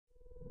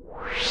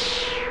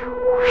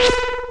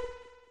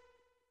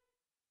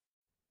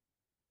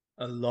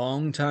A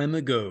long time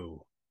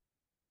ago,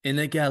 in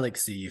a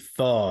galaxy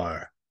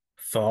far,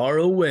 far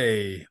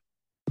away.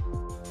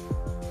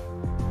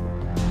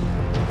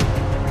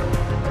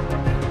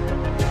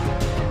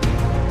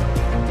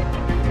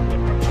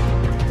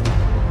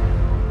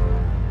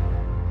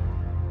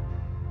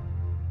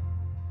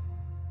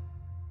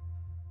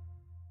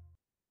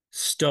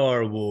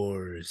 Star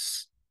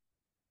Wars.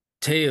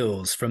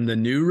 Tales from the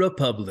New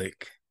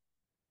Republic.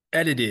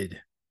 Edited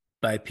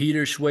by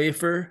Peter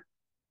Schweifer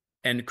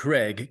and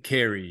Craig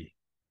Carey.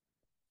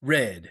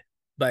 Read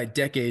by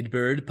Decade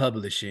Bird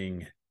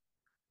Publishing.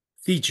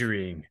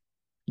 Featuring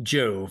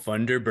Joe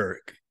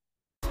Funderburk.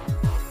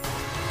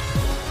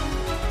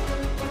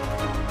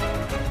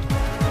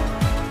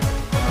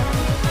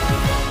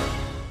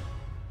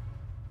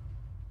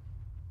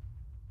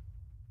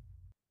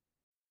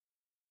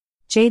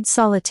 Jade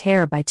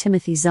Solitaire by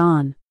Timothy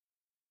Zahn.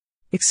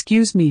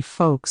 Excuse me,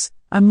 folks,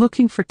 I'm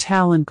looking for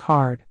Talon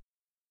Card.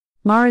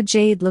 Mara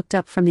Jade looked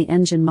up from the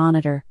engine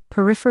monitor,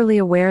 peripherally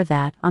aware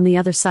that, on the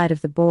other side of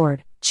the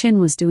board, Chin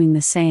was doing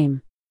the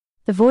same.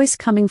 The voice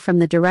coming from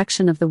the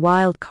direction of the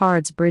Wild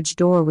Card's bridge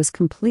door was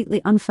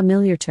completely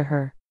unfamiliar to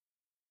her.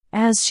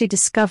 As she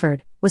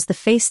discovered, was the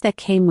face that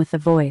came with the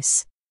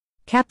voice.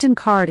 Captain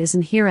Card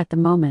isn't here at the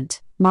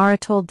moment, Mara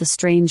told the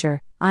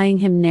stranger, eyeing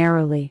him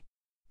narrowly.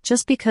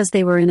 Just because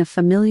they were in a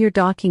familiar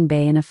docking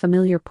bay in a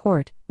familiar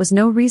port, was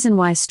no reason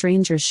why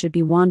strangers should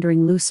be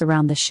wandering loose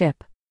around the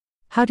ship.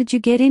 How did you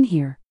get in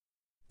here?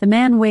 The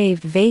man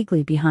waved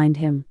vaguely behind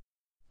him.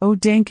 Oh,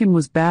 Dankin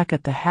was back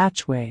at the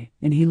hatchway,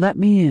 and he let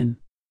me in.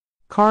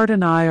 Card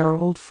and I are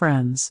old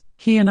friends,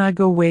 he and I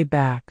go way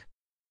back.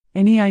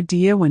 Any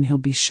idea when he'll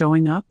be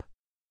showing up?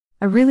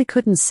 I really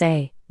couldn't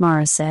say,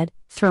 Mara said,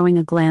 throwing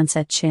a glance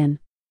at Chin.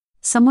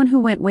 Someone who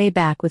went way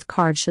back with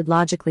Card should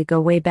logically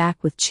go way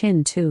back with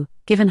Chin too,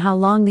 given how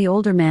long the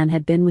older man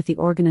had been with the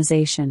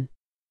organization.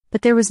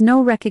 But there was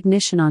no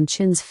recognition on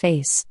Chin's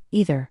face,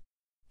 either.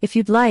 If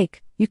you'd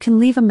like, you can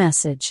leave a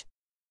message.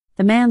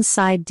 The man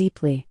sighed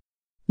deeply.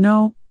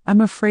 No, I'm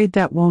afraid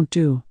that won't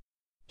do.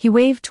 He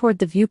waved toward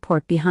the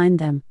viewport behind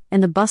them,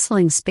 and the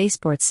bustling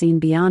spaceport scene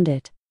beyond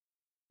it.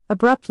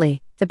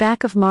 Abruptly, the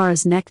back of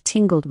Mara's neck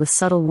tingled with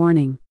subtle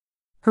warning.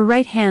 Her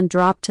right hand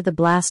dropped to the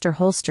blaster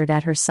holstered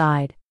at her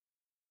side.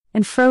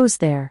 And froze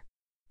there.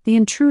 The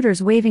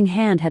intruder's waving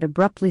hand had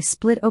abruptly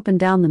split open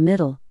down the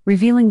middle,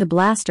 revealing the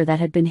blaster that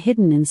had been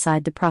hidden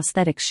inside the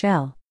prosthetic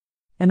shell.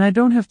 And I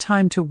don't have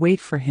time to wait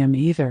for him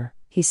either,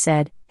 he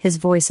said, his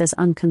voice as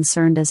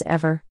unconcerned as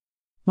ever.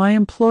 My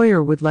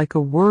employer would like a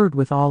word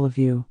with all of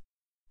you.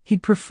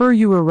 He'd prefer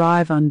you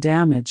arrive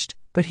undamaged,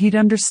 but he'd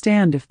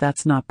understand if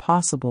that's not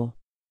possible.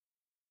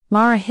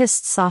 Mara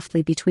hissed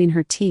softly between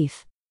her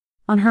teeth.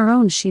 On her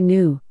own she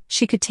knew,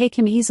 she could take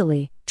him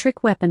easily,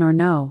 trick weapon or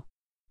no.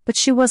 But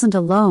she wasn't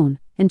alone,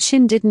 and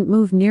Chin didn't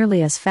move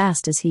nearly as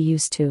fast as he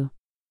used to.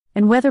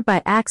 And whether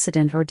by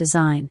accident or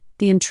design,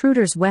 the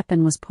intruder's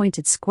weapon was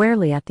pointed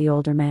squarely at the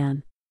older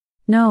man.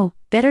 No,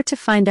 better to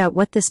find out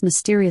what this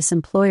mysterious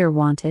employer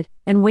wanted,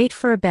 and wait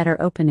for a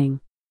better opening.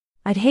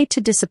 I'd hate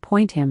to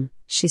disappoint him,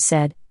 she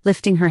said,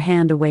 lifting her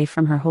hand away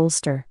from her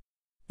holster.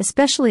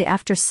 Especially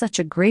after such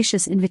a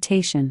gracious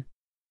invitation.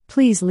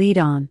 Please lead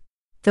on.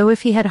 Though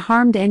if he had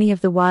harmed any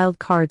of the Wild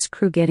Card's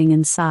crew getting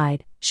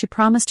inside, she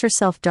promised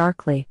herself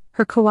darkly,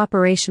 her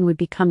cooperation would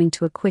be coming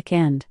to a quick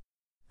end.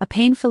 A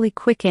painfully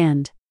quick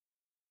end.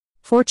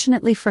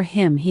 Fortunately for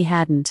him he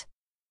hadn't.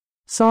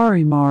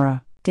 Sorry,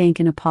 Mara,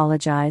 Dankin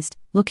apologized,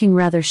 looking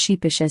rather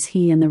sheepish as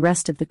he and the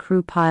rest of the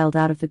crew piled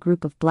out of the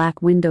group of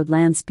black-windowed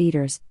land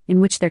speeders, in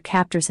which their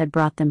captors had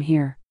brought them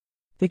here.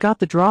 They got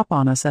the drop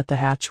on us at the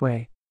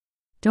hatchway.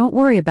 Don't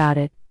worry about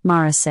it,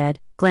 Mara said,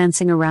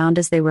 glancing around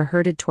as they were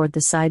herded toward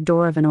the side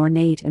door of an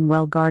ornate and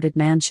well-guarded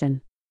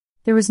mansion.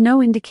 There was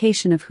no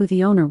indication of who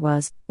the owner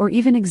was, or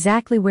even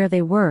exactly where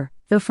they were,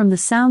 though from the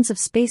sounds of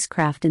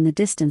spacecraft in the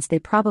distance they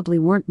probably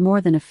weren't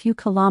more than a few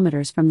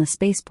kilometers from the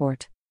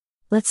spaceport.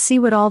 Let's see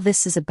what all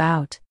this is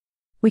about.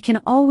 We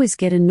can always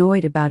get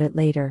annoyed about it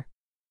later.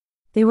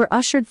 They were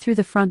ushered through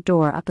the front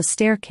door up a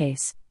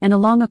staircase, and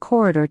along a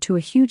corridor to a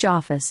huge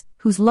office,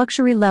 whose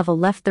luxury level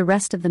left the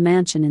rest of the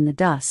mansion in the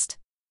dust.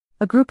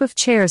 A group of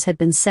chairs had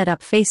been set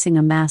up facing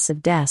a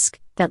massive desk,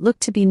 that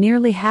looked to be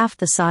nearly half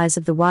the size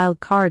of the Wild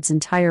Card's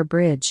entire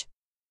bridge.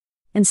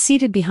 And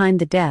seated behind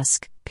the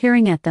desk,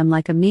 peering at them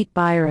like a meat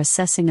buyer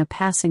assessing a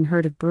passing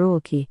herd of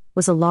bruelki,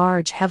 was a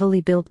large, heavily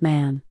built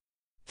man.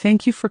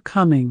 Thank you for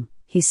coming,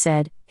 he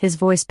said, his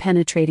voice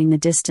penetrating the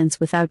distance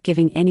without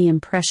giving any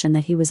impression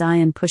that he was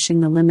pushing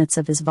the limits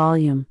of his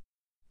volume.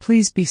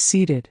 Please be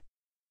seated.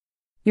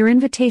 Your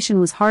invitation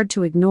was hard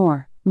to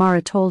ignore,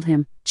 Mara told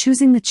him,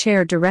 choosing the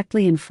chair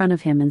directly in front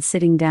of him and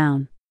sitting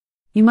down.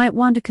 You might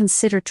want to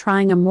consider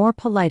trying a more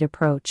polite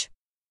approach.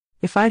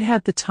 If I'd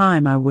had the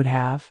time I would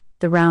have,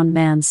 the round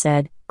man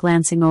said,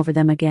 glancing over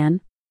them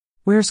again.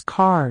 Where's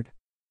Card?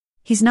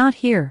 He's not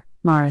here,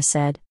 Mara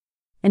said.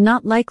 And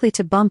not likely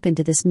to bump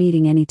into this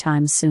meeting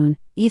anytime soon,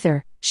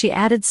 either, she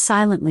added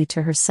silently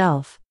to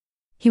herself.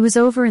 He was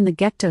over in the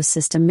Gecto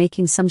system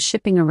making some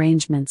shipping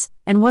arrangements,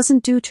 and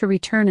wasn't due to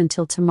return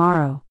until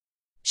tomorrow.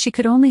 She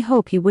could only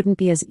hope he wouldn't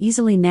be as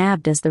easily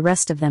nabbed as the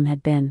rest of them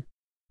had been.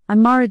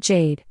 I'm Mara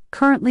Jade,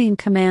 currently in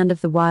command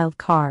of the wild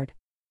card.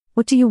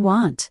 What do you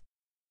want?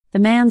 The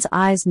man's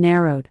eyes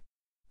narrowed.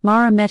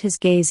 Mara met his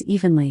gaze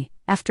evenly.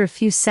 After a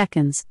few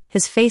seconds,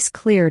 his face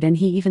cleared and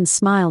he even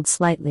smiled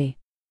slightly.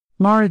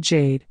 Mara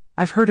Jade,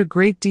 I've heard a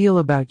great deal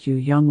about you,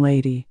 young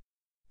lady.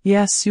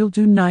 Yes, you'll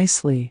do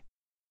nicely.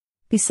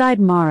 Beside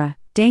Mara,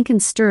 Dankin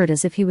stirred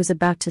as if he was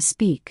about to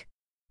speak.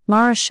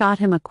 Mara shot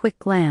him a quick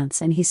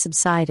glance and he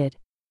subsided.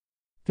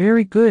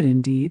 Very good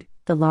indeed,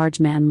 the large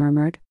man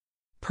murmured.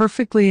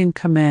 Perfectly in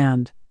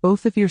command,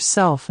 both of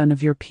yourself and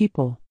of your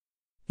people.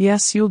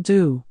 Yes, you'll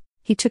do.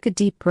 He took a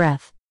deep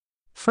breath.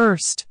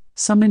 First,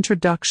 some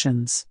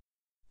introductions.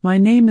 My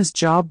name is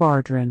Ja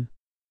Bardrin.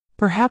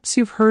 Perhaps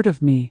you've heard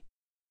of me.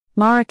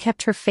 Mara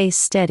kept her face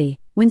steady,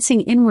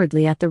 wincing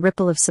inwardly at the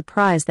ripple of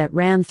surprise that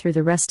ran through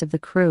the rest of the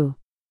crew.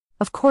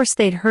 Of course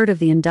they'd heard of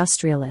the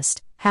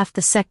industrialist, half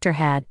the sector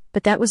had,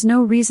 but that was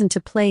no reason to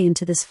play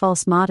into this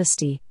false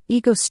modesty,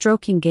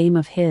 ego-stroking game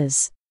of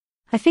his.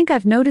 I think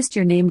I've noticed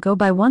your name go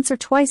by once or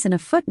twice in a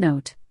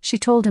footnote, she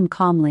told him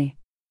calmly.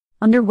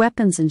 Under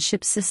weapons and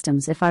ship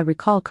systems if I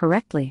recall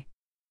correctly.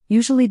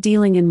 Usually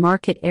dealing in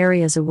market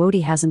areas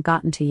Awodi hasn't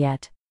gotten to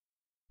yet.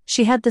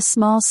 She had the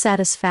small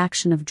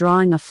satisfaction of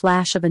drawing a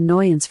flash of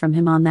annoyance from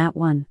him on that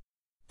one.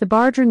 The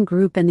Bardrin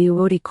Group and the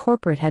Awodi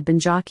corporate had been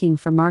jockeying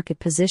for market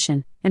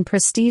position and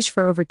prestige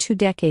for over 2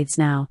 decades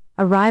now,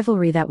 a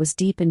rivalry that was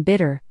deep and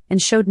bitter,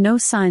 and showed no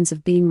signs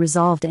of being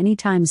resolved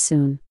anytime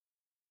soon.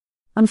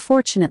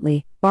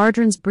 Unfortunately,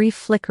 Bardrin's brief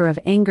flicker of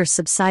anger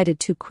subsided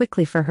too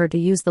quickly for her to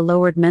use the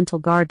lowered mental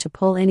guard to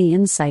pull any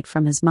insight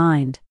from his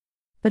mind.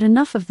 But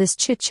enough of this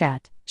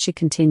chit-chat, she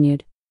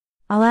continued.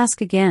 I'll ask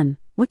again,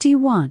 what do you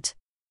want?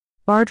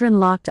 Bardrin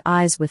locked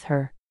eyes with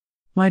her.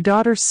 My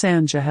daughter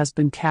Sanja has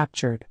been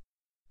captured.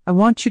 I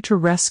want you to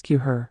rescue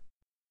her.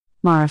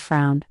 Mara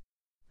frowned.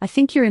 I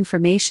think your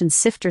information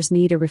sifters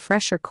need a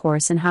refresher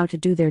course in how to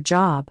do their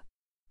job.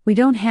 We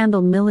don't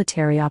handle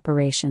military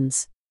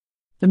operations.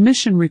 The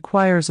mission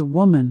requires a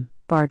woman,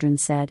 Bardrin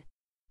said.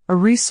 A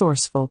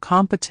resourceful,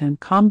 competent,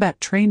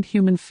 combat-trained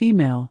human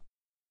female.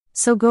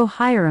 So go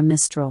hire a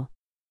Mistral.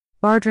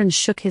 Bardrin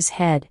shook his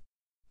head.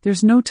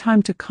 There's no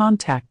time to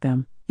contact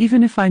them,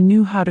 even if I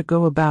knew how to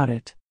go about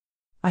it.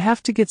 I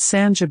have to get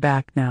Sanja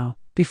back now,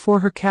 before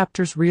her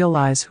captors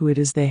realize who it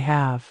is they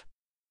have.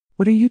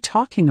 What are you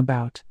talking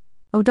about?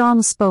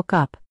 O'Donnell spoke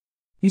up.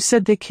 You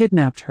said they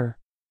kidnapped her.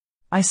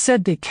 I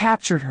said they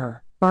captured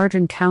her,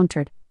 Bardrin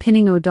countered,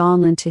 pinning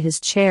O'Donnell into his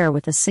chair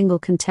with a single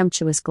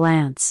contemptuous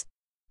glance.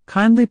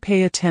 Kindly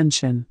pay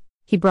attention.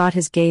 He brought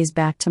his gaze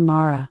back to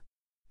Mara.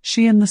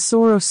 She and the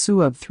Soro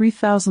Suab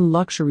 3000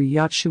 luxury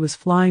yacht she was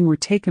flying were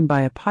taken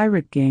by a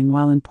pirate gang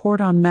while in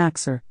port on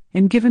Maxer,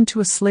 and given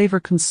to a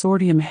slaver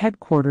consortium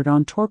headquartered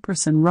on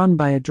Torpus and run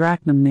by a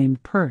drachnum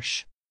named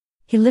Persh.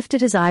 He lifted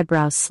his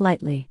eyebrows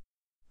slightly.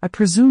 I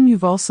presume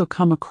you've also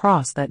come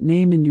across that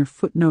name in your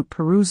footnote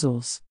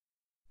perusals.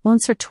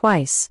 Once or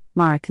twice,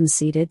 Mara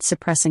conceded,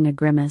 suppressing a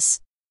grimace.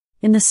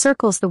 In the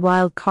circles the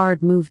wild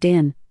card moved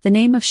in, the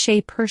name of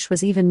Shay Persh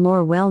was even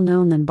more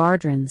well-known than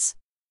Bardrin's.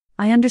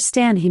 I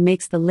understand he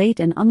makes the late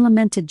and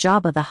unlamented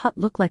Jabba the Hutt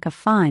look like a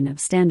fine,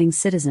 upstanding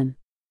citizen.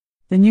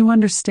 Then you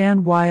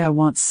understand why I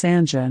want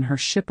Sanja and her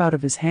ship out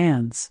of his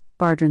hands,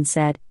 Bardrin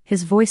said,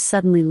 his voice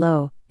suddenly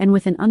low, and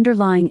with an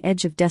underlying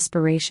edge of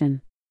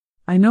desperation.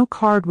 I know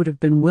Card would have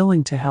been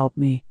willing to help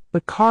me,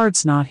 but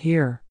Card's not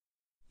here.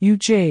 You,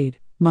 Jade,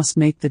 must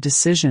make the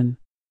decision.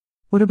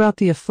 What about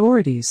the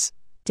authorities?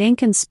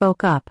 Dankin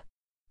spoke up.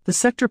 The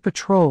Sector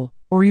Patrol,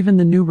 or even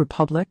the New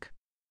Republic?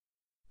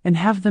 And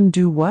have them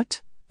do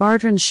what?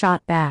 Bardrin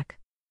shot back.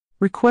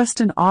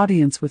 Request an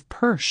audience with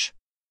Persh.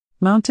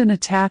 Mount an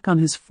attack on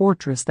his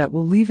fortress that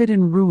will leave it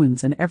in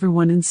ruins and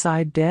everyone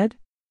inside dead?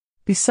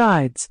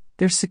 Besides,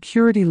 there's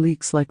security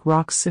leaks like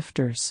rock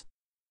sifters.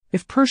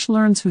 If Persh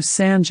learns who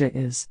Sanja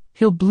is,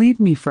 he'll bleed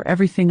me for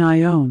everything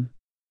I own.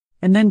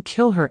 And then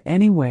kill her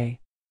anyway.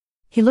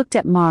 He looked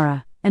at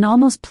Mara, an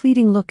almost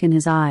pleading look in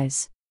his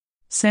eyes.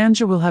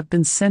 Sanja will have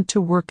been sent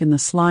to work in the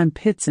slime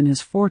pits in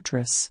his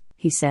fortress,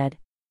 he said.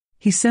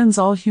 He sends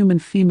all human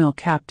female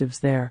captives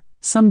there,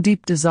 some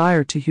deep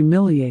desire to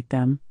humiliate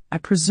them, I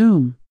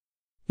presume.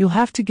 You'll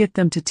have to get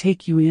them to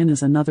take you in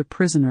as another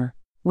prisoner.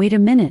 Wait a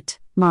minute,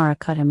 Mara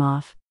cut him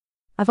off.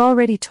 I've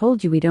already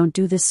told you we don't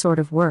do this sort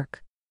of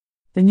work.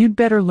 Then you'd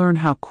better learn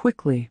how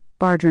quickly,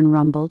 Bardrin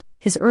rumbled,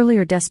 his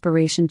earlier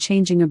desperation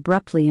changing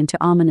abruptly into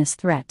ominous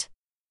threat.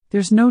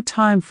 There's no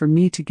time for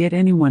me to get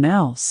anyone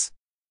else.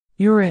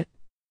 You're it.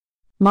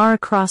 Mara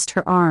crossed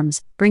her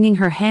arms, bringing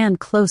her hand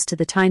close to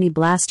the tiny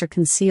blaster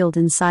concealed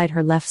inside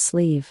her left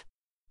sleeve.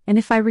 And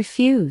if I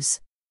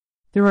refuse?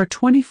 There are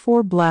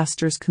 24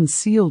 blasters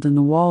concealed in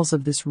the walls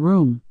of this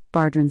room,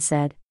 Bardrin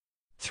said.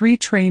 3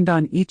 trained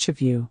on each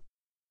of you.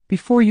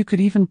 Before you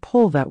could even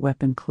pull that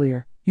weapon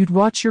clear, you'd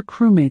watch your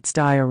crewmates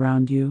die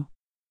around you.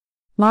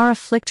 Mara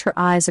flicked her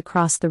eyes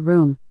across the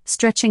room,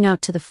 stretching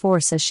out to the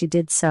Force as she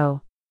did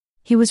so.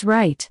 He was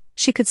right,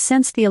 she could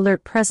sense the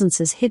alert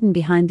presences hidden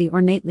behind the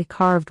ornately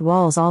carved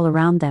walls all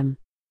around them.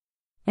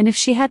 And if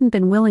she hadn't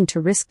been willing to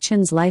risk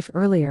Chin's life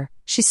earlier,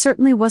 she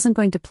certainly wasn't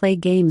going to play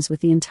games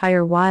with the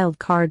entire Wild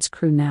Cards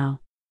crew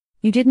now.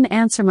 "You didn't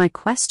answer my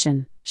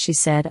question," she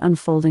said,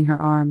 unfolding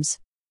her arms.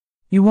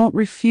 "You won't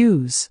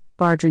refuse,"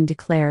 Bardrin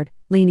declared,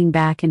 leaning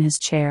back in his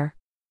chair.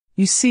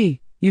 "You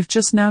see, you've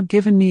just now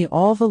given me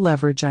all the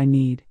leverage I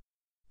need.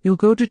 You'll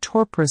go to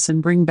Torpris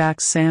and bring back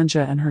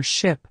Sanja and her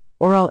ship,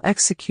 or I'll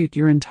execute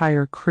your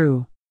entire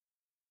crew."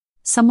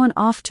 Someone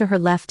off to her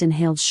left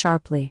inhaled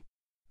sharply.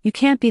 "You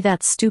can't be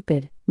that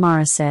stupid,"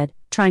 Mara said,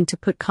 trying to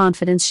put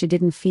confidence she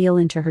didn't feel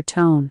into her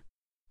tone.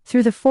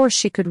 Through the force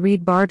she could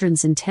read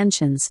Bardrin's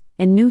intentions,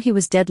 and knew he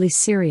was deadly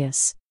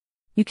serious.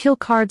 "You kill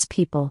Card's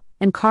people,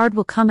 and Card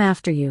will come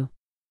after you.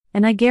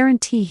 And I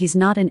guarantee he's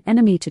not an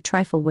enemy to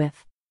trifle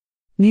with."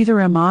 "Neither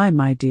am I,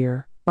 my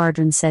dear,"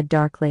 Bardrin said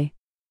darkly.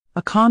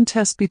 "A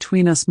contest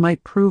between us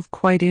might prove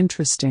quite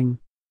interesting."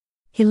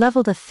 He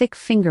leveled a thick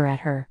finger at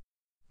her.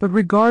 "But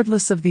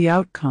regardless of the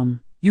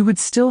outcome, you would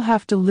still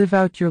have to live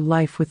out your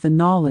life with the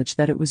knowledge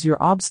that it was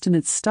your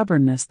obstinate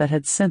stubbornness that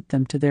had sent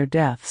them to their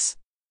deaths.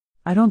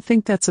 I don't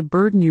think that's a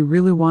burden you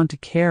really want to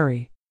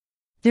carry."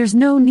 "There's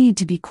no need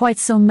to be quite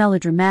so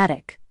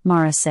melodramatic,"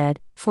 Mara said,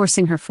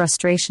 forcing her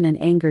frustration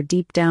and anger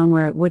deep down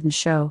where it wouldn't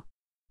show.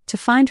 To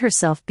find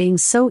herself being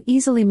so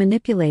easily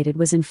manipulated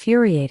was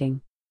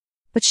infuriating.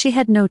 But she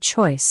had no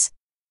choice.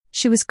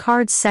 She was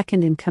Card's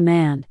second in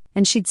command,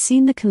 and she'd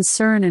seen the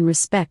concern and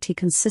respect he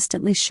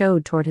consistently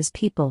showed toward his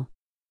people.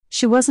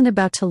 She wasn't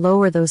about to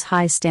lower those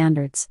high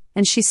standards,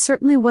 and she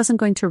certainly wasn't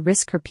going to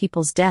risk her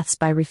people's deaths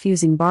by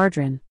refusing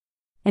Bardrin.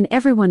 And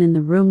everyone in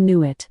the room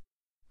knew it.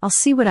 "I'll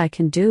see what I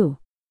can do.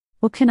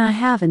 What can I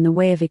have in the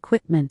way of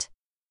equipment?"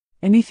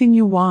 "Anything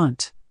you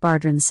want,"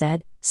 Bardrin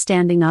said,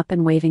 standing up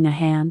and waving a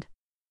hand.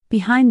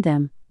 Behind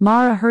them,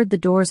 Mara heard the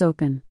doors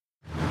open.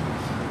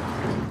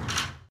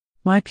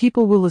 "My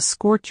people will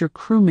escort your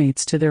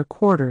crewmates to their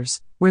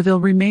quarters, where they'll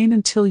remain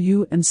until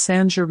you and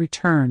Sanja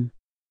return.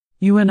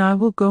 You and I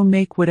will go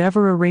make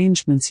whatever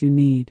arrangements you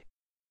need."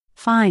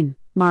 "Fine,"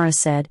 Mara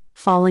said,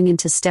 falling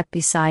into step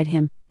beside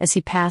him, as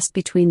he passed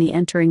between the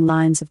entering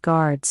lines of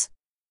guards.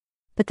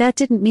 But that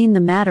didn't mean the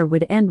matter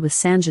would end with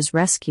Sanja's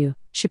rescue,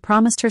 she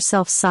promised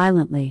herself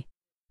silently.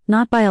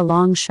 Not by a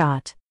long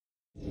shot.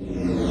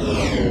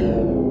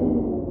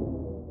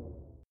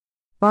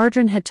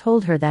 Bardrin had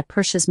told her that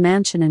Persh's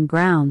mansion and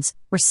grounds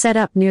were set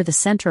up near the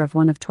center of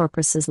one of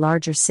Torpris's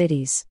larger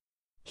cities.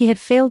 He had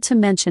failed to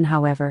mention,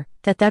 however,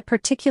 that that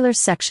particular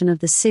section of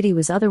the city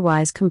was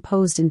otherwise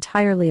composed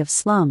entirely of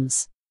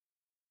slums.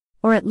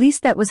 Or at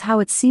least that was how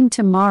it seemed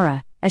to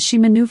Mara, as she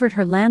maneuvered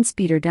her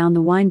landspeeder down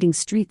the winding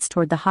streets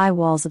toward the high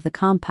walls of the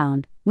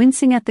compound,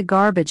 wincing at the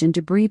garbage and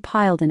debris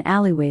piled in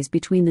alleyways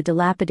between the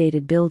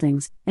dilapidated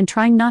buildings, and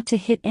trying not to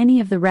hit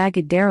any of the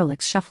ragged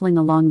derelicts shuffling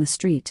along the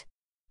street.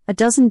 A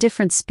dozen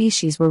different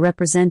species were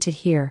represented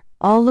here,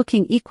 all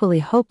looking equally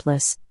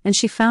hopeless, and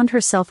she found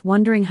herself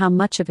wondering how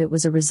much of it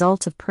was a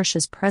result of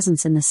Persh's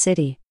presence in the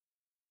city.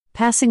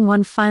 Passing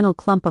one final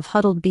clump of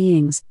huddled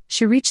beings,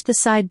 she reached the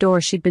side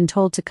door she'd been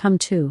told to come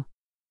to.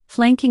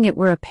 Flanking it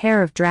were a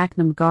pair of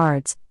Drachnum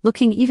guards,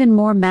 looking even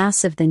more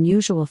massive than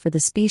usual for the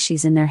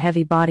species in their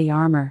heavy body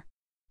armor.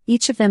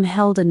 Each of them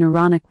held a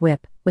neuronic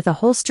whip, with a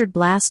holstered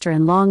blaster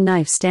and long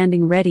knife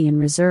standing ready in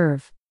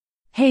reserve.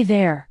 "Hey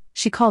there,"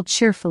 she called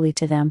cheerfully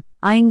to them,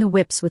 eyeing the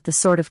whips with the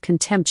sort of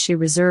contempt she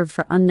reserved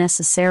for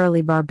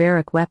unnecessarily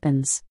barbaric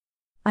weapons.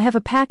 "I have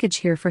a package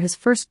here for His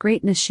First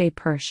Greatness Shea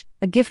Persh,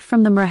 a gift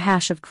from the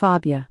Mrahash of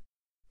Kvabia.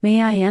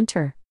 May I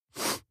enter?"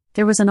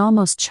 There was an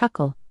almost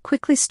chuckle,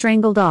 quickly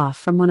strangled off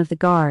from one of the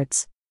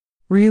guards.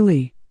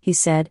 "Really?" he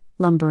said,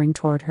 lumbering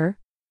toward her.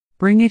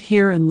 "Bring it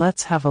here and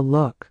let's have a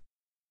look."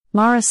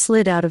 Mara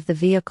slid out of the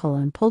vehicle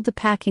and pulled the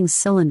packing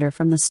cylinder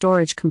from the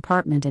storage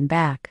compartment and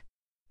back.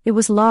 It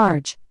was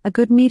large, a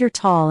good meter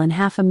tall and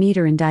half a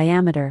meter in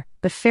diameter,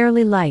 but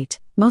fairly light,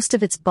 most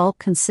of its bulk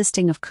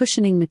consisting of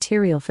cushioning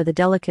material for the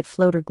delicate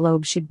floater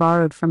globe she'd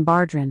borrowed from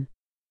Bardrin.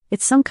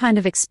 "It's some kind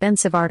of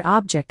expensive art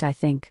object, I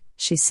think,"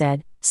 she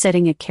said,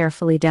 setting it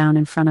carefully down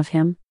in front of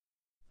him.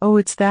 "Oh,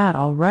 it's that,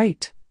 all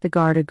right," the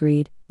guard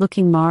agreed,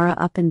 looking Mara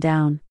up and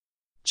down.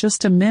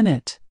 "Just a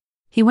minute."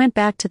 He went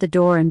back to the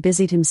door and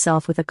busied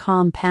himself with a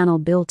comm panel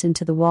built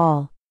into the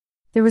wall.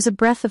 There was a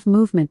breath of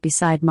movement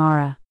beside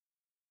Mara.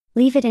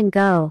 "Leave it and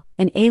go,"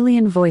 an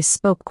alien voice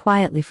spoke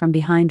quietly from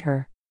behind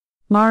her.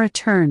 Mara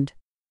turned.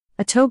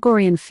 A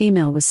Togorian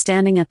female was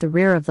standing at the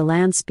rear of the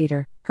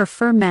landspeeder, her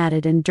fur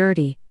matted and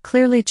dirty,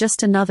 clearly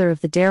just another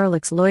of the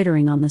derelicts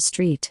loitering on the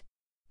street.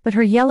 But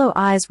her yellow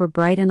eyes were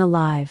bright and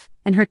alive,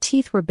 and her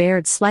teeth were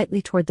bared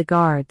slightly toward the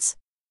guards.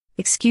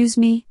 "Excuse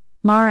me?"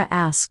 Mara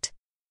asked.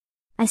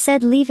 "I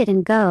said leave it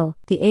and go,"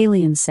 the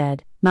alien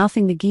said,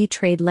 mouthing the Gi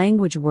trade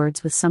language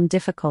words with some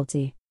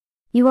difficulty.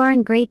 "You are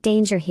in great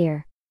danger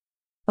here."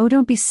 "Oh,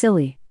 don't be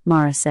silly,"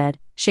 Mara said,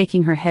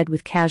 shaking her head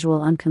with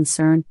casual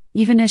unconcern,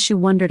 even as she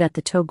wondered at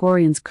the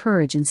Togorian's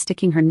courage in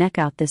sticking her neck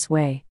out this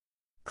way.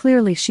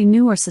 Clearly she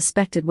knew or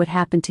suspected what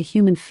happened to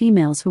human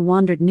females who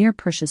wandered near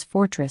Persh's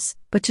fortress,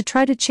 but to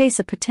try to chase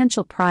a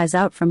potential prize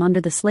out from under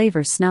the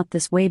slaver's snout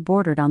this way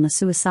bordered on the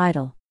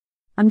suicidal.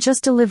 "I'm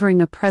just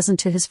delivering a present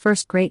to his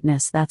first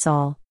greatness, that's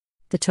all,"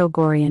 the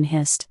Togorian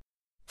hissed.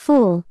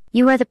 "Fool,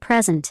 you are the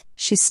present,"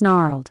 she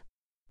snarled.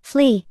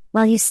 "Flee,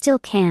 while you still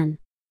can."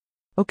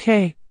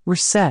 Okay, we're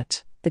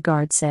set, the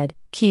guard said,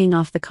 keying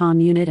off the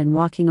comm unit and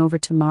walking over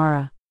to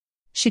Mara.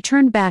 She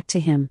turned back to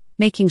him,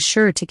 making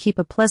sure to keep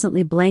a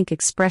pleasantly blank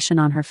expression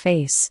on her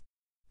face.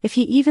 If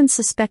he even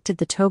suspected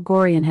the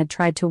Togorian had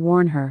tried to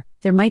warn her,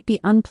 there might be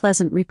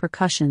unpleasant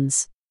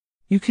repercussions.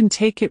 You can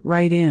take it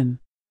right in.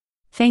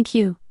 "Thank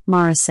you,"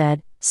 Mara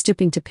said,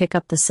 stooping to pick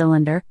up the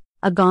cylinder.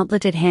 A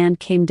gauntleted hand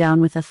came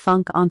down with a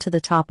thunk onto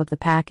the top of the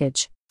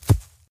package.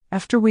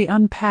 After we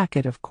unpack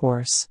it, of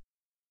course.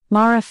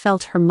 Mara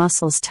felt her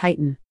muscles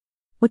tighten.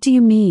 "What do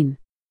you mean?"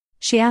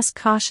 she asked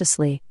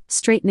cautiously,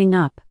 straightening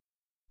up.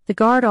 The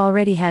guard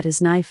already had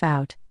his knife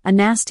out, a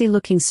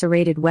nasty-looking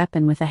serrated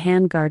weapon with a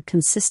handguard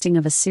consisting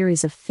of a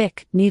series of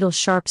thick,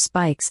 needle-sharp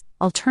spikes,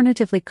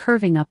 alternatively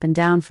curving up and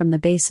down from the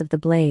base of the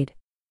blade.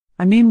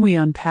 "I mean we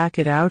unpack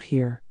it out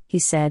here," he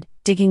said,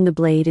 digging the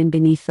blade in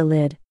beneath the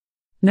lid.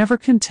 "Never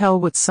can tell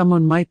what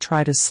someone might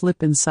try to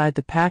slip inside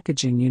the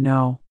packaging, you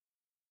know."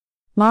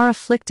 Mara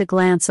flicked a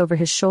glance over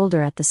his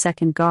shoulder at the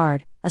second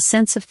guard, a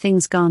sense of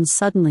things gone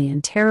suddenly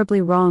and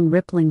terribly wrong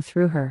rippling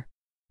through her.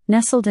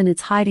 Nestled in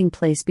its hiding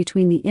place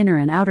between the inner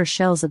and outer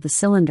shells of the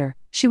cylinder,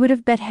 she would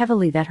have bet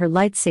heavily that her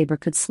lightsaber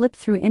could slip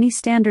through any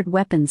standard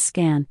weapons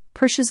scan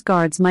Persh's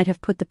guards might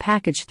have put the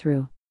package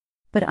through.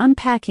 But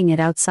unpacking it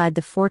outside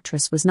the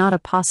fortress was not a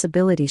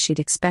possibility she'd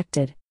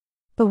expected.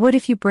 "But what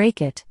if you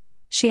break it?"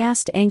 she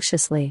asked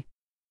anxiously.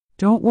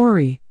 "Don't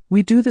worry,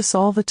 we do this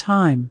all the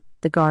time,"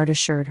 the guard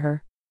assured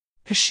her.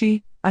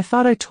 I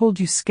thought I told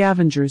you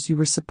scavengers you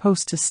were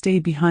supposed to stay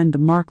behind the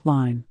mark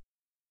line."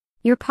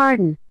 "Your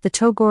pardon," the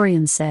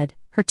Togorian said,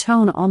 her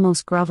tone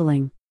almost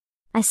groveling.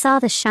 "I saw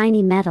the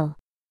shiny metal."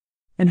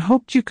 "And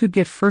hoped you could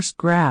get first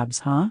grabs,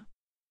 huh?"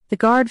 The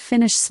guard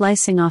finished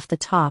slicing off the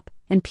top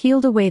and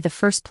peeled away the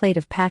first plate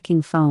of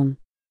packing foam.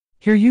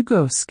 "Here you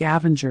go,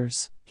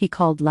 scavengers," he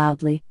called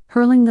loudly,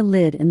 hurling the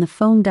lid and the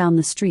foam down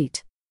the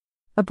street.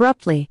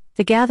 Abruptly,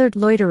 the gathered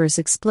loiterers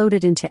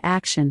exploded into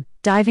action,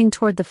 diving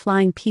toward the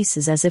flying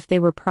pieces as if they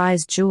were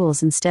prized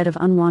jewels instead of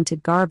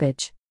unwanted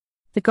garbage.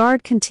 The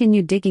guard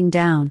continued digging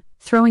down,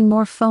 throwing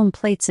more foam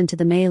plates into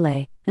the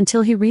melee,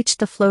 until he reached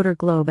the floater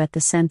globe at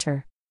the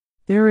center.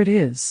 "There it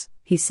is,"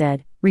 he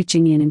said,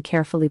 reaching in and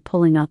carefully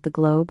pulling out the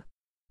globe.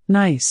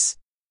 "Nice.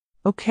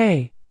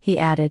 Okay," he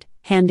added,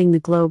 handing the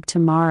globe to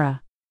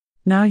Mara.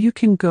 "Now you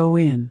can go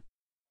in."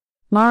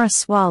 Mara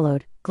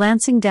swallowed,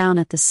 glancing down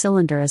at the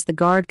cylinder as the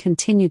guard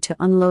continued to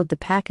unload the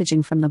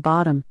packaging from the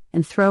bottom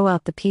and throw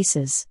out the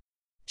pieces.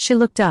 She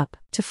looked up,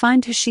 to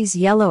find Hashi's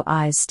yellow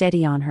eyes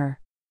steady on her.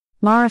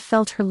 Mara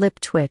felt her lip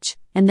twitch,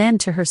 and then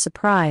to her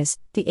surprise,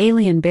 the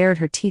alien bared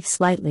her teeth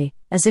slightly,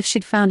 as if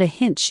she'd found a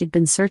hint she'd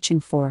been searching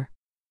for.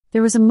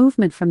 There was a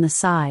movement from the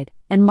side,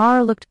 and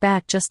Mara looked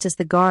back just as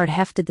the guard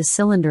hefted the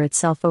cylinder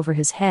itself over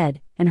his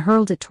head and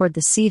hurled it toward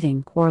the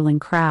seething, quarreling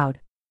crowd.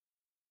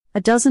 A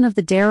dozen of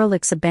the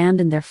derelicts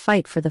abandoned their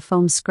fight for the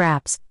foam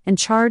scraps and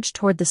charged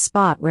toward the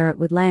spot where it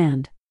would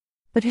land.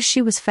 But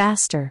Hashi was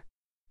faster.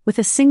 With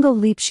a single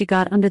leap she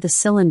got under the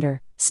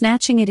cylinder,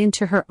 snatching it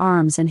into her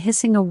arms and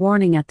hissing a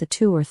warning at the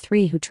 2 or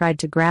 3 who tried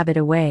to grab it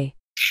away.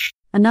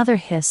 Another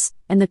hiss,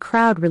 and the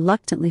crowd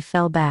reluctantly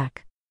fell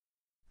back.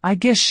 "I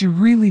guess she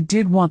really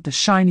did want the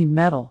shiny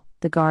metal,"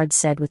 the guard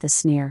said with a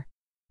sneer.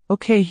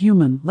 "Okay,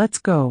 human, let's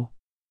go."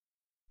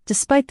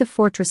 Despite the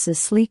fortress's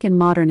sleek and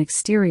modern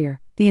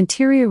exterior, the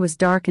interior was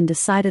dark and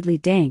decidedly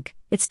dank,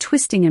 its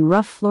twisting and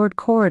rough-floored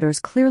corridors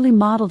clearly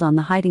modeled on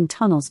the hiding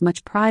tunnels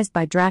much prized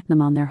by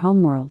Drachnam on their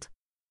homeworld.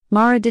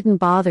 Mara didn't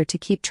bother to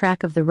keep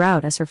track of the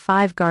route as her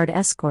 5-guard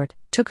escort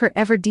took her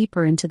ever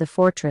deeper into the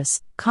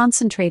fortress,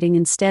 concentrating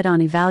instead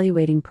on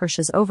evaluating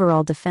Persh's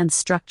overall defense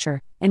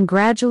structure, and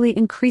gradually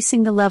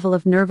increasing the level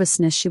of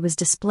nervousness she was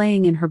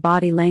displaying in her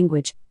body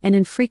language and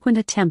in frequent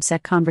attempts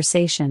at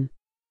conversation.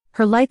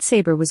 Her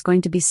lightsaber was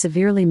going to be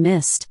severely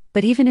missed,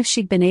 but even if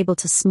she'd been able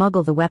to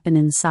smuggle the weapon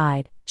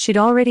inside, she'd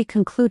already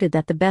concluded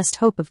that the best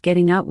hope of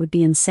getting out would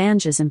be in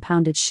Sanja's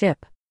impounded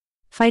ship.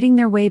 Fighting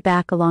their way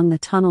back along the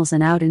tunnels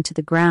and out into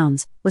the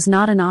grounds was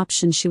not an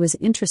option she was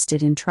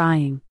interested in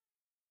trying.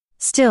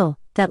 Still,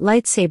 that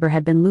lightsaber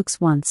had been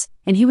Luke's once,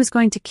 and he was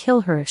going to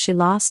kill her if she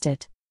lost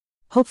it.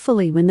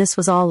 Hopefully, when this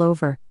was all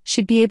over,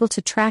 she'd be able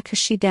to track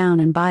Hashi down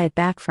and buy it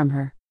back from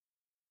her.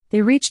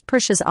 They reached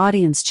Persh's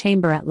audience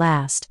chamber at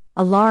last,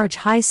 a large,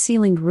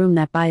 high-ceilinged room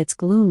that by its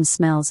gloom,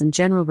 smells, and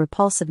general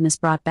repulsiveness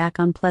brought back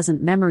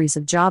unpleasant memories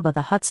of Jabba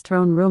the Hutt's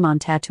throne room on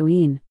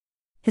Tatooine.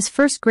 His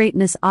first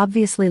greatness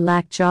obviously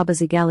lacked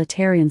Jabba's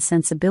egalitarian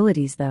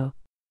sensibilities, though.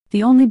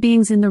 The only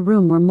beings in the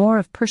room were more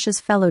of Persh's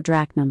fellow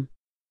Drachnam.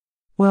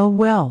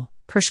 Well,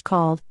 Persh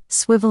called,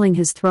 swiveling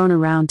his throne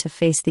around to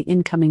face the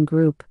incoming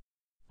group.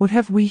 "What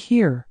have we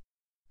here?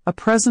 A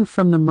present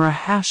from the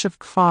Marahash of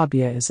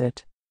Kfabia, is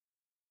it?"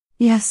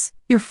 Yes,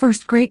 your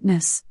first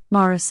greatness,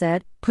 Mara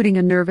said, putting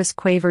a nervous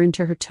quaver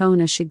into her tone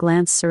as she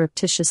glanced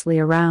surreptitiously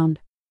around.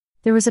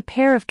 There was a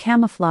pair of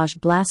camouflage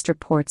blaster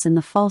ports in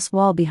the false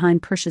wall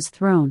behind Persh's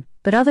throne,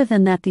 but other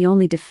than that the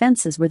only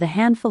defenses were the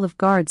handful of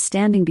guards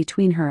standing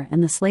between her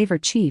and the slaver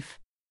chief.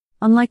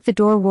 Unlike the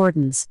door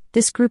wardens,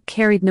 this group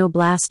carried no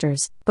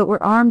blasters, but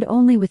were armed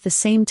only with the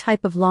same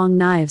type of long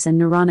knives and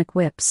neuronic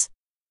whips.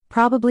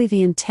 Probably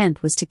the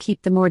intent was to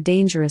keep the more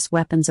dangerous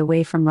weapons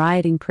away from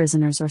rioting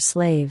prisoners or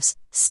slaves.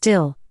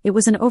 Still, it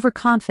was an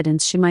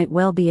overconfidence she might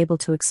well be able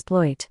to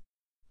exploit.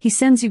 He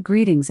sends you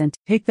greetings and—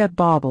 Take that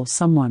bauble,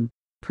 someone.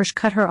 Persh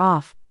cut her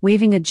off,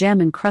 waving a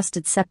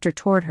gem-encrusted scepter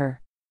toward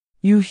her.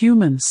 You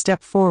human,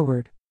 step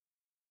forward.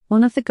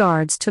 One of the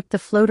guards took the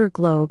floater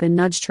globe and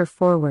nudged her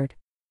forward.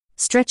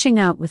 Stretching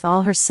out with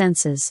all her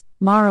senses,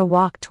 Mara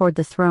walked toward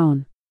the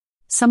throne.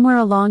 Somewhere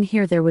along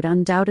here there would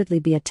undoubtedly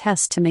be a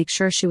test to make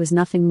sure she was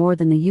nothing more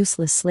than the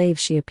useless slave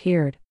she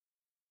appeared.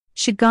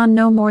 She'd gone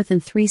no more than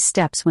 3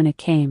 steps when it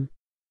came.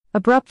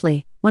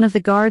 Abruptly, one of the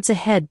guards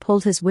ahead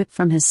pulled his whip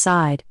from his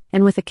side,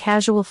 and with a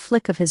casual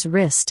flick of his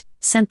wrist,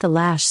 sent the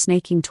lash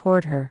snaking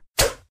toward her.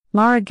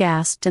 Mara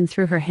gasped and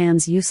threw her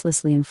hands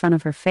uselessly in front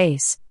of her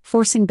face,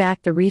 forcing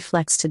back the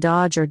reflex to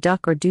dodge or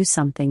duck or do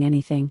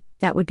anything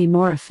that would be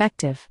more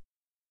effective.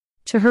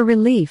 To her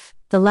relief,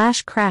 the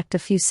lash cracked a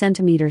few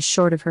centimeters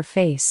short of her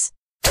face.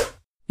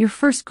 Your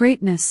first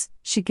greatness,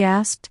 she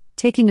gasped,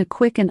 taking a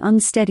quick and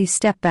unsteady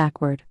step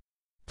backward.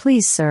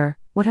 Please, sir,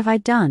 what have I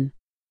done?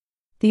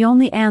 The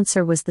only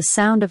answer was the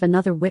sound of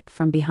another whip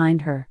from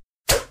behind her.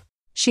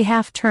 She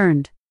half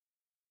turned.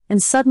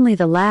 And suddenly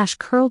the lash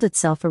curled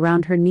itself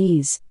around her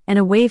knees, and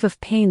a wave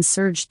of pain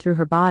surged through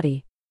her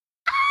body.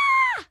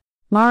 Ah!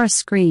 Mara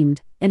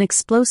screamed, an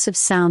explosive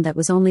sound that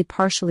was only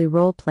partially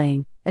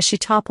role-playing, as she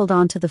toppled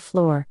onto the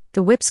floor,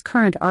 the whip's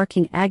current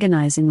arcing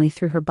agonizingly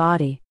through her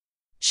body.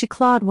 She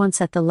clawed once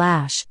at the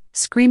lash,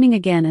 screaming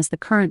again as the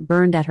current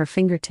burned at her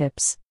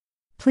fingertips.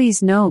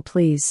 Please, no,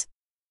 please.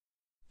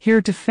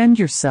 Here, defend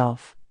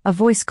yourself, a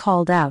voice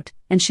called out,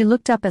 and she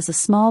looked up as a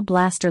small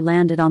blaster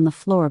landed on the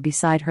floor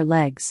beside her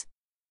legs.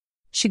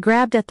 She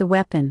grabbed at the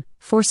weapon,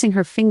 forcing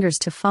her fingers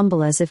to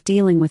fumble as if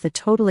dealing with a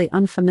totally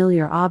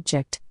unfamiliar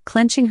object,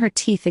 clenching her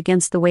teeth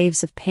against the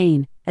waves of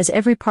pain, as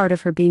every part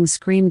of her being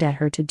screamed at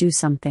her to do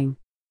something.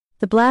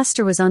 The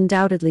blaster was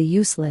undoubtedly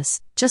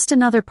useless, just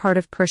another part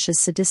of Persh's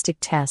sadistic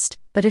test,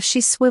 but if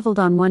she swiveled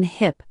on one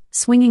hip,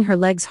 swinging her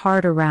legs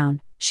hard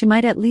around, she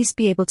might at least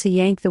be able to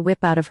yank the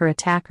whip out of her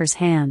attacker's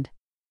hand.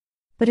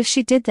 But if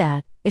she did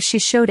that, if she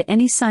showed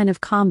any sign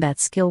of combat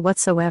skill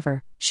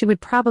whatsoever, she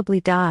would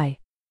probably die.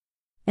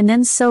 And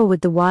then so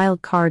would the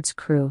wild card's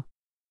crew.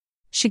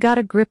 She got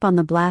a grip on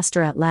the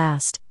blaster at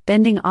last,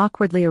 bending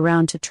awkwardly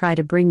around to try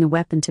to bring the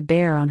weapon to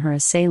bear on her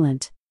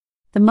assailant.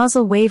 The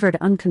muzzle wavered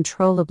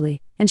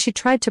uncontrollably, and she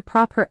tried to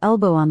prop her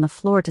elbow on the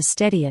floor to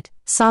steady it,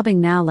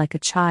 sobbing now like a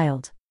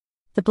child.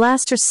 The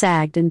blaster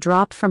sagged and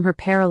dropped from her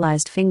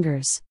paralyzed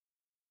fingers.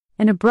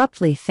 And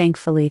abruptly,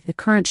 thankfully, the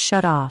current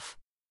shut off.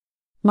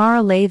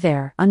 Mara lay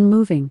there,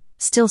 unmoving,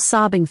 still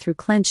sobbing through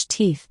clenched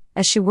teeth,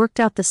 as she worked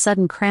out the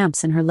sudden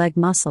cramps in her leg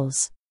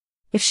muscles.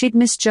 If she'd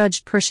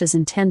misjudged Persh's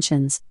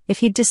intentions, if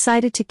he'd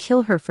decided to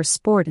kill her for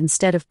sport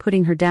instead of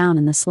putting her down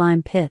in the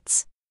slime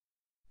pits.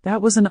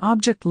 That was an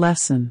object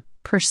lesson,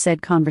 Persh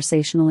said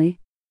conversationally.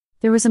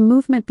 There was a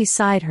movement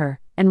beside her,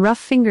 and rough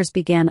fingers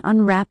began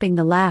unwrapping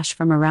the lash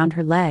from around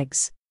her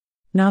legs.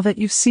 Now that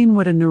you've seen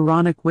what a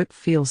neuronic whip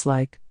feels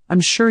like, I'm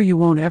sure you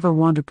won't ever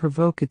want to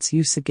provoke its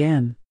use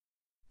again.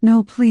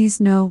 No, please,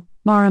 no,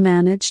 Mara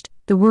managed,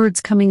 the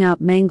words coming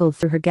out mangled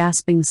through her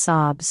gasping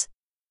sobs.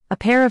 A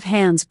pair of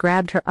hands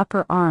grabbed her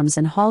upper arms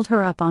and hauled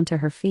her up onto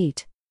her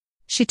feet.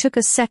 She took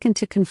a second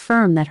to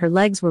confirm that her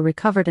legs were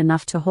recovered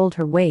enough to hold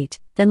her weight,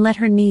 then let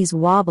her knees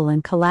wobble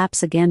and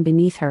collapse again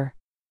beneath her.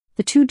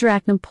 The 2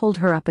 drachnum pulled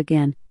her up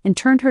again, and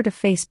turned her to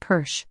face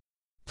Persh.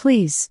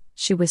 Please,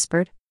 she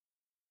whispered.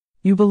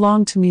 You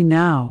belong to me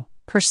now,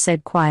 Persh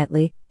said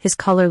quietly, his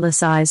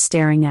colorless eyes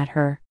staring at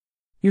her.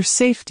 Your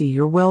safety,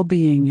 your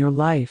well-being, your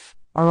life,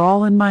 are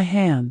all in my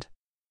hand.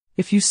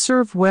 If you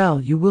serve well,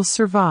 you will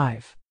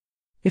survive.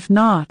 If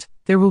not,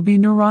 there will be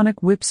neuronic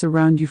whips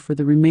around you for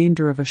the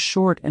remainder of a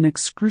short and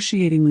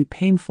excruciatingly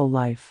painful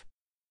life.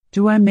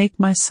 Do I make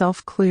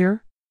myself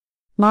clear?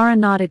 Mara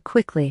nodded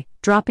quickly,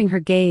 dropping her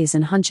gaze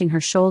and hunching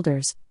her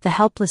shoulders, the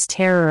helpless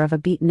terror of a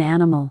beaten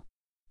animal.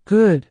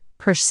 Good,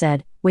 Persh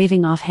said,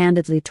 waving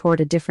offhandedly toward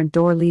a different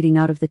door leading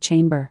out of the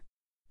chamber.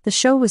 The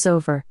show was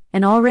over,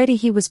 and already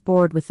he was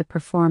bored with the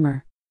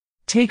performer.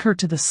 Take her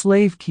to the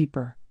slave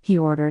keeper, he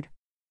ordered.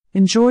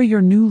 Enjoy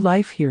your new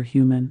life here,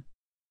 human.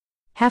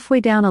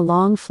 Halfway down a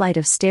long flight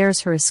of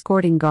stairs, her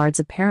escorting guards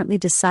apparently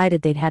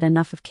decided they'd had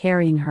enough of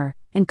carrying her,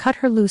 and cut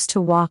her loose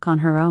to walk on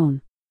her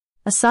own.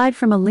 Aside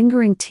from a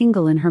lingering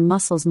tingle in her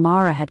muscles,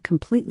 Mara had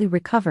completely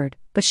recovered,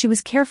 but she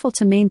was careful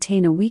to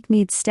maintain a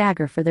weak-kneed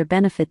stagger for their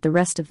benefit the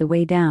rest of the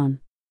way down.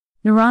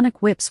 Neuronic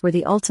whips were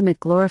the ultimate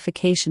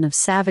glorification of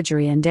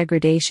savagery and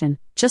degradation,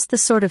 just the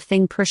sort of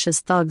thing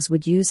Prushia's thugs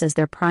would use as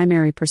their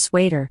primary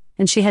persuader,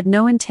 and she had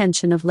no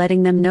intention of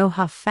letting them know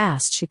how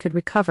fast she could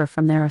recover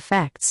from their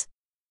effects.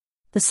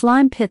 The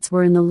slime pits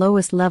were in the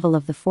lowest level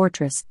of the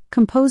fortress,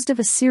 composed of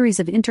a series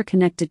of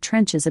interconnected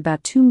trenches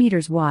about 2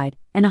 meters wide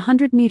and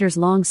 100 meters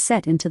long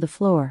set into the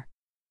floor.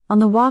 On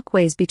the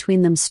walkways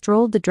between them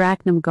strolled the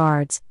drachnum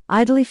guards,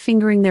 idly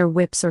fingering their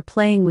whips or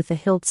playing with the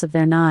hilts of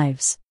their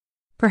knives.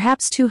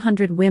 Perhaps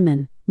 200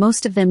 women,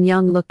 most of them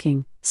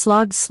young-looking,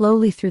 slogged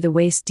slowly through the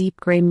waist-deep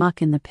gray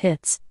muck in the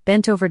pits,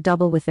 bent over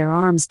double with their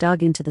arms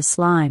dug into the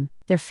slime,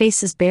 their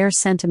faces bare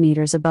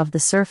centimeters above the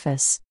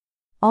surface.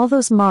 All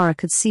those Mara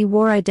could see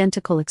wore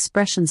identical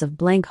expressions of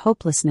blank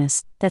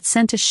hopelessness that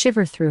sent a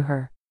shiver through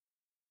her.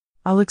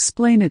 "I'll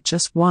explain it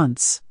just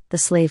once," the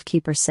slave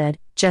keeper said,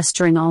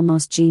 gesturing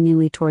almost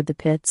genially toward the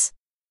pits.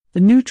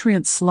 "The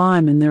nutrient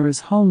slime in there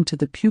is home to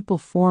the pupal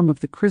form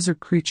of the Krizer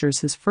creatures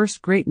his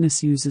first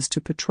greatness uses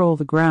to patrol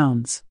the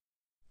grounds.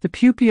 The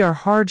pupae are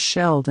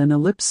hard-shelled and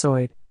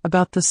ellipsoid,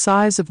 about the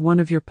size of one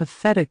of your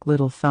pathetic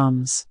little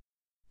thumbs.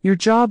 Your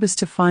job is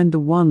to find the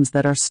ones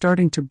that are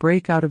starting to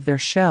break out of their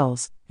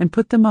shells, and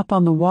put them up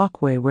on the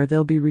walkway where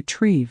they'll be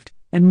retrieved,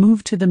 and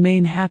moved to the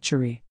main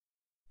hatchery."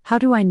 "How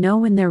do I know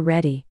when they're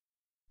ready?"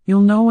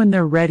 "You'll know when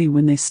they're ready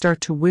when they start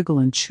to wiggle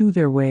and chew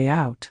their way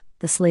out."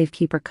 The slave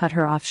keeper cut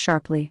her off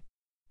sharply.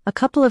 A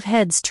couple of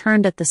heads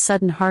turned at the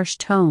sudden harsh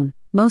tone.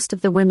 Most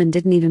of the women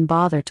didn't even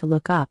bother to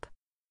look up.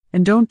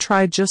 "And don't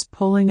try just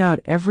pulling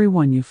out every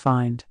one you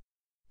find.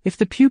 If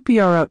the pupae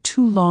are out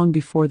too long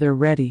before they're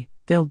ready,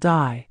 they'll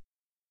die."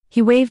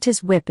 He waved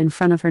his whip in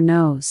front of her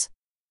nose.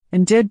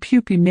 "And dead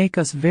pupae make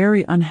us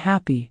very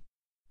unhappy."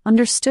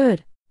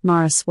 "Understood,"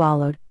 Mara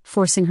swallowed,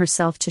 forcing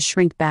herself to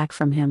shrink back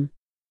from him.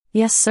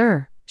 "Yes,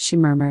 sir," she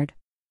murmured.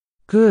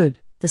 "Good,"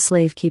 the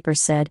slave keeper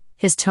said,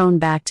 his tone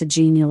back to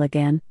genial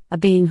again, a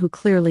being who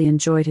clearly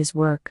enjoyed his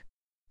work.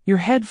 "Your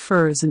head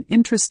fur is an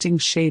interesting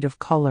shade of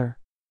color.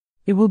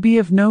 It will be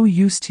of no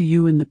use to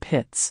you in the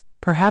pits.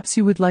 Perhaps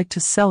you would like to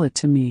sell it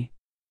to me."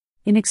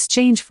 "In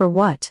exchange for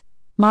what?"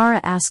 Mara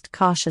asked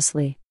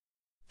cautiously.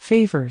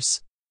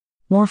 "Favors.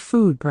 More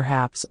food,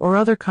 perhaps, or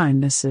other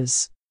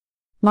kindnesses."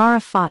 Mara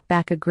fought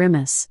back a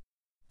grimace.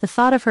 The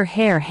thought of her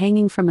hair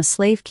hanging from a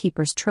slave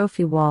keeper's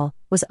trophy wall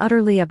was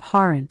utterly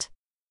abhorrent.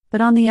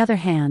 But on the other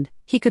hand,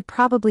 he could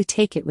probably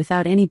take it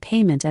without any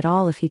payment at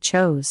all if he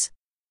chose.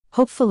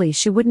 Hopefully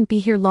she wouldn't be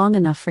here long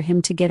enough for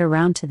him to get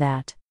around to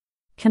that.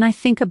 "Can I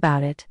think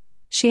about it?"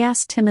 she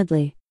asked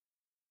timidly.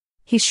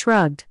 He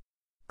shrugged.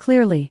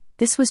 Clearly,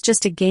 this was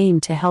just a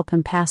game to help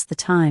him pass the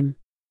time.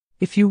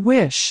 "If you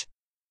wish.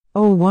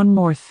 Oh, one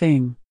more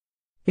thing.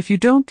 If you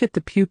don't get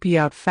the pupae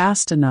out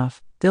fast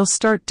enough, they'll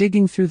start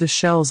digging through the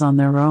shells on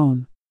their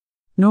own.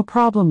 No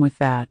problem with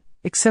that,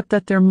 except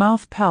that their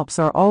mouth palps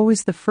are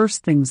always the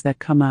first things that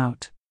come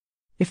out.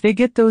 If they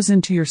get those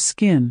into your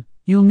skin,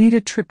 you'll need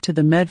a trip to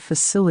the med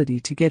facility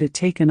to get it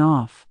taken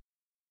off."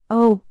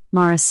 "Oh,"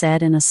 Mara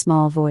said in a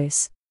small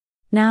voice.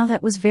 Now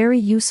that was very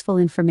useful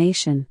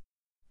information.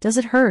 "Does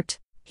it hurt?"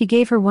 He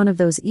gave her one of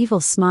those evil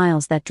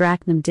smiles that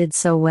Drachnum did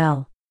so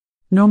well.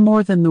 "No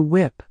more than the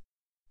whip.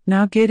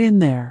 Now get in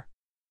there."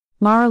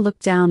 Mara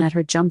looked down at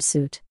her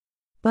jumpsuit.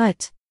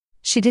 But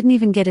she didn't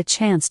even get a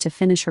chance to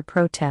finish her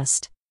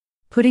protest.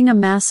 Putting a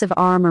massive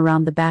arm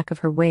around the back of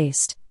her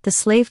waist, the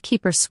slave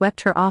keeper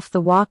swept her off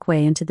the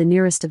walkway into the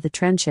nearest of the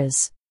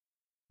trenches.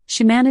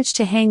 She managed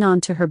to hang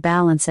on to her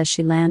balance as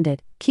she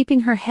landed,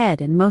 keeping her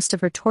head and most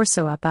of her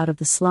torso up out of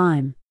the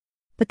slime.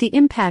 But the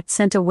impact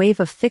sent a wave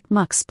of thick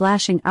muck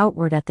splashing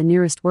outward at the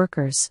nearest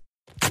workers.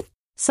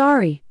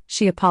 "Sorry,"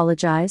 she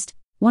apologized.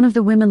 One of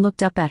the women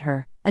looked up at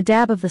her, a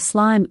dab of the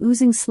slime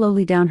oozing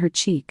slowly down her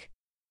cheek.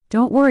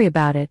 "Don't worry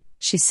about it,"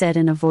 she said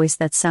in a voice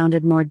that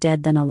sounded more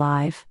dead than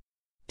alive.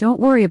 "Don't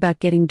worry about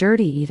getting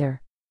dirty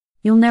either.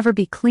 You'll never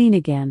be clean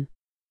again."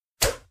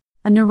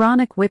 A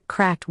neuronic whip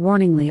cracked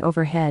warningly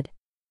overhead.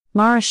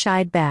 Mara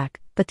shied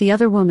back, but the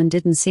other woman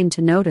didn't seem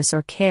to notice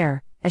or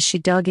care, as she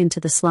dug into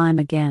the slime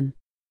again.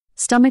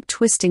 Stomach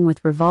twisting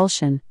with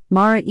revulsion,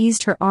 Mara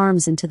eased her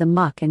arms into the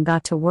muck and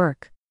got to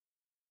work.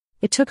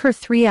 It took her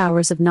 3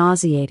 hours of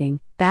nauseating,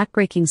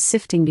 backbreaking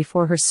sifting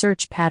before her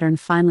search pattern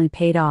finally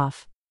paid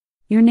off.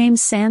 "Your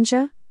name's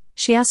Sanja?"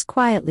 she asked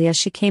quietly as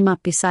she came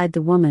up beside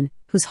the woman,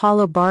 whose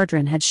hollow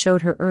bardrin had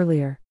showed her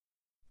earlier.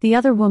 The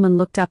other woman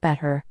looked up at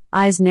her,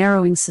 eyes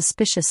narrowing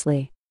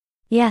suspiciously.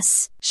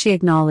 "Yes," she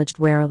acknowledged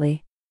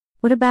warily.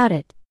 "What about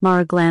it?"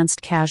 Mara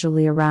glanced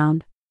casually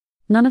around.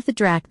 None of the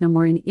Drachnum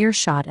were in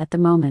earshot at the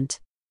moment.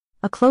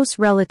 "A close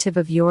relative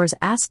of yours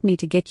asked me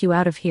to get you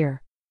out of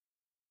here."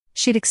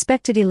 She'd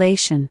expected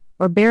elation,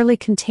 or barely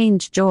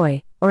contained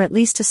joy, or at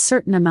least a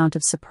certain amount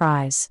of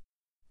surprise.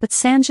 But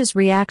Sanja's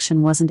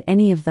reaction wasn't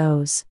any of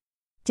those.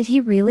 "Did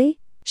he really?"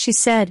 she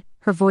said,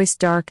 her voice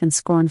dark and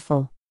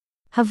scornful.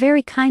 "How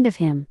very kind of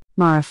him."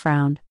 Mara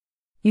frowned.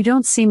 "You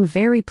don't seem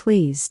very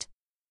pleased."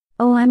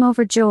 "Oh, I'm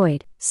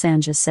overjoyed,"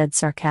 Sanja said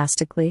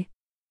sarcastically.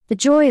 "The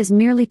joy is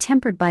merely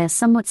tempered by a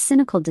somewhat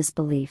cynical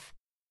disbelief.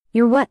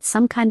 You're what,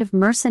 some kind of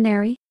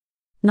mercenary?"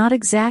 Not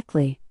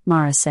exactly,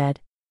 Mara said.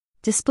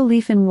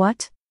 Disbelief in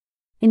what?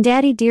 In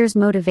Daddy Dear's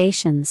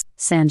motivations,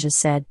 Sanja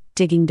said,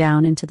 digging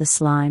down into the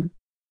slime.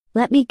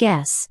 Let me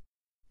guess.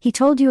 He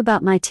told you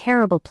about my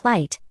terrible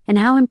plight, and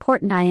how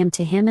important I am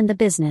to him and the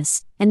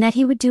business, and that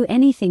he would do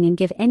anything and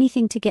give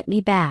anything to get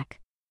me back.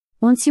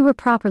 Once you were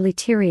properly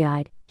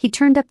teary-eyed, he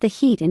turned up the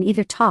heat and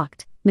either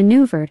talked,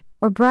 maneuvered,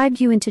 or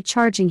bribed you into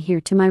charging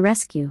here to my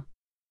rescue.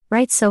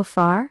 Right so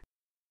far?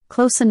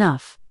 Close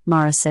enough,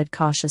 Mara said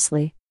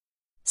cautiously.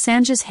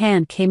 Sanja's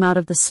hand came out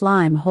of the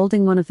slime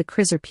holding one of the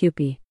krizer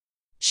pupae.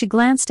 She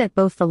glanced at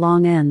both the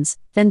long ends,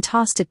 then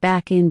tossed it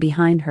back in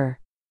behind her.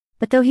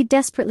 But though he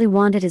desperately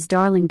wanted his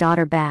darling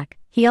daughter back,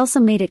 he also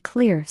made it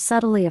clear,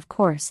 subtly of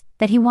course,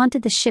 that he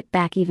wanted the ship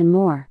back even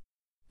more.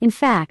 In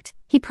fact,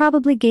 he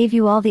probably gave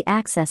you all the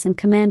access and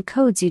command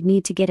codes you'd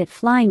need to get it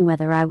flying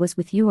whether I was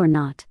with you or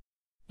not.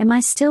 Am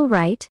I still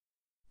right?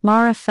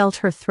 Mara felt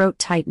her throat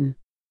tighten.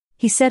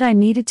 He said I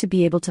needed to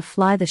be able to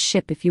fly the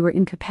ship if you were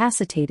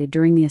incapacitated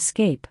during the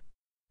escape.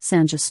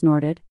 Sanja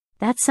snorted.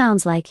 That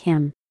sounds like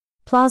him.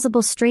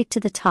 Plausible straight to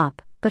the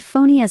top, but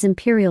phony as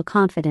imperial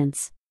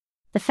confidence.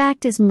 The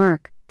fact is,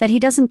 Merc, that he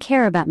doesn't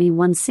care about me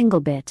one single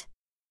bit.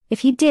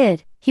 If he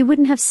did, he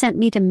wouldn't have sent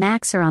me to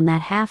Maxer on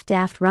that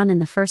half-daft run in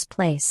the first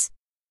place.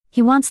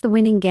 He wants the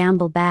winning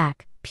gamble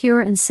back, pure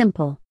and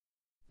simple.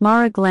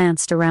 Mara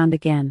glanced around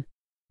again.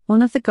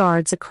 One of the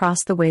guards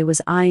across the way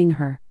was eyeing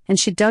her, and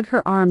she dug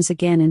her arms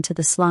again into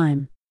the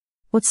slime.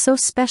 What's so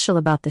special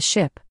about the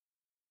ship?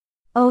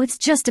 Oh, it's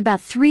just about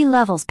 3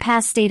 levels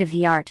past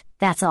state-of-the-art,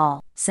 that's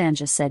all,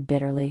 Sanja said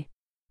bitterly.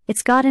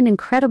 It's got an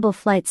incredible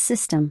flight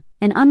system,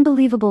 an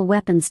unbelievable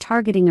weapons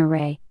targeting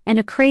array, and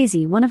a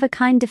crazy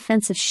one-of-a-kind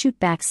defensive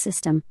shootback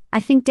system I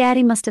think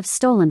Daddy must have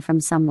stolen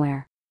from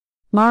somewhere.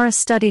 Mara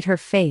studied her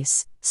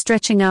face,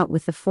 stretching out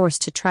with the force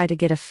to try to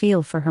get a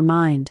feel for her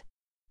mind.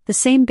 The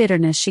same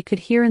bitterness she could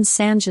hear in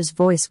Sanja's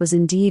voice was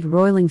indeed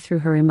roiling through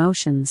her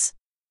emotions.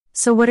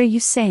 So what are you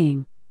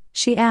saying?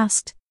 She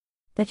asked.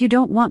 That you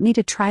don't want me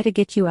to try to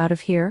get you out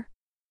of here?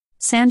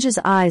 Sanja's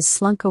eyes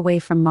slunk away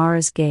from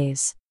Mara's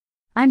gaze.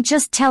 I'm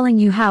just telling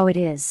you how it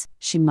is,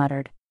 she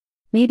muttered.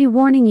 Maybe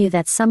warning you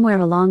that somewhere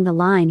along the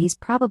line he's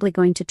probably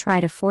going to try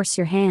to force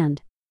your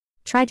hand.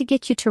 Try to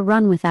get you to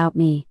run without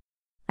me.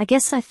 I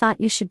guess I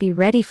thought you should be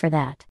ready for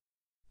that.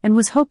 And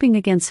was hoping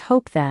against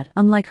hope that,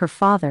 unlike her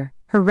father,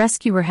 her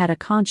rescuer had a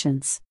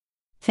conscience.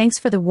 Thanks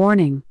for the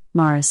warning,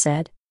 Mara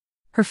said.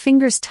 Her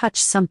fingers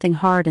touched something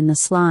hard in the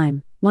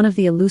slime, one of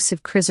the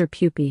elusive krizer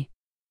pupae.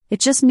 It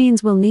just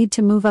means we'll need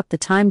to move up the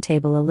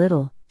timetable a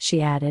little,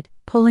 she added,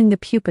 pulling the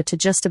pupa to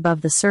just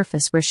above the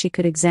surface where she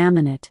could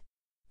examine it.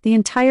 The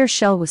entire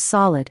shell was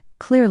solid.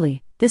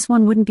 Clearly, this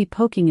one wouldn't be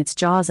poking its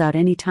jaws out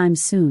any time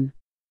soon.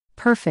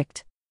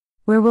 Perfect.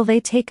 Where will they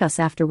take us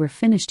after we're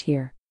finished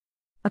here?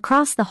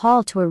 Across the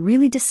hall to a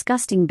really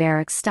disgusting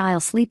barracks-style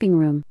sleeping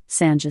room,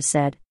 Sanja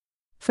said.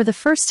 For the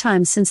first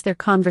time since their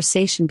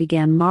conversation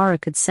began, Mara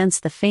could sense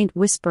the faint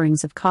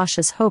whisperings of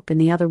cautious hope in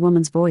the other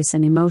woman's voice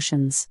and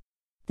emotions.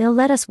 They'll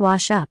let us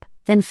wash up,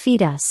 then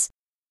feed us.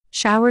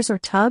 Showers or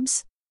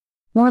tubs?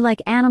 More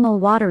like animal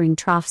watering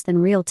troughs than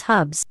real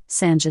tubs,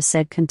 Sanja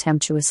said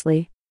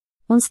contemptuously.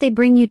 Once they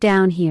bring you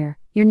down here,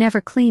 you're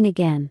never clean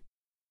again.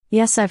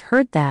 Yes, I've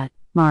heard that,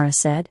 Mara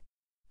said.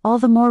 All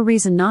the more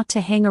reason not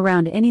to hang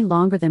around any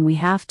longer than we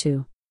have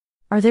to.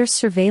 Are there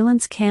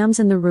surveillance cams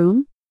in the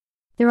room?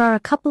 There are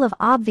a couple of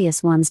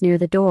obvious ones near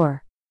the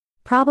door.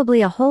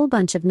 Probably a whole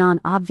bunch of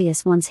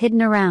non-obvious ones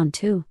hidden around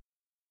too.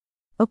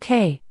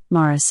 Okay,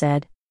 Mara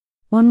said.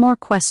 One more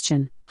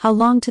question. How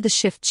long to the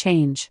shift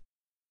change?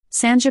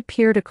 Sanja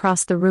peered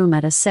across the room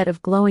at a set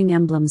of glowing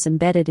emblems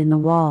embedded in the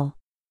wall.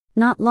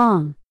 Not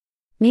long.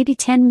 Maybe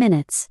 10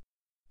 minutes.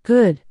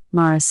 Good,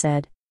 Mara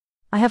said.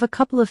 I have a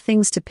couple of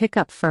things to pick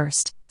up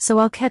first, so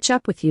I'll catch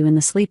up with you in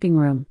the sleeping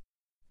room.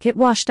 Get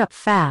washed up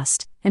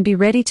fast, and be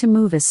ready to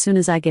move as soon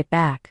as I get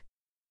back.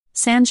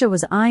 Sanja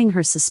was eyeing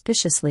her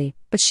suspiciously,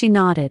 but she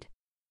nodded.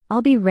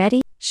 I'll be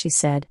ready, she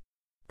said.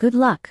 Good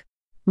luck.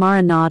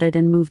 Mara nodded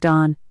and moved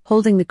on,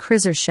 holding the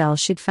krizer shell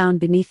she'd found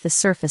beneath the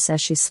surface as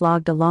she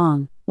slogged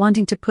along,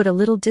 wanting to put a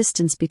little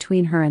distance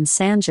between her and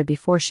Sanja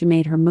before she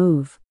made her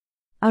move.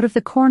 Out of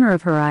the corner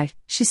of her eye,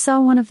 she saw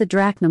one of the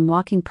drachnum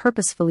walking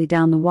purposefully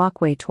down the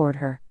walkway toward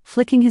her,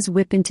 flicking his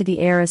whip into the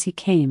air as he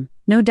came,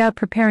 no doubt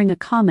preparing a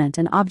comment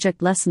and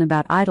object lesson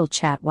about idle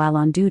chat while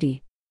on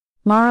duty.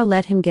 Mara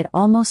let him get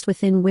almost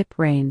within whip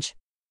range.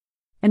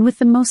 And with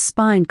the most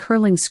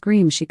spine-curling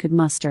scream she could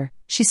muster,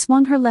 she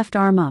swung her left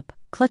arm up,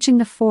 clutching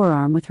the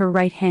forearm with her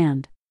right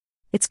hand.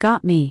 It's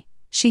got me,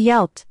 she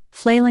yelped,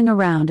 flailing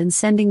around and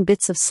sending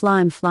bits of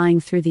slime flying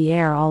through the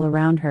air all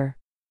around her.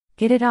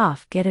 Get it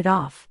off, get it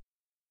off.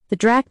 The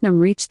drachnum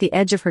reached the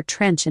edge of her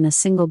trench in a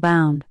single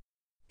bound.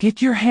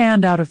 Get your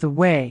hand out of the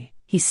way,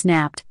 he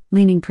snapped,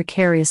 leaning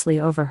precariously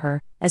over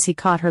her, as he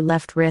caught her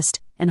left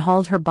wrist and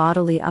hauled her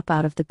bodily up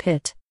out of the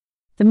pit.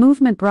 The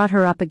movement brought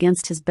her up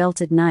against his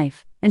belted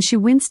knife, and she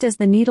winced as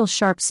the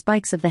needle-sharp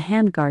spikes of the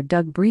handguard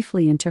dug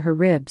briefly into her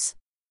ribs.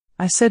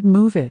 I said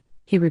move it,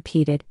 he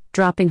repeated,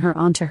 dropping her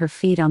onto her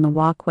feet on the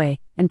walkway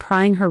and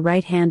prying her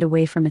right hand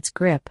away from its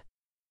grip,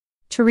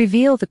 to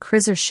reveal the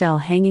Krizer shell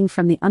hanging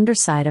from the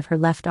underside of her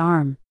left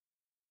arm.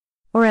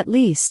 Or at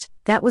least,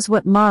 that was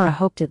what Mara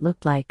hoped it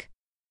looked like.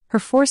 Her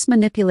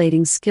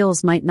force-manipulating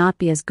skills might not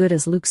be as good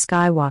as Luke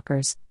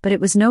Skywalker's, but it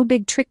was no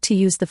big trick to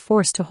use the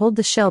force to hold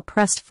the shell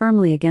pressed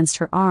firmly against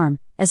her arm,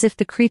 as if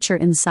the creature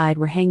inside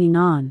were hanging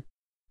on.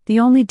 The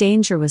only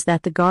danger was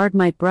that the guard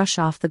might brush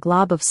off the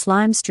glob of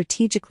slime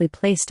strategically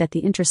placed at the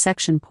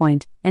intersection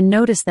point and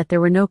notice that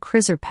there were no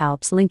Krizer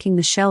palps linking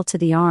the shell to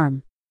the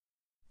arm.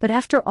 But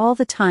after all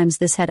the times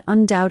this had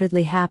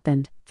undoubtedly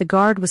happened, the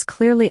guard was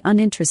clearly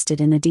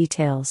uninterested in the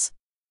details.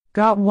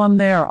 Got one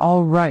there,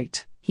 all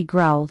right, he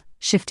growled,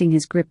 shifting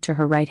his grip to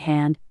her right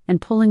hand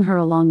and pulling her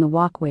along the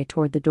walkway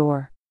toward the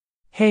door.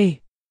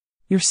 Hey,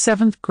 your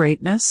seventh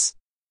greatness?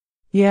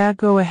 Yeah,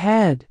 go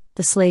ahead,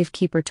 the slave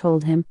keeper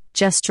told him,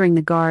 gesturing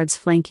the guards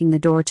flanking the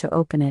door to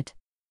open it.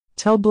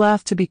 Tell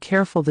Blath to be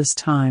careful this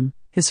time.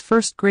 His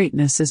first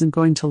greatness isn't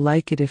going to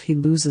like it if he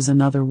loses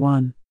another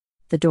one.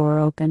 The door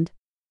opened.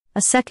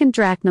 A second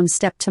drachnum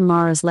stepped to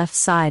Mara's left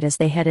side as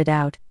they headed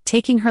out,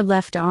 taking her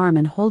left arm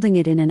and holding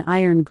it in an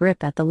iron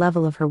grip at the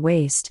level of her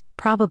waist,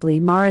 probably,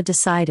 Mara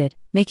decided,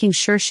 making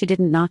sure she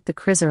didn't knock the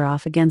Krizer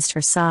off against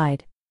her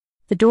side.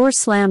 The door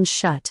slammed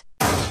shut,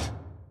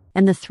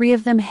 and the three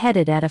of them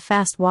headed at a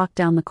fast walk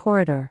down the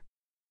corridor.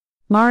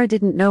 Mara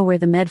didn't know where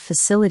the med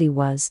facility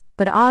was,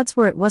 but odds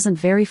were it wasn't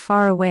very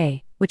far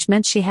away, which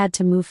meant she had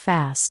to move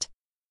fast.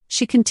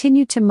 She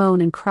continued to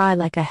moan and cry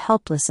like a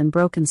helpless and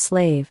broken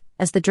slave,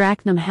 as the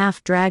drachnum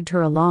half dragged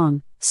her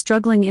along,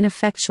 struggling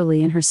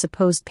ineffectually in her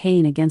supposed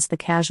pain against the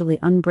casually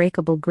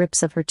unbreakable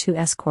grips of her two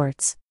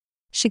escorts.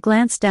 She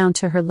glanced down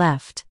to her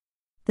left.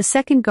 The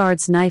second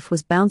guard's knife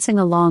was bouncing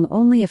along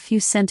only a few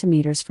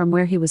centimeters from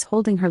where he was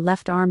holding her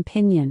left arm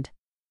pinioned.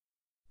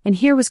 And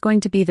here was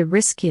going to be the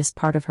riskiest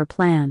part of her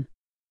plan.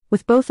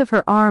 With both of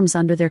her arms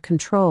under their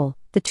control,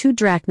 the two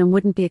drachnum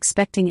wouldn't be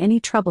expecting any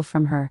trouble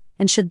from her,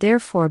 and should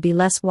therefore be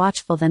less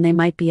watchful than they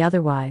might be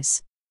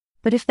otherwise.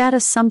 But if that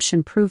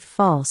assumption proved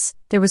false,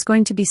 there was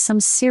going to be some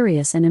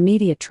serious and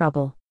immediate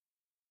trouble.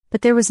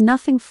 But there was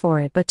nothing for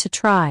it but to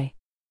try.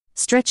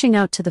 Stretching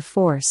out to the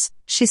force,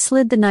 she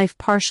slid the knife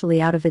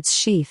partially out of its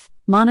sheath,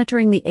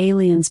 monitoring the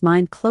alien's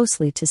mind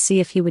closely to see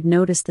if he would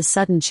notice the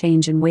sudden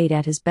change in weight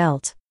at his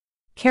belt.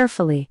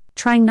 Carefully,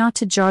 trying not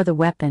to jar the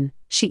weapon,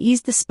 she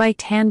eased the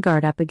spiked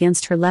handguard up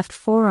against her left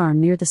forearm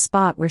near the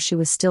spot where she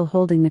was still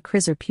holding the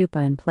Krizer pupa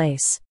in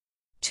place.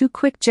 2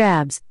 quick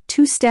jabs,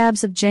 2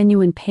 stabs of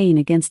genuine pain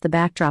against the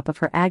backdrop of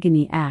her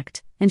agony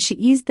act, and she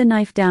eased the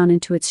knife down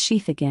into its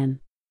sheath again.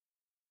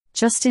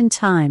 Just in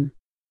time.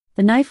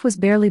 The knife was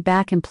barely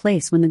back in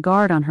place when the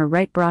guard on her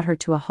right brought her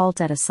to a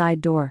halt at a side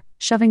door,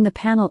 shoving the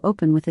panel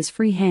open with his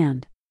free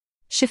hand.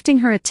 Shifting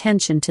her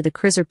attention to the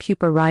Krizer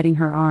pupa riding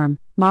her arm,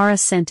 Mara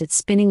sent it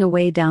spinning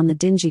away down the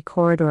dingy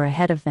corridor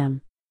ahead of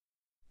them.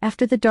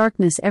 After the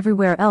darkness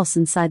everywhere else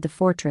inside the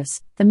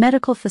fortress, the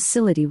medical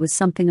facility was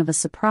something of a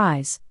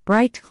surprise,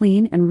 bright,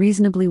 clean, and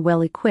reasonably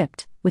well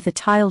equipped, with a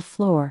tiled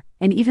floor,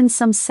 and even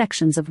some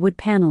sections of wood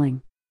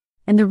paneling.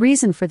 And the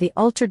reason for the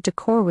altered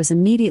decor was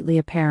immediately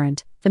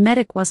apparent: the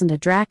medic wasn't a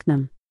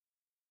drachnum.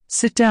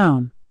 Sit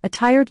down, a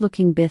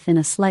tired-looking Bith in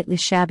a slightly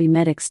shabby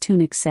medic's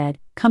tunic said,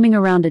 coming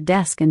around a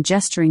desk and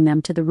gesturing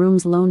them to the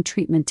room's lone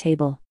treatment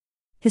table.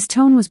 His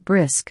tone was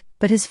brisk,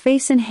 but his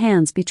face and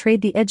hands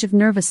betrayed the edge of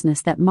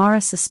nervousness that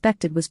Mara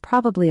suspected was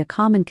probably a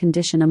common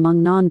condition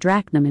among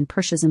non-drachnum in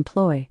Persh's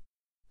employ.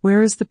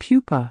 Where is the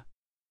pupa?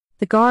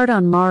 The guard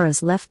on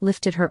Mara's left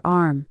lifted her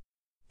arm.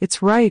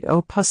 It's right,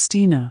 oh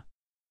Pustina.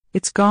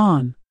 It's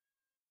gone.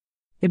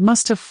 It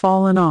must have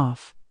fallen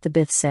off, the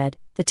Bith said,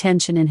 the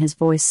tension in his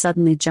voice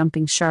suddenly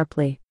jumping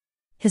sharply.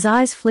 His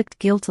eyes flicked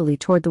guiltily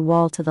toward the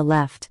wall to the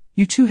left.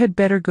 You two had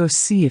better go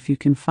see if you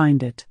can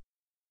find it.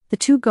 The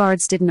 2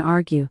 guards didn't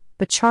argue,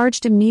 but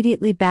charged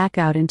immediately back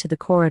out into the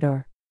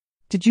corridor.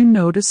 Did you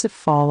notice it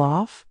fall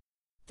off?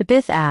 The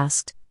Bith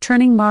asked,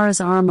 turning Mara's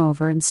arm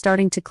over and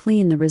starting to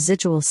clean the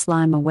residual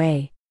slime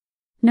away.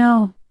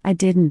 No, I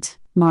didn't,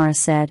 Mara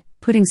said,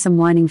 putting some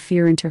whining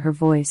fear into her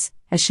voice,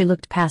 as she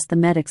looked past the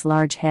medic's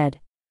large head.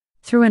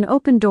 Through an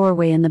open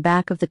doorway in the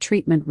back of the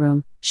treatment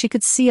room, she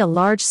could see a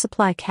large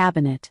supply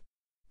cabinet.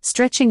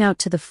 Stretching out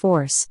to the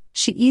force,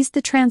 she eased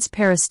the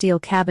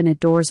transparasteel cabinet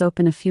doors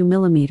open a few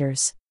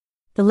millimeters.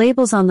 The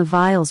labels on the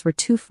vials were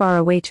too far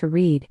away to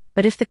read,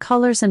 but if the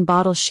colors and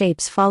bottle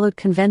shapes followed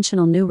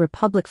conventional New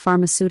Republic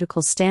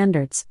pharmaceutical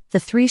standards, the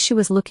 3 she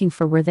was looking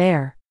for were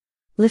there.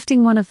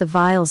 Lifting one of the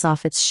vials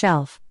off its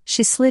shelf,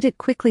 she slid it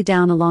quickly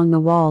down along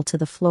the wall to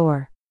the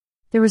floor.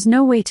 There was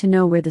no way to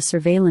know where the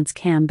surveillance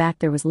cam back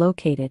there was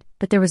located,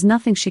 but there was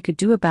nothing she could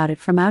do about it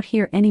from out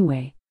here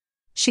anyway.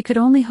 She could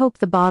only hope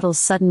the bottle's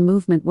sudden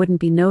movement wouldn't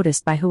be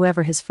noticed by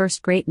whoever his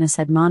first greatness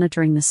had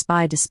monitoring the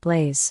spy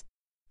displays.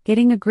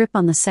 Getting a grip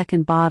on the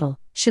second bottle,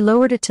 she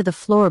lowered it to the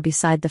floor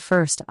beside the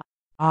first.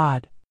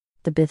 Odd,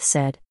 the Bith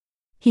said.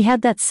 He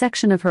had that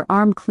section of her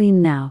arm clean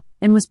now,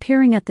 and was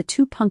peering at the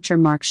 2 puncture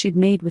marks she'd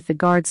made with the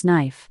guard's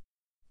knife.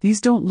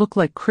 These don't look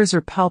like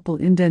chrysopalpal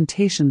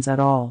indentations at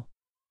all.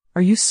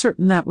 Are you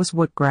certain that was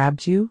what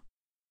grabbed you?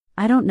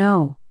 I don't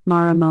know,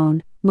 Mara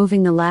moaned,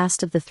 moving the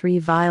last of the 3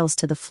 vials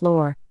to the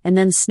floor, and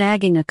then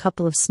snagging a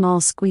couple of small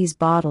squeeze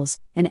bottles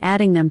and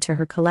adding them to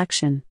her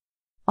collection.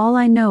 All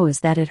I know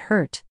is that it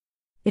hurt.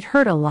 It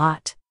hurt a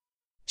lot.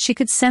 She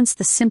could sense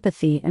the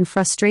sympathy and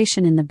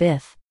frustration in the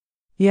Bith.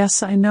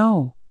 Yes, I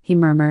know, he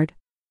murmured.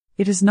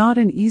 It is not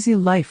an easy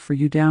life for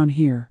you down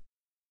here.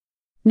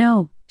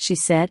 No, she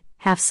said,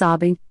 half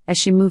sobbing, as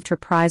she moved her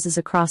prizes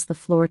across the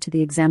floor to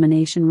the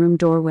examination room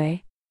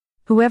doorway.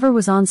 Whoever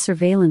was on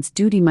surveillance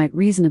duty might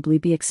reasonably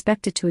be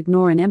expected to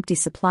ignore an empty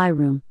supply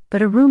room,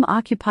 but a room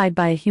occupied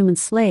by a human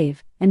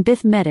slave, and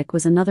Bith medic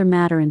was another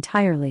matter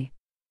entirely.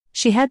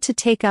 She had to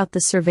take out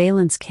the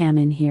surveillance cam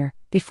in here,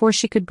 before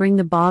she could bring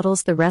the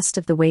bottles the rest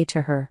of the way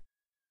to her.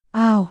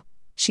 Ow!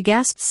 She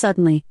gasped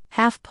suddenly,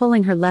 half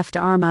pulling her left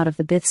arm out of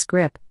the Bith's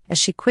grip, as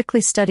she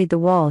quickly studied the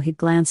wall he'd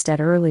glanced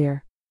at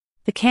earlier.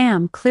 The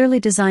cam, clearly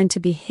designed to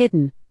be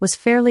hidden, was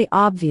fairly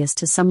obvious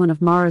to someone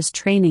of Mara's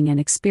training and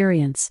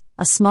experience,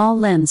 a small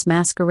lens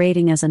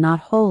masquerading as a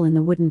knothole in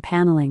the wooden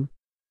paneling.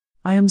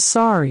 I am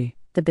sorry,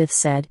 the Bith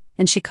said,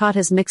 and she caught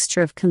his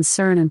mixture of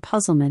concern and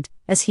puzzlement,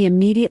 as he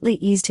immediately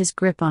eased his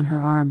grip on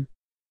her arm.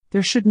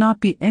 There should not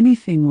be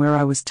anything where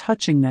I was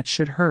touching that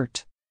should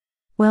hurt.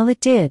 Well,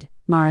 it did,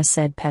 Mara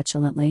said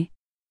petulantly.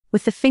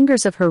 With the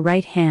fingers of her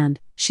right hand,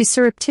 she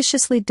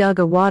surreptitiously dug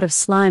a wad of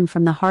slime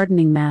from the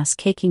hardening mass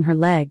caking her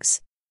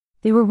legs.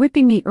 They were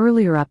whipping me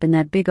earlier up in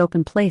that big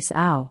open place,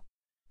 ow.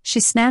 She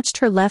snatched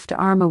her left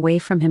arm away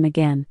from him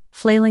again,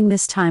 flailing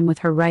this time with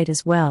her right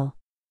as well.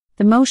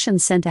 The motion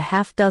sent a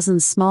half-dozen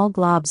small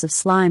globs of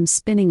slime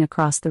spinning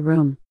across the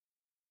room.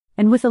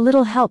 And with a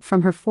little help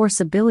from her force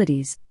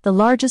abilities, the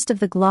largest of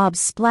the globs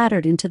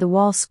splattered into the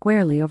wall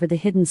squarely over the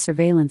hidden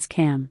surveillance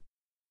cam.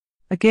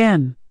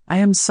 Again, I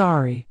am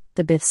sorry,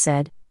 the Bith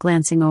said,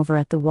 glancing over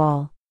at the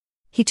wall.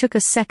 He took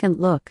a second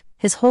look,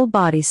 his whole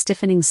body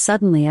stiffening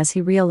suddenly as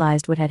he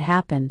realized what had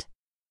happened.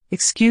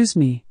 Excuse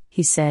me,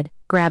 he said,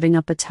 grabbing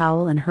up a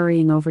towel and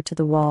hurrying over to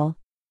the wall.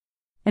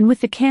 And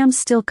with the cam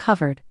still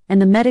covered,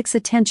 and the medic's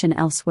attention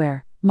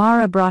elsewhere,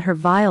 Mara brought her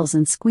vials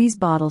and squeeze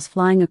bottles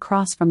flying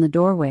across from the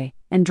doorway,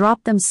 and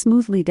dropped them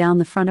smoothly down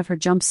the front of her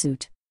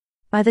jumpsuit.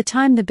 By the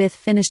time the Bith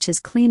finished his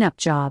cleanup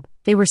job,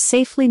 they were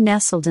safely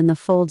nestled in the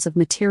folds of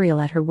material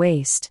at her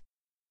waist.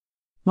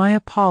 My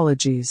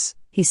apologies,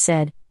 he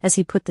said, as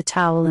he put the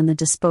towel in the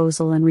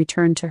disposal and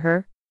returned to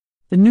her.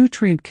 The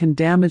nutrient can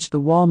damage the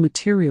wall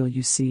material,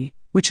 you see,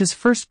 which His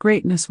First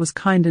Greatness was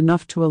kind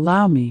enough to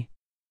allow me.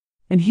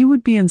 And he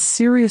would be in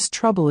serious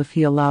trouble if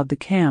he allowed the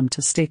cam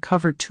to stay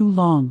covered too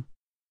long.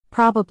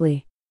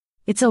 Probably.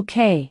 It's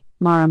okay,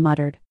 Mara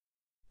muttered.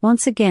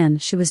 Once again,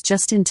 she was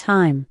just in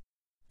time.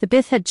 The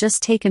Bith had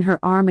just taken her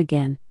arm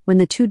again, when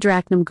the 2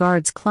 Drachnum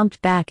guards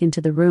clumped back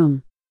into the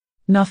room.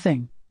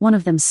 Nothing, one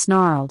of them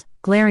snarled,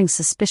 glaring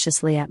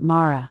suspiciously at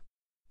Mara.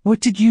 What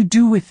did you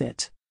do with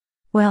it?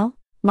 Well,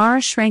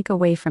 Mara shrank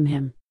away from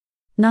him.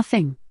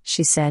 Nothing,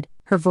 she said,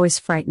 her voice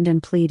frightened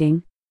and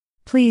pleading.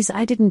 Please,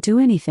 I didn't do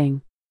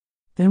anything.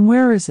 Then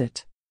where is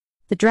it?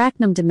 The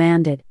Drachnum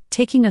demanded,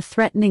 taking a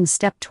threatening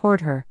step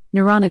toward her,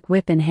 neuronic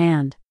whip in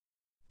hand.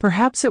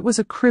 Perhaps it was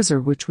a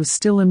chrysor which was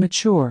still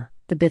immature,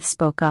 the Bith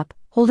spoke up,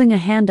 holding a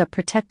hand up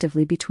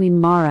protectively between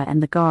Mara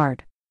and the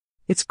guard.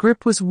 Its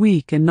grip was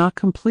weak and not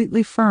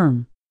completely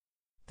firm.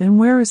 Then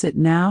where is it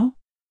now?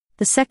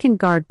 The second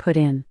guard put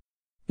in.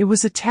 It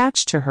was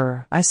attached to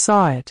her, I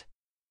saw it.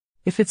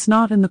 If it's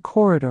not in the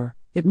corridor,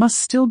 it must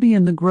still be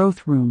in the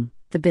growth room,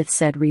 the Bith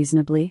said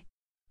reasonably.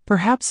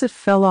 Perhaps it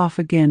fell off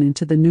again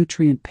into the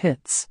nutrient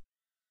pits.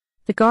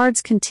 The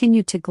guards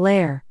continued to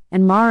glare,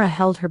 and Mara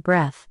held her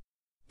breath.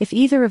 If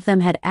either of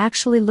them had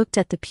actually looked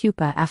at the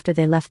pupa after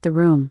they left the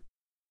room.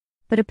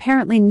 But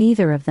apparently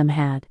neither of them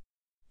had.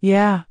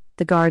 Yeah,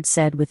 the guard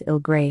said with ill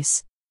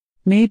grace.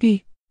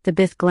 Maybe. The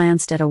Bith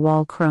glanced at a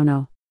wall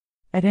chrono.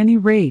 At any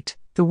rate,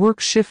 the work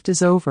shift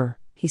is over,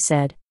 he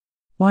said.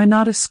 Why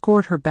not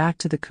escort her back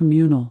to the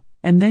communal,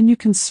 and then you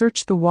can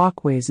search the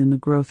walkways in the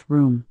growth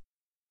room.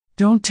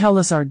 Don't tell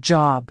us our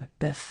job,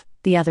 Bith,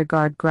 the other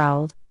guard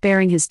growled,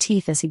 baring his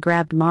teeth as he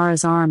grabbed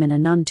Mara's arm in a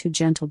none too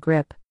gentle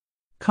grip.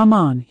 Come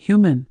on,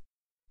 human.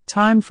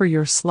 Time for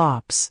your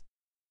slops.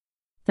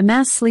 The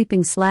mass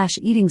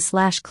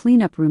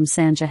sleeping/eating/cleanup room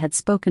Sanja had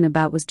spoken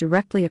about was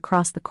directly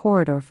across the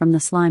corridor from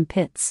the slime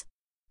pits.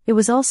 It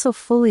was also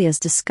fully as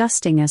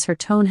disgusting as her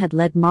tone had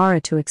led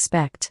Mara to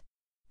expect.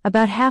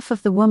 About half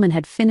of the women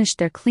had finished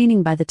their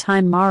cleaning by the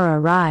time Mara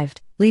arrived,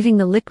 leaving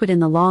the liquid in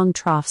the long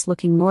troughs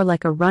looking more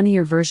like a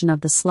runnier version of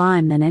the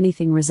slime than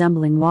anything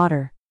resembling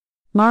water.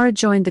 Mara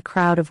joined the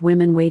crowd of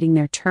women waiting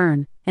their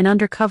turn, and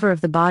under cover of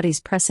the bodies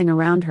pressing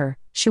around her,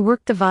 she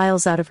worked the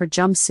vials out of her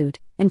jumpsuit,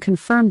 and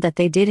confirmed that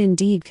they did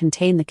indeed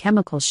contain the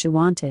chemicals she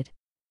wanted.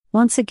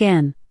 Once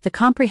again, the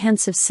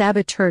comprehensive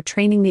saboteur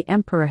training the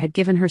Emperor had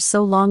given her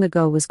so long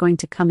ago was going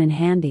to come in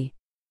handy.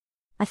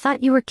 I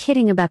thought you were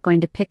kidding about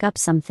going to pick up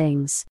some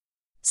things.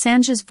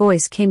 Sanja's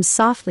voice came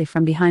softly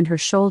from behind her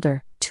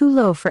shoulder, too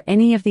low for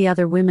any of the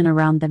other women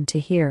around them to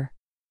hear.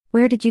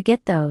 Where did you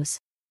get those?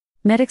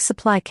 Medic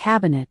supply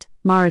cabinet,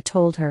 Mara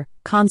told her,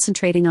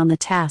 concentrating on the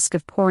task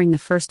of pouring the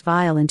first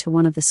vial into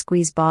one of the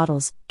squeeze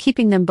bottles,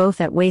 keeping them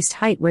both at waist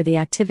height where the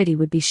activity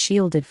would be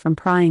shielded from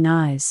prying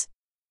eyes.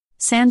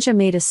 Sanja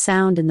made a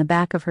sound in the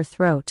back of her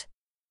throat.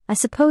 I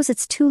suppose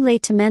it's too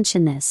late to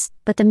mention this,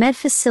 but the med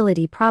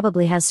facility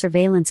probably has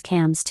surveillance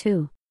cams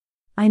too.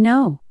 I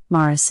know,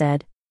 Mara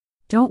said.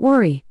 Don't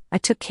worry, I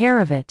took care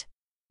of it.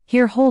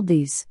 Here, hold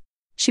these.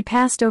 She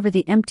passed over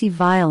the empty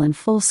vial and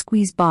full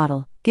squeeze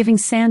bottle, giving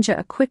Sanja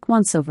a quick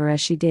once-over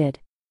as she did.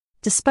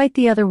 Despite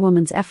the other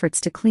woman's efforts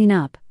to clean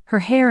up, her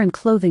hair and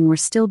clothing were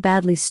still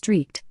badly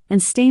streaked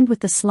and stained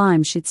with the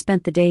slime she'd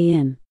spent the day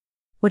in.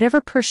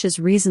 Whatever Persh's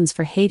reasons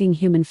for hating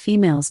human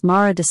females,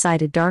 Mara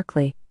decided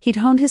darkly, he'd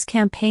honed his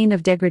campaign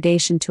of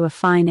degradation to a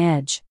fine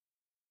edge.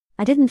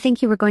 I didn't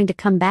think you were going to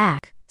come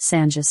back,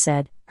 Sanja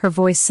said, her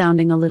voice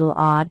sounding a little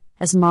odd,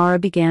 as Mara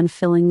began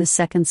filling the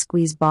second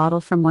squeeze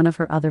bottle from one of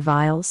her other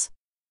vials.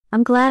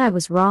 I'm glad I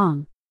was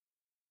wrong.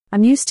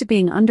 I'm used to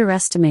being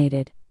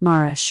underestimated,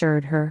 Mara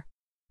assured her.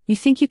 You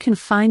think you can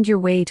find your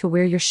way to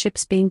where your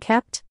ship's being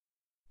kept?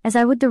 As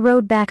I would the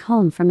road back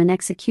home from an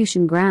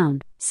execution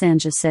ground,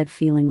 Sanja said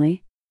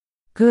feelingly.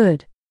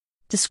 Good.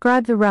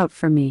 Describe the route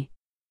for me.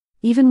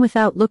 Even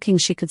without looking,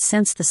 she could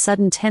sense the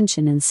sudden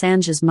tension in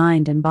Sanja's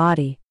mind and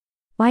body.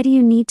 Why do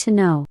you need to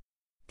know?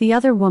 The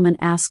other woman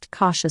asked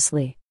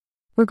cautiously.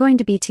 We're going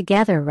to be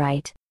together,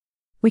 right?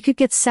 We could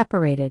get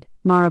separated,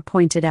 Mara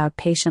pointed out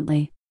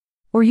patiently.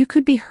 Or you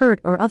could be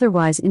hurt or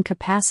otherwise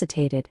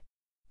incapacitated.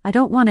 I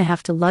don't want to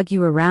have to lug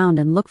you around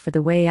and look for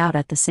the way out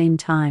at the same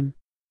time.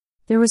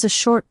 There was a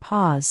short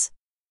pause.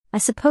 I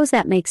suppose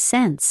that makes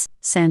sense,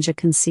 Sanja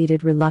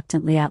conceded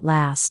reluctantly at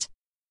last.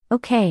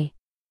 Okay.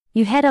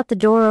 You head out the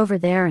door over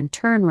there and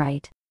turn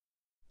right.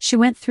 She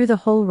went through the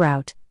whole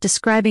route,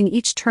 describing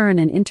each turn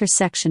and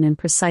intersection in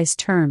precise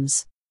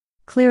terms.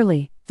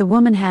 Clearly, the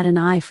woman had an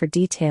eye for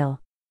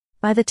detail.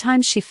 By the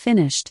time she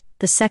finished,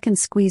 the second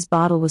squeeze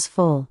bottle was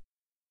full.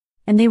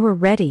 And they were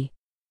ready.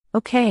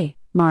 Okay,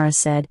 Mara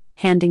said,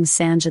 handing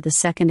Sanja the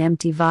second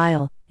empty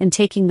vial, and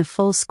taking the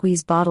full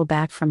squeeze bottle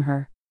back from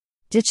her.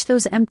 Ditch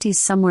those empties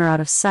somewhere out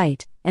of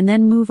sight, and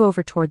then move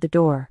over toward the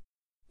door.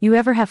 You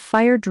ever have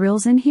fire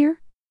drills in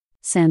here?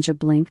 Sanja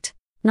blinked.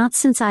 Not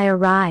since I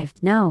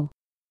arrived, no.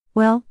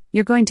 Well,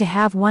 you're going to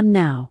have one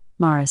now,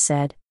 Mara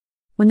said.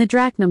 When the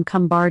Drachnum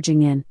come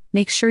barging in,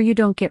 make sure you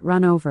don't get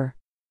run over.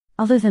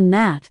 Other than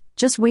that,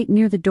 just wait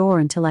near the door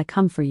until I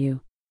come for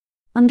you.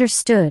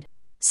 Understood.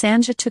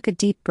 Sanja took a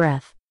deep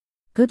breath.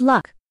 Good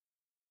luck.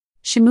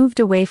 She moved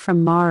away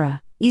from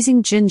Mara,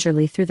 easing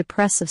gingerly through the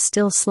press of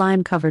still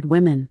slime-covered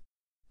women.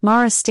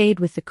 Mara stayed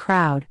with the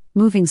crowd,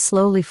 moving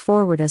slowly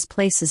forward as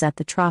places at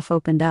the trough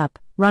opened up,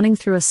 running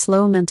through a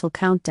slow mental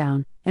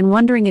countdown, and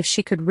wondering if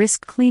she could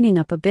risk cleaning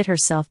up a bit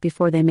herself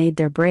before they made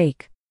their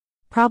break.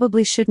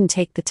 Probably shouldn't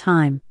take the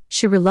time,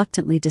 she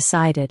reluctantly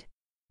decided.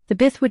 The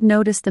Bith would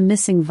notice the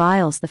missing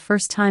vials the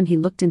first time he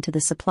looked into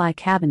the supply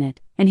cabinet,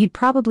 and he'd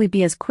probably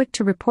be as quick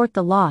to report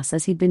the loss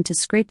as he'd been to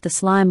scrape the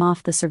slime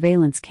off the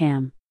surveillance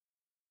cam.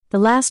 The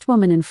last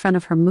woman in front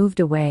of her moved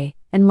away,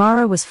 and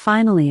Mara was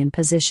finally in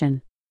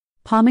position.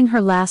 Palming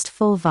her last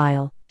full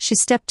vial, she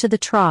stepped to the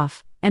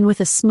trough, and with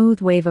a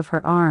smooth wave of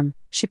her arm,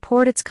 she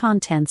poured its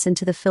contents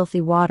into the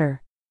filthy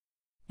water.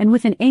 And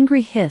with an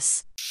angry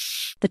hiss,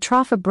 the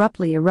trough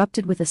abruptly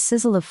erupted with a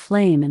sizzle of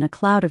flame and a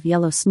cloud of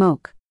yellow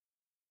smoke.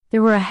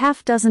 There were a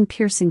half-dozen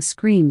piercing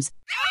screams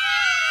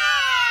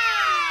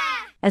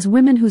as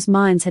women whose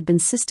minds had been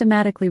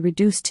systematically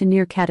reduced to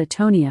near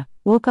catatonia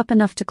woke up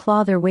enough to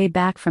claw their way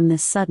back from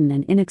this sudden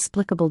and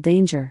inexplicable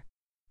danger.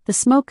 The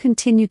smoke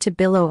continued to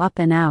billow up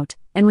and out,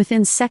 and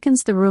within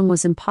seconds the room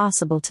was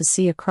impossible to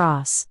see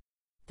across.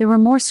 There were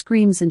more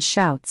screams and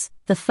shouts,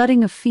 the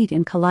thudding of feet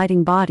and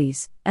colliding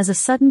bodies, as a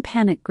sudden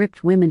panic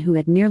gripped women who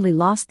had nearly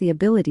lost the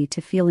ability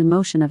to feel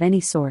emotion of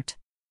any sort.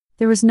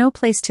 There was no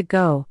place to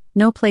go,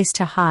 no place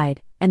to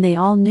hide, and they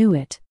all knew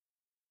it.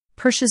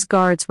 Persh's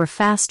guards were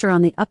faster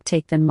on the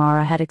uptake than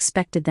Mara had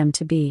expected them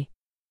to be.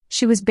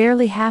 She was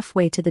barely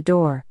halfway to the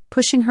door,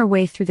 pushing her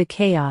way through the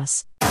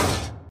chaos,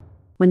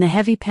 when the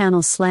heavy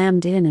panel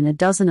slammed in and a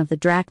dozen of the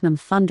Drachnum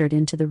thundered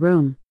into the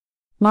room.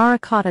 Mara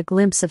caught a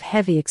glimpse of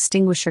heavy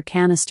extinguisher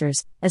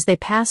canisters as they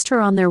passed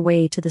her on their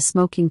way to the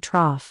smoking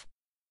trough.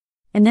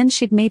 And then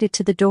she'd made it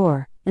to the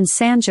door, and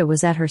Sanja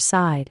was at her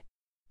side.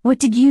 What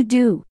did you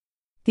do?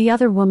 The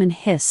other woman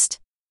hissed.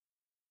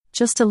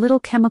 Just a little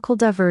chemical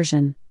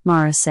diversion,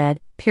 Mara said,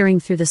 peering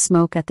through the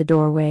smoke at the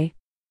doorway.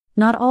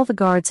 Not all the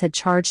guards had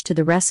charged to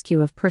the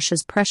rescue of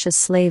Persh's precious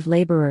slave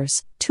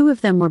laborers. 2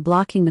 of them were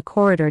blocking the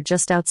corridor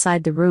just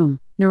outside the room,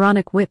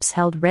 neuronic whips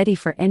held ready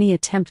for any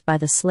attempt by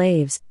the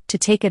slaves to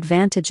take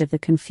advantage of the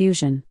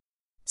confusion.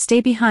 Stay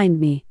behind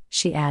me,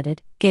 she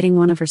added, getting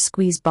one of her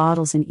squeeze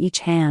bottles in each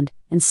hand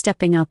and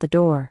stepping out the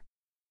door.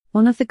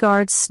 One of the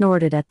guards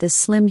snorted at this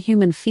slim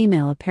human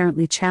female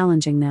apparently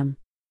challenging them.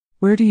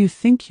 Where do you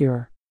think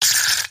you're?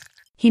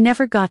 He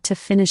never got to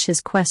finish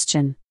his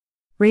question.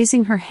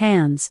 Raising her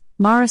hands,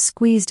 Mara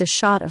squeezed a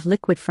shot of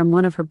liquid from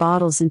one of her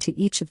bottles into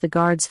each of the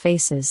guards'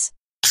 faces.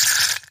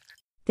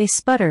 They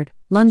sputtered,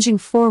 lunging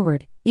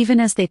forward, even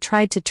as they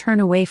tried to turn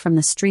away from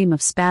the stream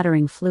of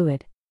spattering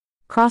fluid.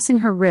 Crossing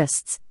her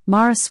wrists,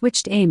 Mara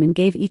switched aim and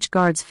gave each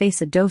guard's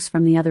face a dose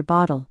from the other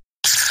bottle.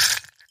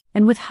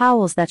 And with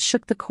howls that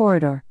shook the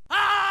corridor,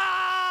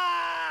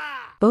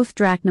 both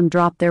Drachnum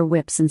dropped their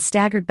whips and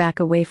staggered back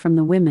away from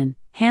the women,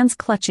 hands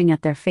clutching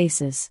at their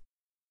faces.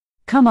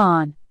 "Come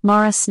on,"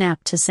 Mara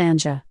snapped to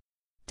Sanja.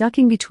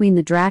 Ducking between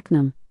the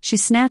Drachnum, she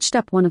snatched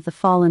up one of the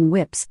fallen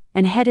whips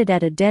and headed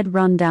at a dead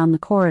run down the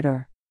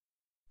corridor.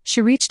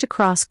 She reached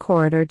across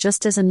corridor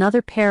just as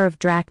another pair of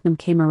Drachnum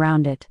came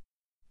around it.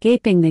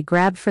 Gaping, they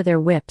grabbed for their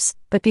whips,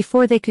 but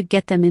before they could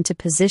get them into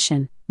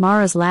position,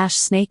 Mara's lash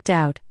snaked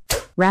out,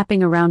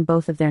 wrapping around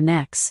both of their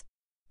necks.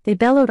 They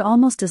bellowed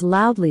almost as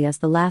loudly as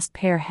the last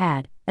pair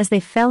had, as they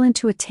fell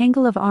into a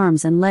tangle of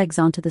arms and legs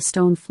onto the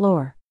stone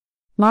floor.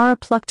 Mara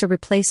plucked a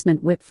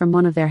replacement whip from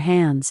one of their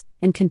hands,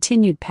 and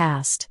continued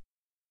past.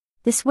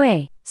 "This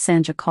way,"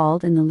 Sanja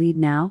called in the lead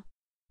now.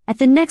 "At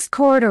the next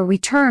corridor we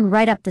turn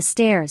right up the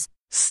stairs."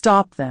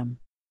 "Stop them!"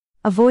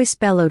 A voice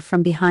bellowed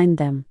from behind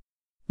them.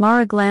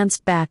 Mara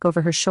glanced back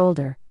over her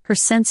shoulder, her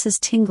senses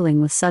tingling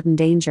with sudden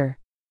danger.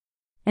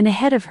 And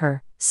ahead of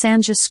her,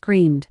 Sanja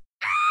screamed.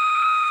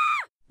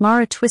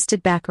 Mara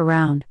twisted back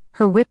around,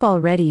 her whip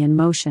already in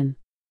motion.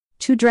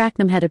 2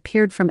 Drachnum had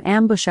appeared from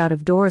ambush out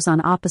of doors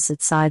on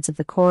opposite sides of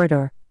the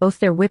corridor, both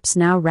their whips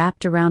now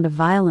wrapped around a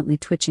violently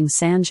twitching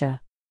Sanja.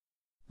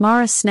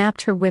 Mara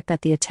snapped her whip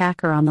at the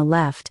attacker on the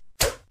left,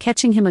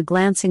 catching him a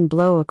glancing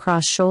blow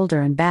across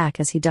shoulder and back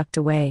as he ducked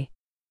away.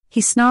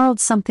 He snarled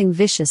something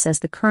vicious as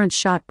the current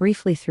shot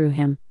briefly through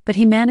him, but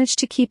he managed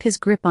to keep his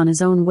grip on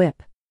his own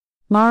whip.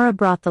 Mara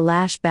brought the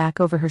lash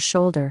back over her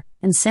shoulder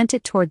and sent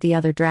it toward the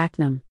other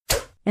Drachnum.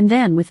 And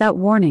then, without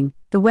warning,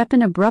 the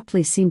weapon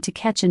abruptly seemed to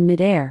catch in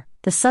midair,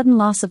 the sudden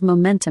loss of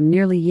momentum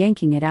nearly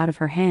yanking it out of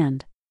her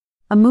hand.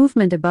 A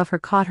movement above her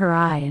caught her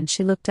eye and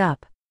she looked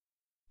up.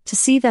 To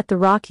see that the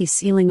rocky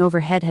ceiling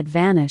overhead had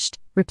vanished,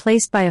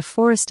 replaced by a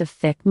forest of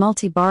thick,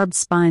 multi-barbed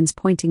spines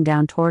pointing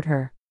down toward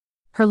her.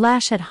 Her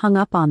lash had hung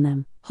up on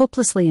them,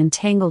 hopelessly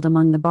entangled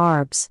among the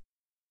barbs.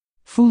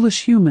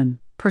 "Foolish human,"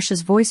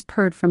 Persh's voice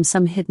purred from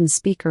some hidden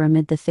speaker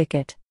amid the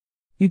thicket.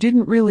 "You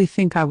didn't really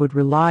think I would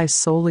rely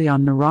solely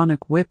on neuronic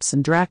whips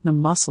and Drachnum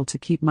muscle to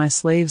keep my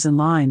slaves in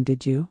line,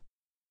 did you?"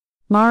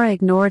 Mara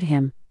ignored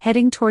him,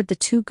 heading toward the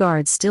 2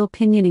 guards still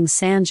pinioning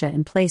Sanja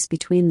in place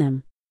between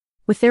them.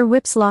 With their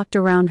whips locked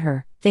around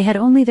her, they had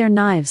only their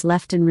knives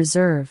left in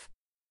reserve.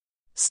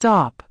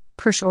 "Stop,"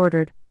 Persh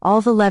ordered,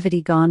 all the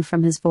levity gone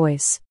from his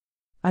voice.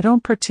 "I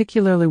don't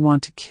particularly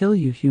want to kill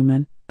you,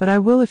 human, but I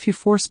will if you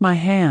force my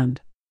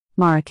hand."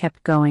 Mara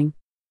kept going.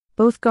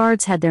 Both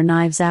guards had their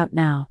knives out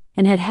now,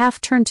 and had half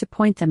turned to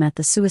point them at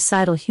the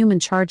suicidal human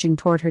charging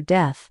toward her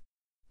death.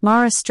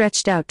 Mara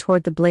stretched out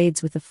toward the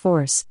blades with a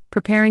force,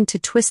 preparing to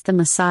twist them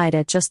aside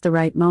at just the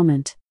right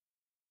moment.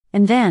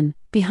 And then,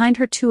 behind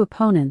her 2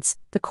 opponents,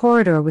 the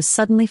corridor was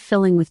suddenly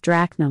filling with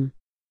Drachnum.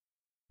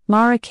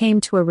 Mara came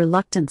to a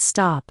reluctant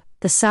stop,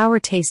 the sour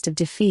taste of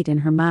defeat in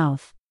her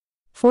mouth.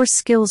 Force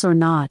skills or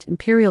not,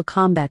 Imperial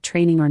combat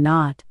training or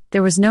not,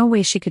 there was no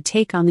way she could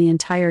take on the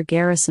entire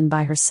garrison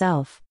by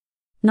herself.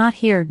 Not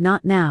here,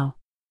 not now.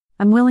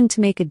 "I'm willing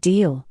to make a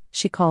deal,"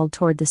 she called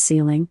toward the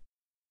ceiling.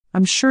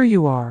 "I'm sure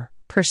you are,"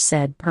 Persh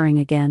said, purring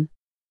again.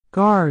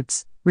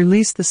 "Guards,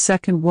 release the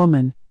second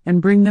woman,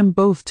 and bring them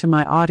both to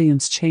my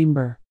audience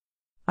chamber.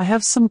 I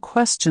have some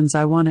questions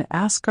I want to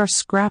ask our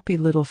scrappy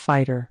little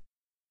fighter."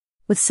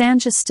 With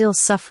Sanja still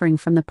suffering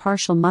from the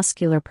partial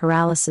muscular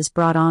paralysis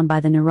brought on by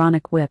the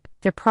neuronic whip,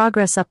 their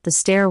progress up the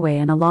stairway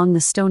and along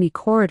the stony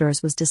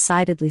corridors was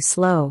decidedly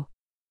slow.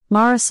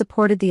 Mara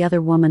supported the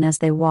other woman as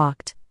they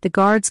walked, the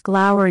guards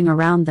glowering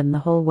around them the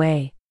whole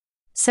way.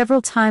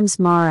 Several times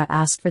Mara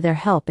asked for their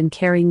help in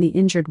carrying the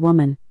injured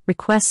woman,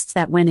 requests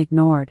that went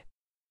ignored.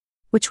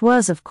 Which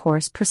was, of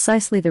course,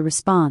 precisely the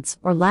response,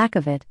 or lack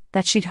of it,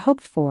 that she'd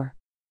hoped for.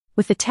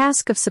 With the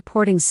task of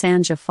supporting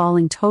Sanja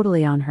falling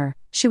totally on her,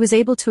 she was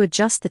able to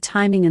adjust the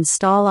timing and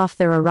stall off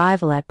their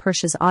arrival at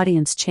Persh's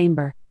audience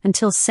chamber,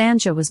 until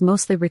Sanja was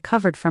mostly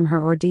recovered from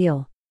her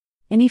ordeal.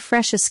 Any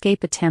fresh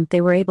escape attempt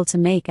they were able to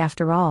make,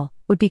 after all,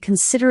 would be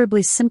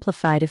considerably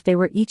simplified if they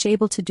were each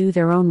able to do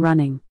their own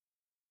running.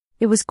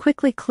 It was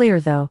quickly clear,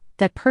 though,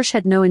 that Persh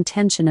had no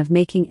intention of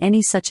making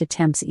any such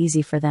attempts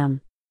easy for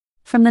them.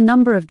 From the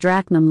number of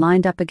Drachnum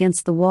lined up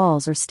against the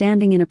walls or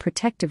standing in a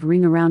protective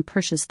ring around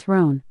Persh's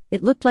throne,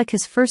 it looked like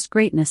his first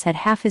greatness had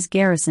half his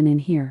garrison in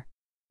here.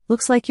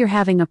 "Looks like you're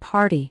having a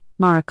party,"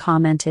 Mara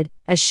commented,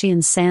 as she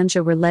and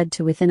Sanja were led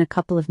to within a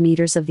couple of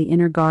meters of the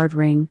inner guard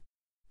ring.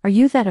 "Are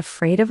you that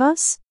afraid of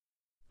us?"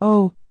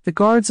 "Oh, the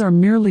guards are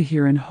merely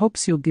here in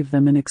hopes you'll give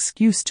them an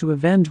excuse to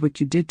avenge what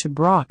you did to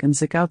Brock and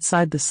Zik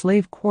outside the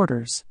slave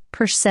quarters,"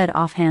 Persh said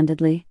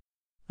offhandedly.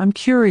 "I'm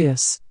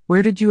curious,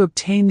 where did you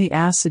obtain the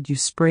acid you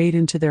sprayed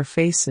into their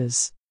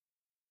faces?"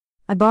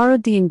 "I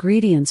borrowed the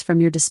ingredients from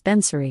your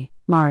dispensary,"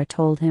 Mara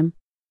told him.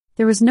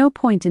 There was no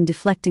point in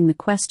deflecting the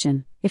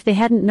question. If they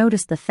hadn't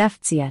noticed the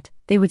thefts yet,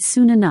 they would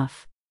soon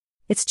enough.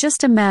 It's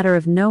just a matter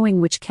of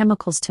knowing which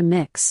chemicals to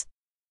mix.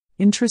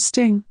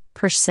 Interesting,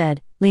 Persh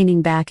said,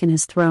 leaning back in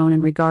his throne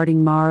and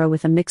regarding Mara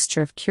with a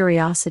mixture of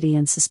curiosity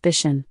and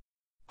suspicion.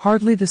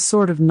 Hardly the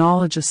sort of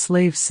knowledge a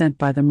slave sent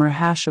by the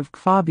Murhash of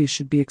Kfabia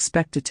should be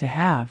expected to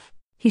have.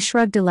 He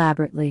shrugged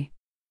elaborately.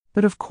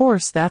 But of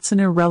course that's an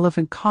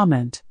irrelevant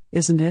comment,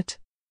 isn't it?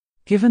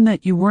 Given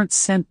that you weren't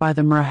sent by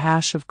the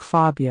Murhash of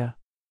Kfabia.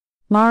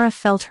 Mara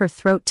felt her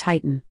throat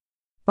tighten.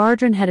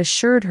 Bardran had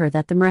assured her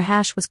that the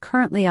Murhash was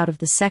currently out of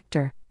the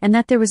sector, and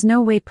that there was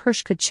no way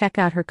Persh could check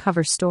out her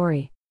cover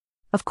story.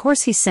 Of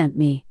course he sent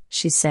me,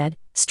 she said,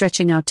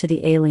 stretching out to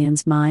the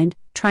alien's mind,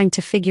 trying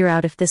to figure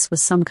out if this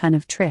was some kind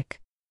of trick.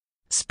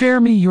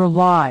 Spare me your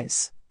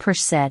lies,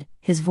 Persh said,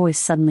 his voice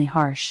suddenly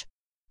harsh.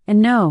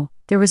 And no,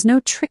 there was no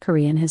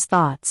trickery in his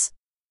thoughts.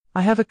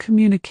 I have a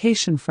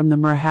communication from the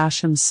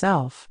Murhash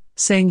himself,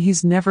 saying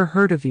he's never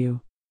heard of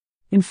you.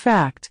 In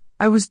fact,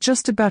 I was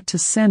just about to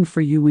send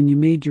for you when you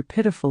made your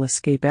pitiful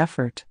escape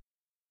effort.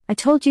 I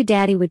told you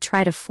Daddy would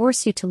try to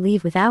force you to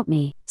leave without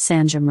me,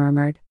 Sanja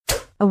murmured.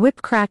 A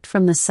whip cracked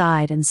from the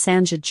side and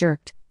Sanja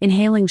jerked,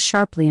 inhaling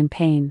sharply in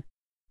pain.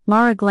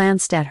 Mara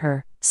glanced at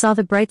her, saw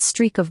the bright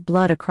streak of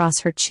blood across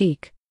her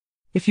cheek.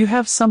 If you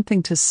have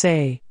something to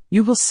say,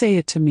 you will say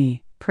it to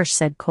me, Persh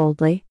said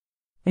coldly.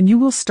 And you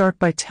will start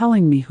by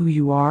telling me who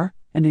you are,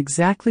 and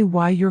exactly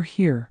why you're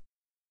here.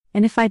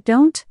 And if I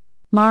don't?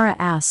 Mara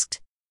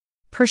asked.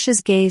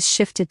 Persh's gaze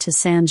shifted to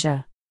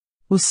Sanja.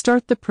 We'll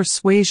start the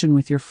persuasion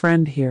with your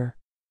friend here.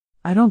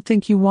 I don't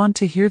think you want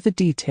to hear the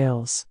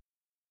details.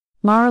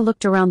 Mara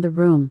looked around the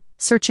room,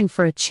 searching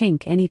for any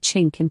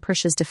chink in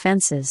Persh's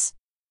defenses.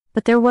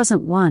 But there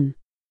wasn't one.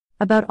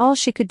 About all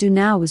she could do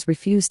now was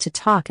refuse to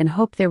talk and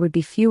hope there would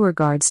be fewer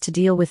guards to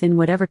deal with in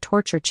whatever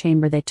torture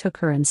chamber they took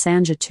her and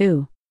Sanja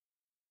to.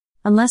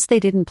 Unless they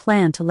didn't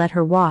plan to let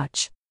her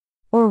watch.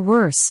 Or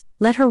worse,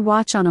 let her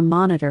watch on a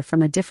monitor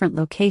from a different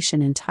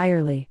location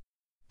entirely.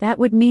 That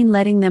would mean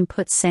letting them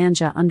put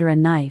Sanja under a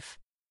knife.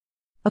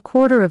 A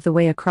quarter of the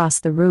way across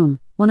the room,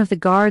 one of the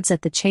guards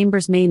at the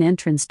chamber's main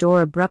entrance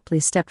door abruptly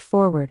stepped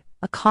forward,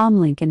 a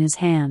comlink in his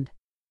hand.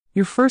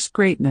 Your First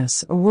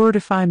Greatness, a word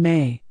if I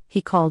may,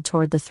 he called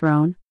toward the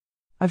throne.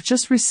 I've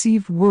just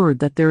received word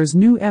that there is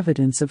new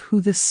evidence of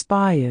who this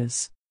spy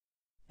is.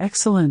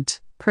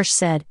 Excellent, Persh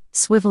said,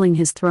 swiveling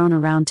his throne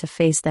around to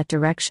face that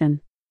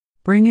direction.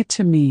 Bring it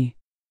to me.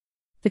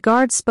 The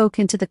guard spoke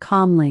into the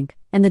comlink,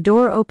 and the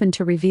door opened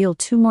to reveal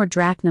two more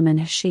Drachnam and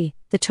Hashi,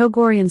 the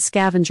Togorian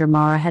scavenger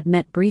Mara had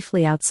met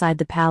briefly outside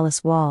the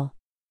palace wall.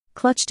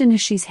 Clutched in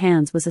Hashi's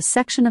hands was a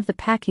section of the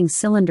packing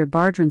cylinder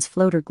Bardran's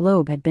floater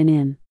globe had been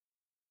in.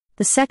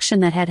 The section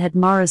that had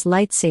Mara's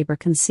lightsaber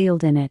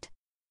concealed in it.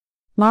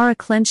 Mara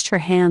clenched her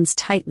hands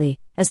tightly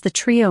as the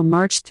trio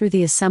marched through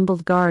the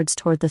assembled guards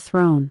toward the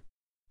throne.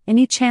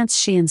 Any chance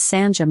she and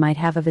Sanja might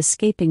have of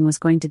escaping was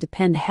going to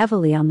depend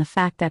heavily on the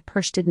fact that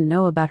Persh didn't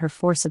know about her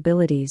force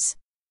abilities.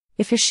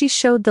 If she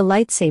showed the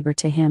lightsaber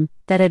to him,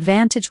 that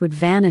advantage would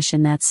vanish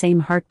in that same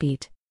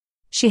heartbeat.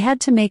 She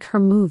had to make her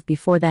move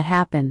before that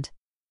happened.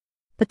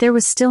 But there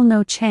was still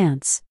no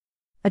chance.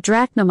 A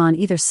Drachnam on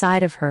either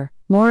side of her,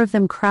 more of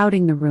them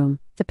crowding the room,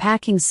 the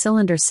packing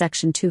cylinder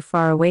section too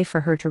far away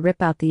for her to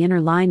rip out the inner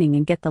lining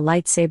and get the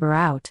lightsaber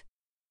out.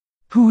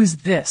 Who is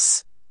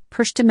this?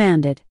 Persh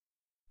demanded.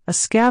 A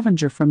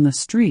scavenger from the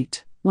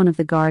street, one of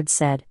the guards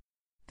said.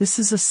 This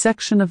is a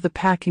section of the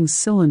packing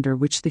cylinder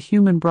which the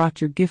human brought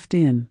your gift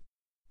in.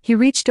 He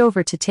reached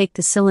over to take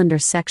the cylinder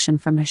section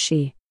from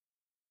Hashi.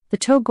 The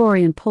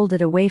Togorian pulled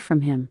it away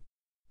from him.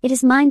 It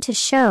is mine to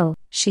show,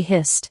 she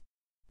hissed.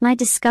 My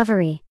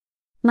discovery.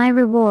 My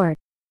reward.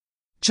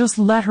 Just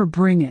let her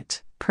bring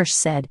it, Persh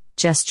said,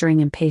 gesturing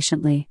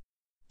impatiently.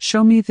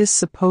 Show me this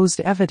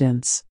supposed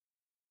evidence.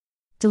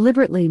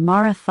 Deliberately,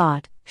 Mara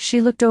thought. She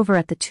looked over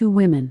at the two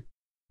women.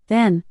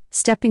 Then,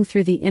 stepping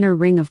through the inner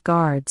ring of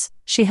guards,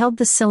 she held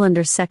the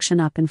cylinder section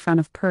up in front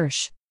of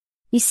Persh.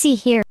 You see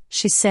here,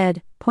 she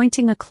said,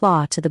 pointing a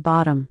claw to the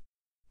bottom.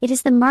 It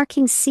is the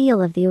marking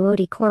seal of the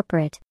Uodi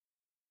corporate.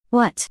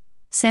 What?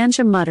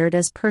 Sanja muttered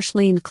as Persh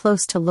leaned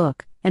close to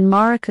look, and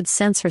Mara could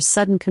sense her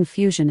sudden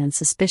confusion and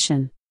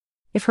suspicion.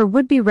 If her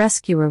would-be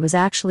rescuer was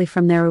actually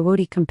from their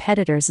Uodi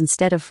competitors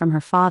instead of from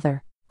her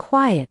father.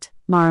 Quiet,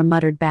 Mara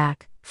muttered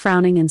back,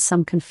 frowning in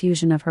some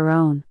confusion of her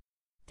own.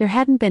 There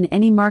hadn't been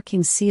any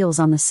marking seals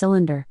on the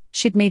cylinder,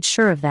 she'd made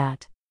sure of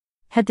that.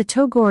 Had the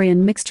Togorian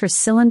mixed her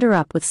cylinder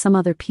up with some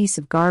other piece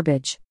of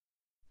garbage?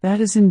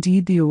 That is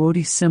indeed the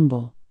Uodi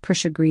symbol,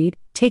 Persh agreed,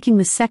 taking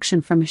the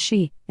section from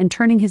Hashi and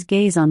turning his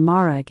gaze on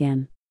Mara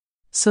again.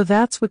 So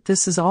that's what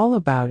this is all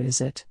about,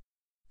 is it?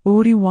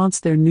 Uodi wants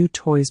their new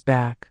toys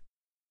back.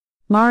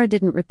 Mara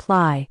didn't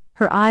reply,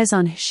 her eyes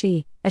on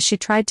Hashi, as she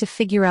tried to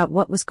figure out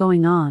what was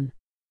going on.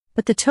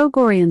 But the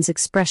Togorian's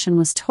expression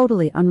was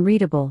totally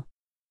unreadable.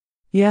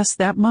 Yes,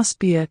 that must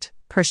be it,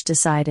 Persh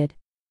decided.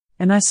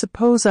 And I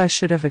suppose I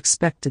should have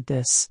expected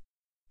this.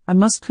 I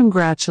must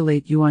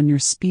congratulate you on your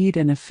speed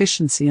and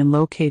efficiency in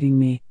locating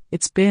me.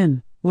 It's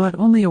been,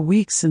 only a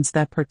week since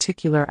that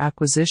particular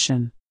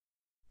acquisition.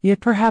 Yet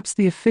perhaps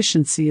the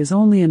efficiency is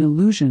only an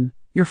illusion,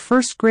 your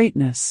first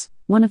greatness.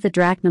 One of the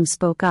Drachnam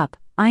spoke up,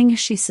 eyeing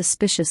Hashi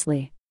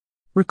suspiciously.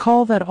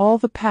 Recall that all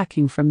the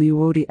packing from the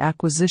Uodi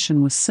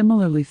acquisition was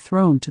similarly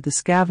thrown to the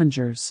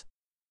scavengers.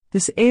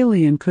 This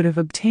alien could have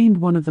obtained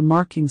one of the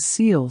marking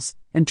seals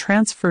and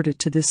transferred it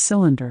to this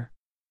cylinder.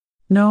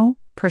 No,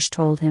 Persh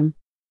told him.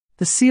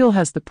 The seal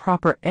has the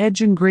proper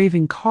edge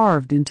engraving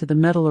carved into the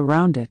metal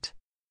around it.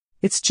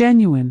 It's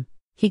genuine.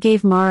 He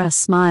gave Mara a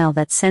smile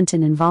that sent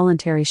an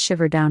involuntary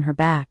shiver down her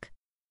back.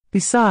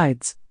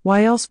 Besides,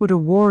 why else would a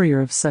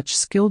warrior of such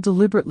skill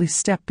deliberately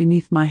step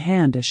beneath my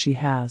hand as she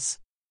has?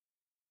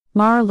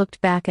 Mara looked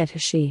back at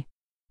Hashi.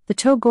 The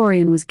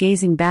Togorian was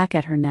gazing back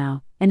at her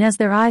now, and as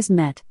their eyes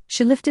met,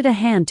 she lifted a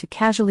hand to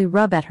casually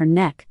rub at her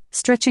neck,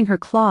 stretching her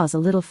claws a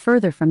little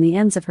further from the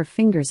ends of her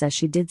fingers as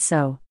she did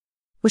so.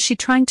 Was she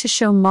trying to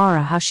show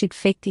Mara how she'd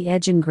faked the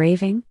edge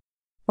engraving?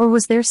 Or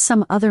was there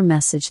some other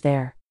message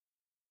there?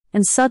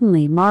 And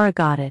suddenly Mara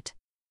got it.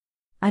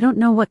 I don't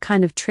know what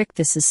kind of trick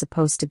this is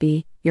supposed to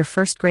be, your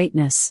first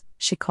greatness,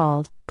 she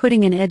called,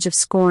 putting an edge of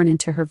scorn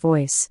into her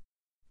voice.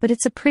 But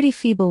it's a pretty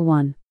feeble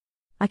one.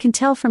 I can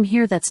tell from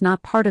here that's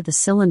not part of the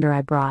cylinder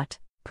I brought.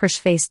 Persh's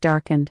face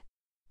darkened.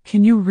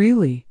 Can you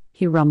really?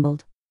 He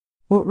rumbled.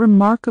 What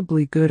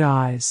remarkably good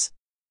eyes.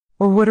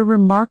 Or what a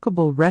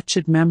remarkable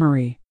wretched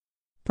memory.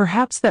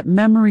 Perhaps that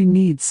memory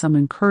needs some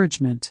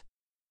encouragement.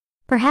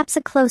 Perhaps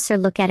a closer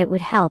look at it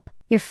would help,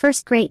 your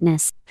first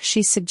greatness,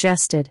 she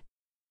suggested.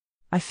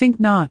 I think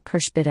not,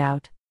 Persh bit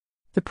out.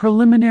 The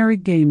preliminary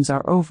games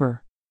are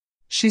over.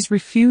 She's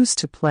refused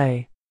to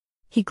play.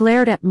 He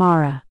glared at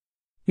Mara.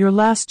 Your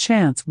last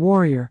chance,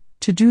 warrior,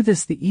 to do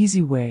this the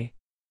easy way.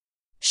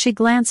 She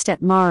glanced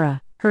at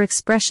Mara, her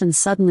expression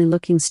suddenly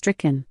looking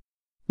stricken.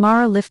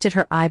 Mara lifted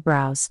her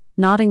eyebrows,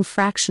 nodding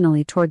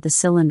fractionally toward the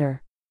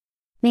cylinder.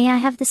 May I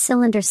have the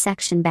cylinder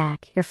section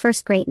back, your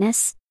first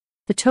greatness?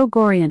 The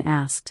Togorian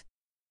asked.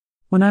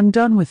 When I'm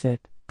done with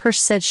it, Persh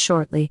said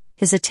shortly,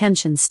 his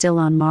attention still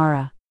on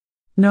Mara.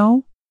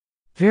 No?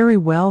 Very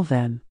well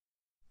then.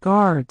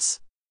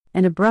 Guards.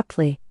 And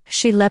abruptly,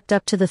 she leapt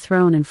up to the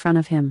throne in front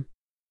of him.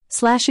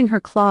 Slashing her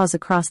claws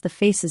across the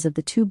faces of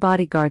the two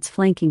bodyguards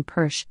flanking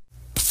Persh,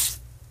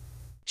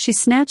 she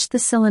snatched the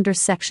cylinder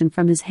section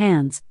from his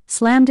hands,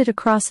 slammed it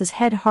across his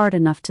head hard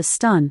enough to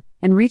stun,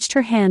 and reached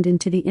her hand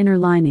into the inner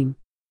lining.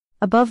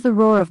 Above the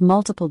roar of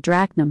multiple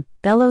drachnum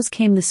bellows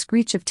came the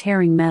screech of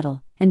tearing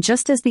metal, and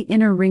just as the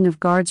inner ring of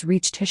guards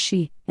reached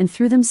Hashi and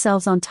threw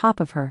themselves on top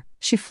of her,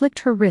 she flicked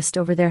her wrist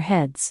over their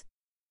heads.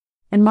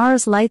 And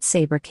Mara's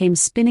lightsaber came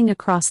spinning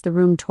across the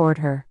room toward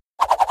her.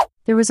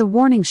 There was a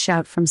warning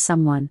shout from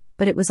someone,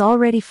 but it was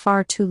already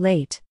far too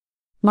late.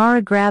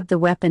 Mara grabbed the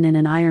weapon in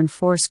an iron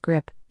force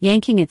grip,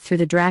 yanking it through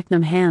the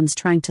drachnum hands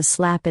trying to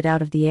slap it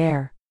out of the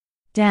air.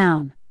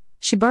 Down!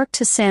 She barked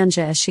to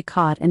Sanja as she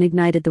caught and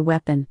ignited the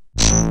weapon,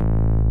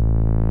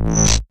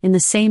 in the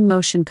same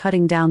motion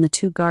cutting down the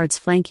two guards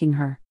flanking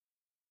her.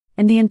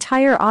 And the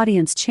entire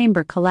audience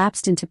chamber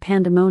collapsed into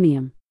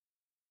pandemonium.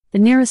 The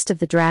nearest of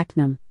the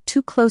drachnum,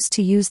 too close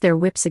to use their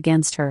whips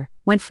against her,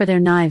 went for their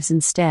knives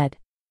instead.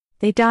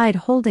 They died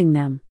holding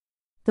them.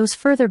 Those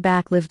further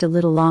back lived a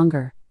little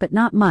longer, but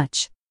not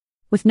much.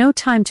 With no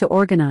time to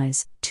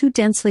organize, too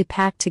densely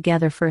packed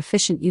together for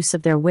efficient use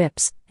of their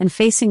whips, and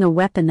facing a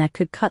weapon that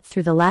could cut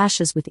through the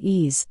lashes with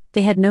ease,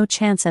 they had no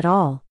chance at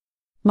all.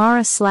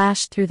 Mara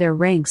slashed through their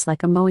ranks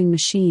like a mowing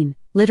machine,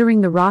 littering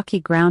the rocky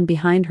ground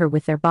behind her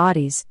with their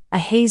bodies, a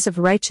haze of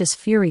righteous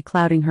fury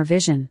clouding her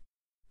vision.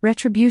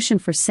 Retribution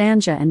for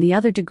Sanja and the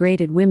other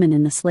degraded women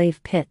in the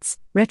slave pits,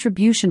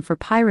 retribution for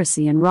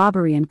piracy and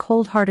robbery and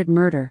cold-hearted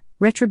murder,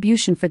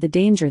 retribution for the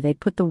danger they'd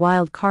put the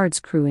Wild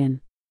Cards crew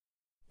in.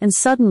 And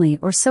suddenly,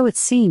 or so it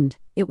seemed,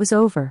 it was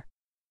over.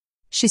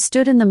 She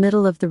stood in the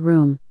middle of the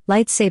room,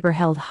 lightsaber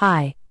held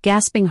high,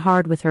 gasping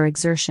hard with her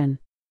exertion.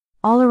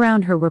 All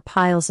around her were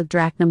piles of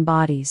drachnum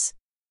bodies.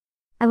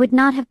 I would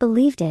not have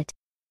believed it.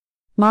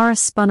 Mara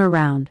spun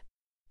around.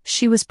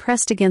 She was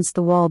pressed against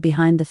the wall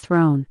behind the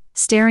throne,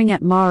 staring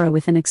at Mara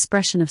with an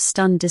expression of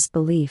stunned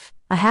disbelief,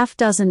 a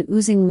half-dozen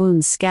oozing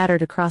wounds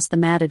scattered across the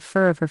matted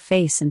fur of her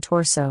face and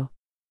torso.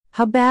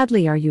 How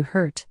badly are you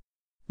hurt?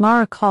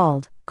 Mara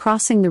called,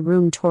 crossing the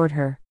room toward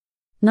her.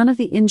 None of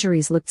the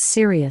injuries looked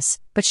serious,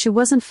 but she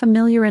wasn't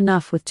familiar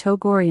enough with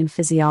Togorian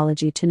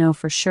physiology to know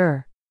for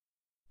sure.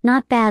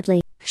 Not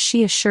badly,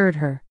 she assured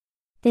her.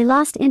 They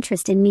lost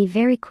interest in me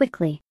very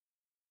quickly.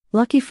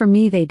 Lucky for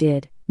me they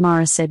did,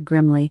 Mara said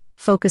grimly,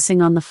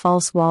 focusing on the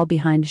false wall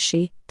behind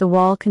she, the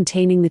wall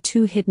containing the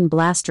two hidden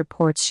blaster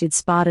ports she'd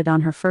spotted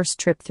on her first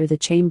trip through the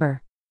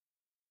chamber.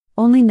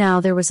 Only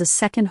now there was a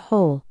second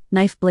hole,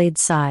 knife blade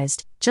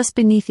sized, just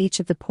beneath each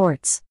of the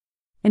ports.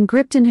 And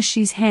gripped in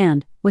Hashi's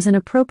hand was an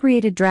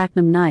appropriated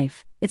drachnum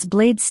knife, its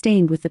blade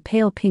stained with the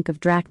pale pink of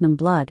drachnum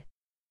blood.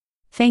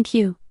 Thank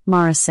you,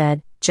 Mara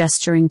said,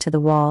 gesturing to the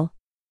wall.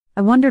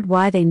 I wondered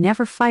why they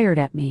never fired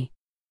at me.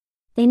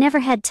 They never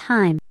had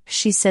time,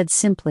 she said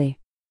simply.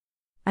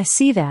 I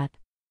see that.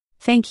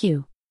 Thank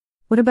you.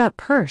 What about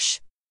Persh?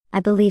 I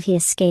believe he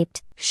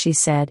escaped, she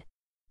said.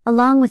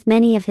 Along with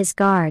many of his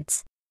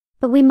guards.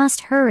 But we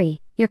must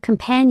hurry, your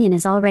companion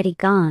is already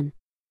gone.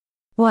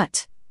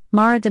 What?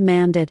 Mara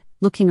demanded,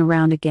 looking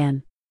around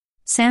again.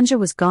 Sanja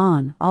was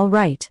gone, all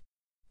right.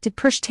 Did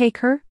Persh take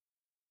her?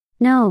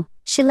 No,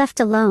 she left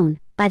alone,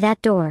 by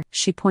that door.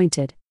 She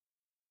pointed.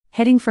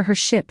 Heading for her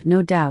ship,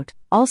 no doubt,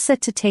 all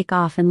set to take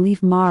off and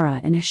leave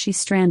Mara and she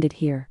stranded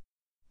here.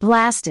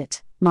 Blast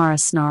it, Mara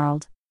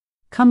snarled.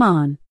 Come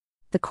on.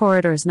 The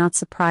corridors, not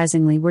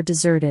surprisingly, were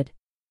deserted.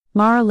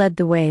 Mara led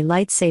the way,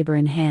 lightsaber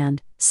in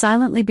hand,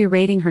 silently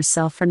berating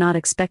herself for not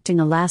expecting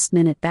a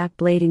last-minute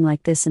backblading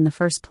like this in the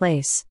first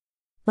place.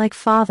 Like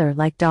father,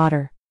 like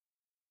daughter.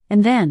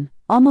 And then,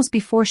 almost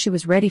before she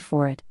was ready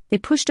for it, they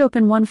pushed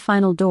open one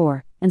final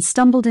door, and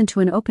stumbled into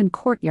an open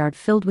courtyard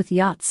filled with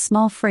yachts,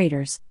 small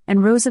freighters,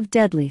 and rows of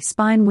deadly,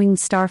 spine-winged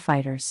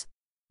starfighters.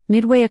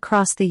 Midway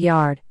across the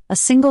yard, a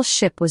single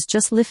ship was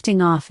just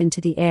lifting off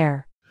into the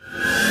air.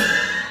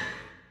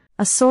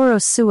 A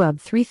Soro Suub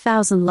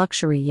 3000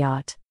 luxury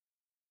yacht.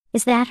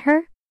 Is that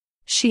her?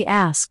 She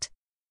asked.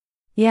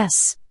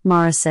 Yes,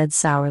 Mara said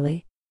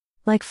sourly.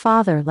 Like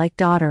father, like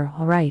daughter,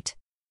 all right.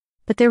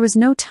 But there was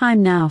no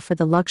time now for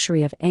the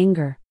luxury of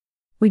anger.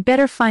 We'd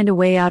better find a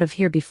way out of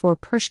here before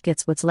Persh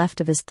gets what's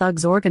left of his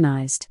thugs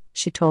organized,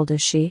 she told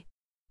us.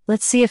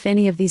 Let's see if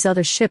any of these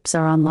other ships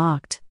are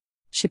unlocked.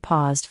 She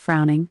paused,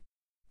 frowning.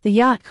 The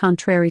yacht,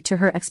 contrary to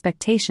her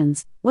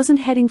expectations, wasn't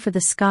heading for the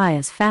sky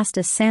as fast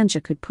as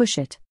Sanja could push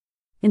it.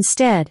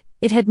 Instead,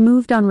 it had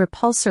moved on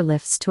repulsor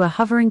lifts to a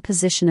hovering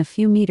position a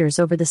few meters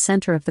over the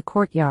center of the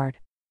courtyard.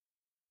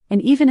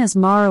 And even as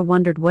Mara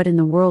wondered what in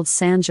the world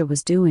Sanja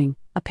was doing,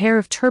 a pair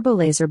of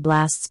turbolaser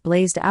blasts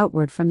blazed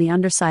outward from the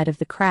underside of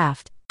the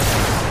craft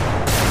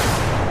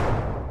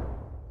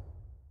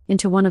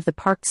into one of the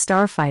parked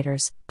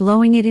starfighters,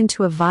 blowing it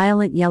into a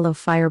violent yellow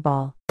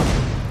fireball.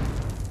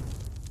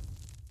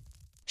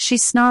 She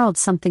snarled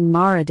something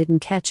Mara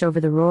didn't catch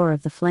over the roar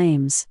of the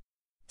flames.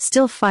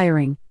 Still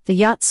firing, the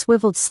yacht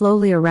swiveled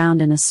slowly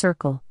around in a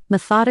circle,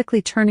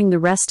 methodically turning the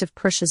rest of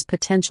Persh's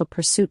potential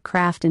pursuit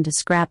craft into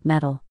scrap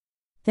metal.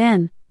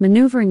 Then,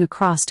 maneuvering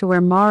across to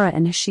where Mara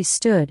and she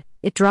stood,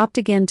 it dropped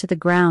again to the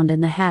ground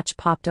and the hatch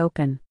popped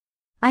open.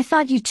 I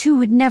thought you two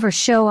would never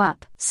show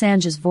up,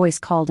 Sanja's voice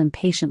called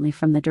impatiently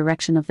from the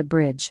direction of the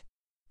bridge.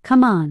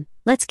 Come on,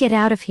 let's get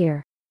out of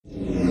here.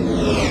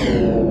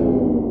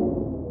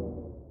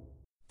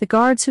 The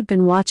guards who'd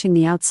been watching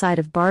the outside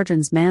of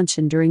Bardran's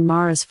mansion during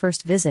Mara's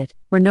first visit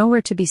were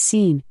nowhere to be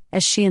seen,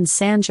 as she and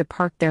Sanja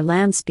parked their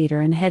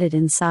landspeeder and headed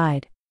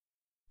inside.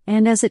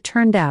 And as it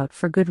turned out,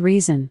 for good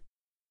reason.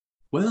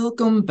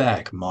 Welcome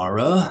back,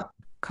 Mara,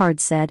 Card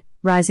said,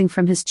 rising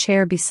from his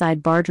chair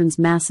beside Bardran's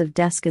massive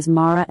desk as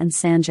Mara and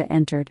Sanja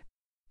entered.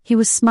 He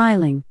was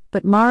smiling,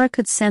 but Mara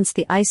could sense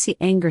the icy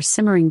anger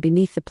simmering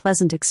beneath the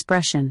pleasant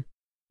expression.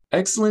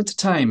 Excellent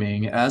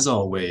timing, as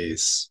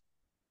always.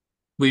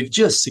 We've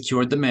just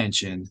secured the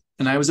mansion,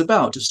 and I was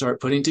about to start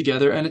putting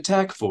together an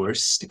attack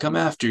force to come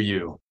after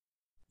you.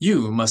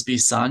 You must be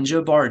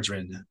Sanja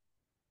Bardran.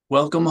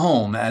 Welcome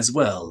home as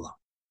well.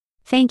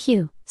 Thank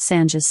you,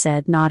 Sanja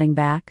said, nodding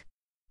back.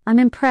 I'm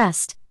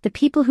impressed. The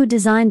people who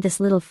designed this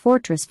little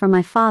fortress for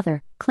my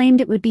father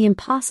claimed it would be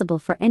impossible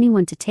for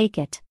anyone to take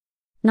it.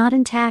 Not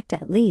intact,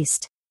 at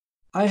least.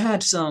 I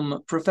had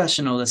some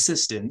professional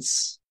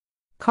assistance.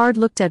 Card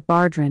looked at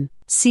Bardran,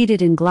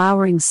 seated in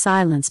glowering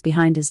silence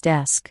behind his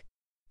desk.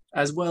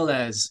 As well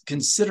as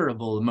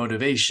considerable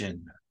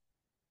motivation.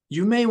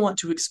 You may want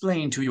to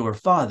explain to your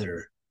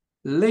father,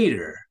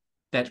 later,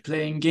 that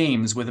playing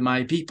games with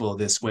my people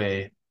this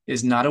way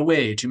is not a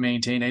way to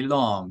maintain a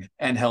long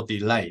and healthy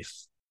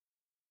life.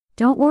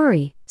 Don't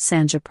worry,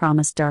 Sanja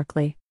promised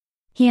darkly.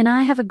 He and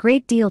I have a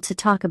great deal to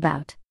talk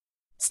about.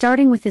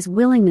 Starting with his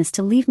willingness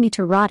to leave me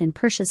to rot in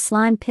Persh's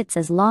slime pits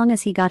as long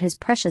as he got his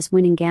precious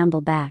winning gamble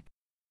back.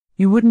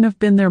 You wouldn't have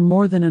been there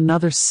more than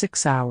another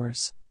 6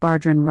 hours,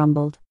 Bardran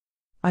rumbled.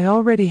 I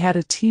already had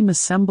a team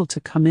assembled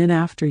to come in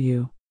after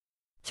you.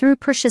 Through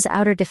Persh's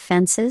outer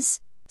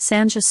defenses?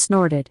 Sanja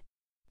snorted.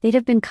 They'd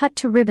have been cut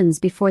to ribbons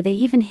before they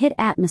even hit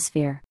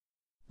atmosphere.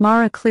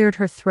 Mara cleared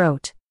her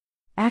throat.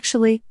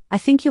 Actually, I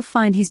think you'll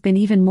find he's been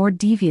even more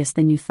devious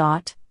than you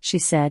thought, she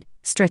said,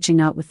 stretching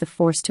out with the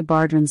force to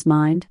Bardran's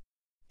mind.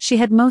 She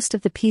had most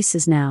of the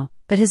pieces now,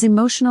 but his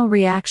emotional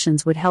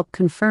reactions would help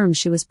confirm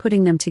she was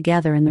putting them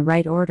together in the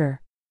right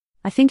order.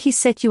 I think he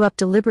set you up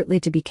deliberately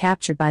to be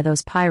captured by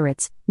those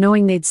pirates,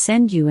 knowing they'd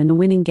send you and the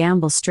winning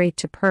gamble straight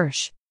to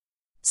Persh.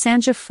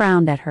 Sanja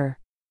frowned at her.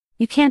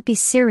 You can't be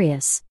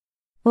serious.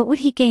 What would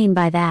he gain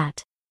by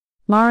that?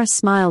 Mara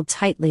smiled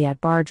tightly at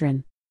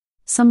Bardran.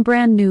 Some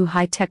brand new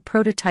high-tech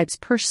prototypes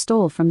Persh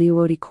stole from the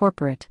Uodi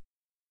corporate.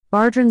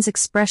 Bardran's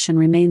expression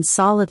remained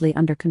solidly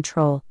under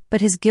control,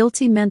 but his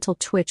guilty mental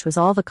twitch was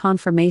all the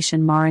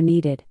confirmation Mara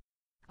needed.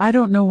 I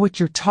don't know what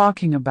you're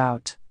talking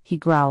about, he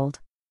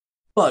growled.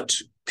 But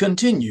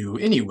continue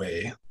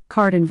anyway,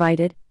 Card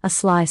invited, a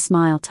sly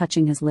smile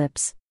touching his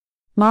lips.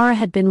 Mara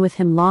had been with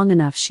him long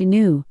enough, she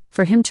knew,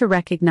 for him to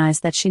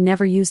recognize that she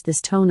never used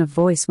this tone of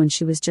voice when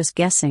she was just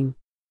guessing.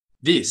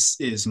 This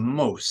is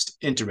most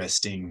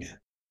interesting.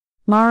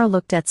 Mara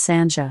looked at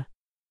Sanja.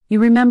 You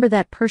remember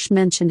that Persh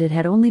mentioned it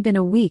had only been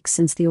a week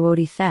since the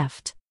Uodi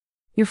theft.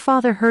 Your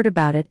father heard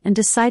about it and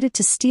decided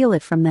to steal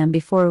it from them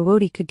before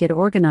Uodi could get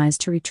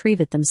organized to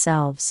retrieve it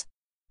themselves.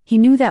 He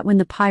knew that when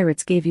the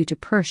pirates gave you to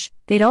Persh,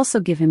 they'd also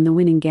give him the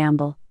winning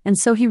gamble, and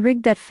so he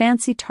rigged that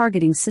fancy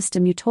targeting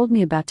system you told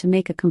me about to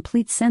make a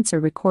complete sensor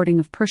recording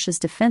of Persh's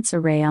defense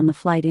array on the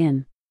flight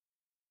in.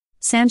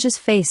 Sanja's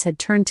face had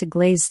turned to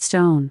glazed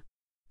stone.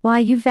 Why,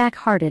 you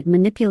vac-hearted,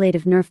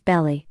 manipulative nerf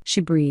belly, she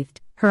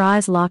breathed, her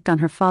eyes locked on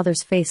her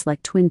father's face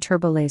like twin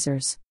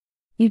turbolasers.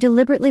 You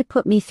deliberately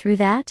put me through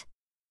that?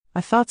 I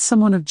thought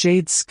someone of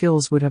Jade's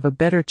skills would have a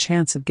better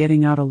chance of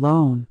getting out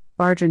alone.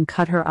 Bardrin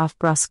cut her off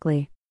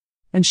brusquely.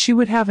 And she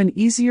would have an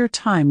easier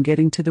time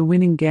getting to the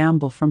winning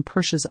gamble from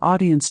Persh's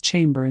audience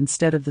chamber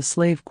instead of the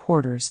slave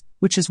quarters,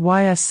 which is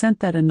why I sent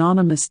that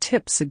anonymous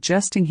tip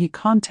suggesting he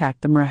contact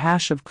the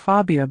Mrahash of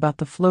Kwabia about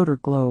the floater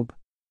globe.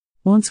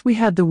 Once we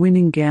had the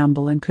winning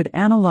gamble and could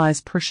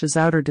analyze Persh's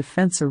outer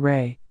defense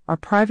array, our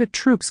private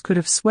troops could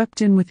have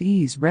swept in with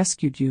ease,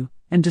 rescued you,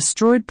 and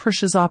destroyed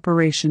Persh's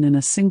operation in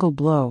a single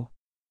blow.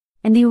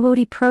 And the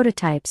Uodi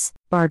prototypes,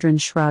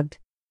 Bardrin shrugged.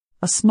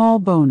 A small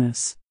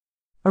bonus.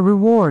 A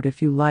reward,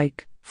 if you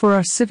like, for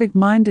our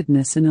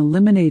civic-mindedness in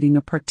eliminating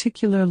a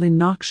particularly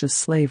noxious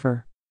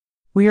slaver.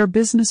 We are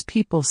business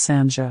people,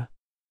 Sanja.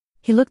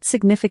 He looked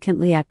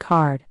significantly at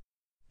Card.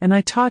 And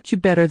I taught you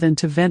better than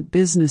to vent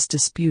business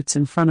disputes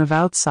in front of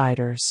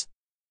outsiders.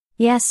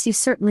 Yes, you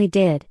certainly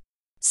did.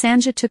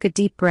 Sanja took a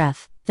deep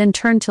breath, then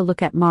turned to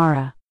look at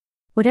Mara.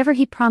 Whatever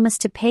he promised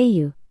to pay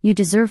you, you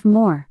deserve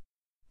more.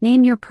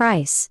 Name your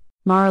price.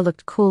 Mara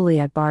looked coolly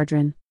at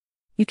Bardrin.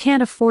 You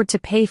can't afford to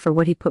pay for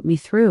what he put me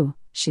through,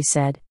 she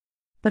said.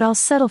 But I'll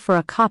settle for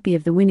a copy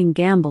of the winning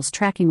gamble's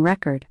tracking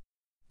record.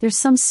 There's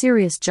some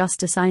serious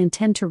justice I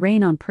intend to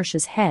rain on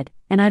Persh's head,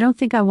 and I don't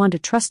think I want to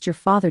trust your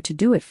father to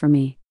do it for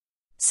me.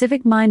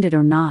 Civic-minded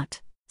or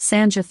not,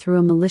 Sanja threw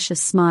a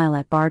malicious smile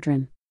at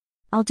Bardrin.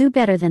 I'll do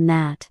better than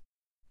that.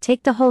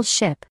 Take the whole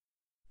ship.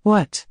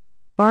 What?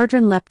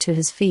 Bardrin leapt to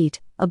his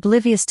feet,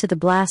 oblivious to the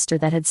blaster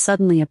that had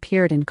suddenly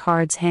appeared in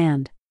Card's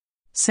hand.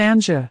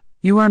 Sanja,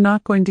 you are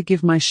not going to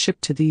give my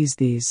ship to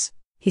these.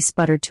 He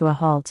sputtered to a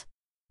halt.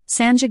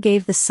 Sanja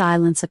gave the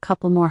silence a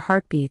couple more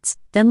heartbeats,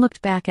 then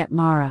looked back at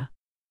Mara.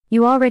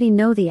 You already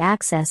know the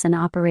access and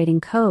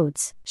operating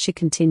codes, she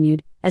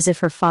continued, as if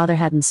her father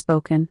hadn't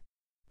spoken.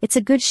 It's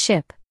a good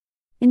ship.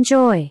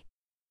 Enjoy.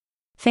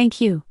 Thank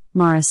you,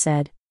 Mara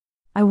said.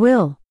 I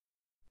will.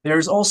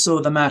 There's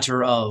also the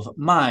matter of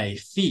my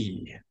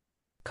fee.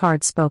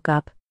 Card spoke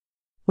up.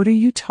 What are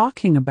you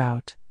talking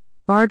about?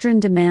 Bardrin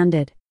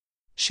demanded.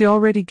 She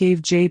already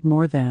gave Jade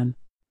more than.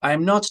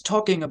 I'm not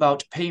talking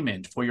about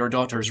payment for your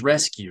daughter's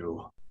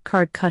rescue.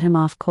 Card cut him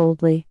off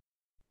coldly.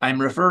 I'm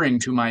referring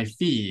to my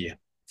fee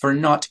for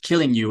not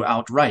killing you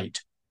outright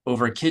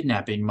over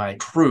kidnapping my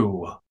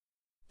crew.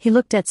 He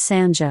looked at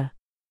Sanja.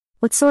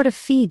 What sort of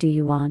fee do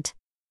you want?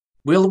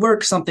 We'll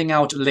work something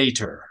out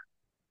later,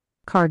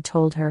 Card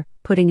told her,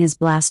 putting his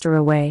blaster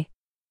away.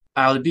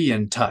 I'll be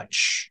in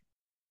touch.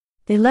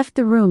 They left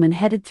the room and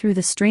headed through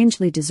the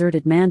strangely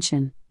deserted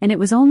mansion, and it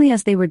was only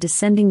as they were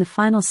descending the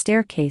final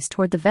staircase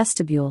toward the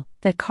vestibule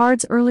that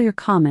Card's earlier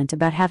comment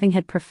about having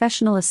had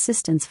professional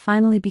assistance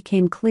finally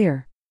became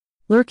clear.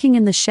 Lurking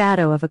in the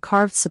shadow of a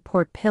carved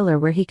support pillar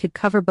where he could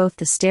cover both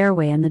the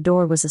stairway and the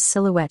door was a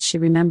silhouette she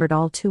remembered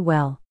all too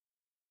well.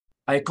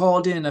 I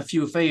called in a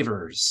few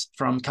favors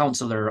from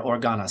Counselor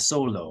Organa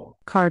Solo,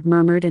 Card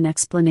murmured in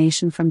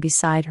explanation from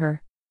beside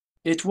her.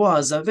 It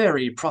was a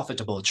very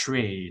profitable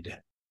trade.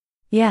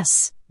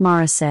 Yes,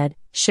 Mara said,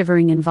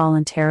 shivering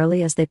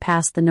involuntarily as they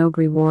passed the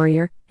Nogri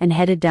warrior and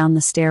headed down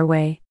the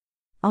stairway.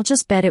 I'll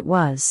just bet it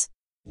was.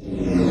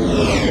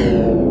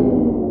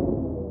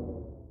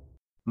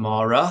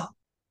 Mara?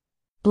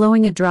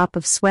 Blowing a drop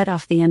of sweat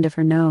off the end of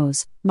her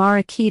nose,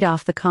 Mara keyed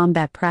off the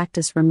combat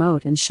practice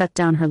remote and shut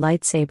down her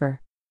lightsaber.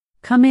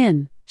 Come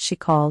in, she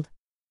called.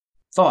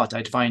 Thought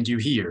I'd find you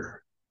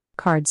here,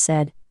 Card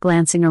said,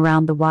 glancing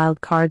around the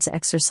wild cards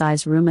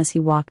exercise room as he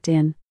walked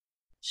in.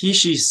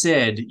 She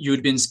said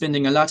you'd been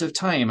spending a lot of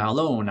time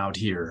alone out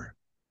here.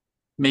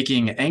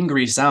 Making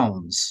angry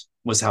sounds,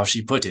 was how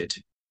she put it.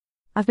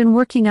 I've been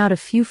working out a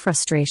few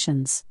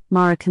frustrations,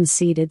 Mara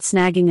conceded,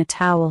 snagging a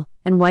towel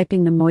and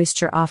wiping the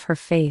moisture off her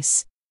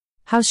face.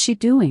 How's she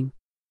doing?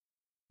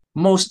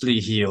 Mostly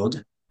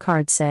healed,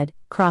 Card said,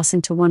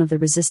 crossing to one of the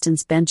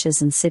resistance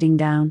benches and sitting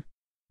down.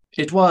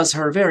 It was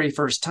her very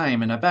first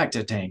time in a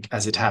Bacta tank,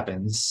 as it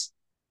happens.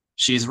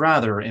 She's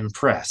rather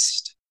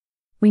impressed.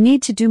 We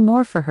need to do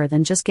more for her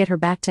than just get her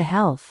back to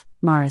health,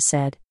 Mara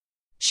said.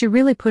 She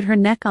really put her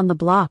neck on the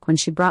block when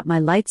she brought my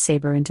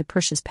lightsaber into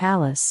Persh's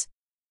palace.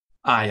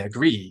 I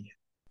agree,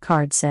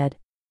 Card said.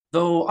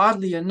 Though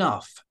oddly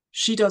enough,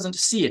 she doesn't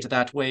see it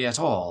that way at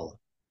all.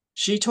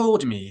 She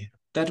told me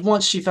that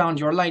once she found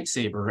your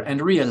lightsaber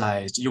and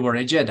realized you were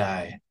a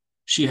Jedi,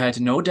 she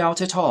had no doubt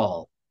at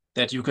all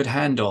that you could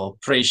handle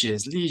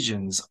Precious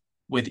legions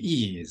with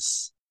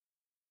ease.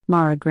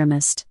 Mara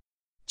grimaced.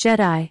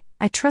 Jedi,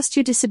 I trust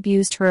you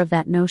disabused her of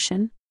that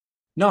notion?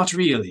 Not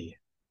really.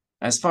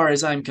 As far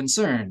as I'm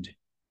concerned,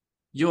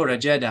 you're a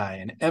Jedi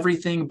in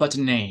everything but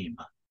name.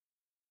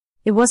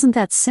 It wasn't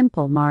that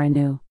simple, Mara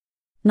knew.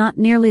 Not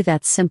nearly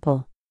that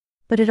simple.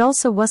 But it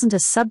also wasn't a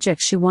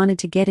subject she wanted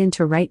to get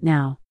into right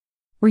now.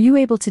 Were you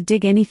able to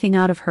dig anything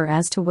out of her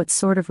as to what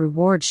sort of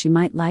reward she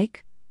might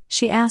like?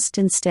 She asked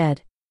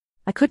instead.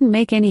 I couldn't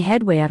make any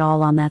headway at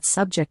all on that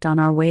subject on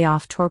our way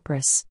off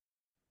Torpris.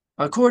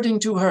 According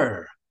to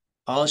her,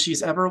 all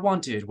she's ever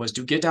wanted was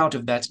to get out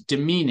of that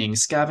demeaning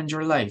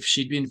scavenger life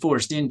she'd been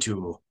forced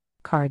into,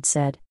 Card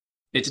said.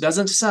 It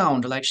doesn't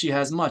sound like she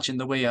has much in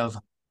the way of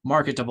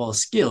marketable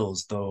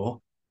skills,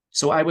 though,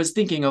 so I was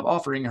thinking of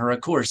offering her a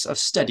course of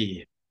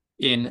study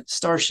in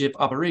starship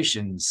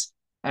operations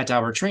at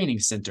our training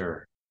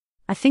center.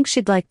 I think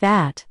she'd like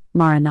that,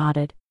 Mara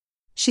nodded.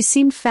 She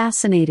seemed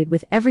fascinated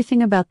with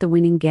everything about the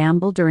winning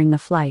gamble during the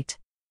flight.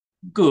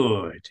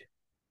 Good,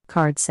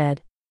 Card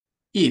said.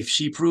 If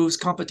she proves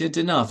competent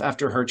enough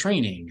after her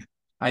training,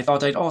 I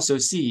thought I'd also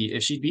see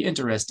if she'd be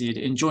interested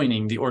in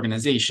joining the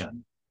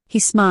organization. He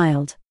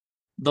smiled.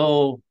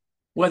 Though,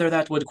 whether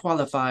that would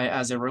qualify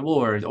as a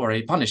reward or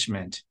a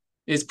punishment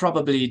is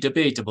probably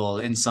debatable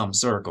in some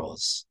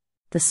circles.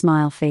 The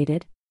smile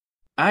faded.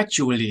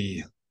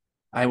 Actually,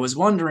 I was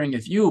wondering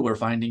if you were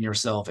finding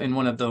yourself in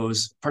one of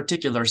those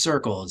particular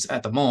circles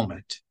at the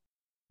moment.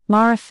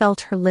 Mara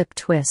felt her lip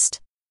twist.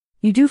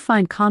 You do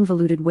find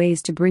convoluted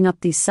ways to bring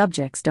up these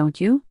subjects, don't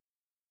you?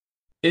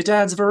 It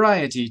adds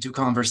variety to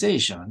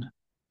conversation,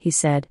 he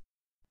said.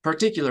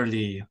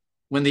 Particularly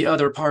when the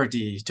other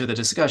party to the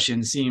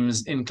discussion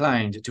seems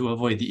inclined to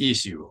avoid the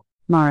issue.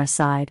 Mara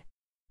sighed.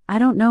 I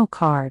don't know,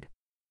 Card.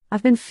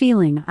 I've been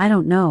feeling, I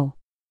don't know.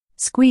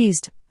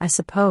 Squeezed, I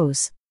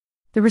suppose.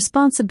 The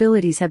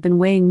responsibilities have been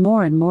weighing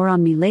more and more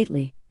on me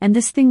lately, and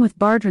this thing with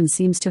Bardrin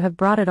seems to have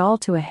brought it all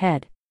to a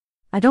head.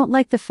 I don't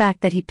like the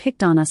fact that he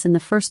picked on us in the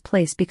first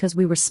place because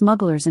we were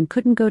smugglers and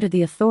couldn't go to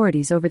the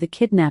authorities over the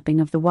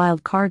kidnapping of the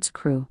Wild Cards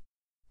crew.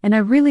 And I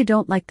really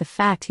don't like the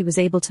fact he was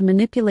able to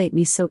manipulate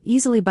me so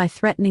easily by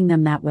threatening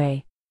them that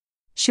way.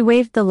 She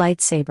waved the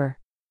lightsaber.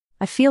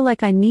 I feel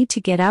like I need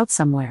to get out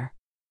somewhere.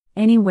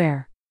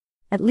 Anywhere.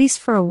 At least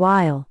for a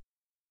while.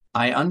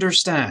 I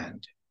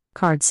understand,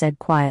 Card said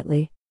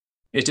quietly.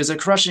 It is a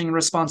crushing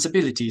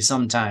responsibility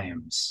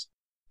sometimes.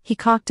 He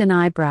cocked an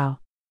eyebrow.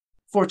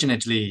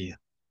 Fortunately,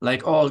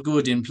 like all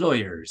good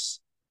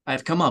employers,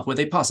 I've come up with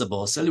a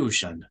possible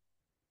solution.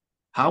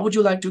 How would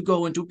you like to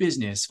go into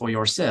business for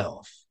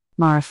yourself?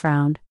 Mara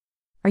frowned.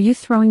 Are you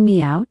throwing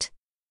me out?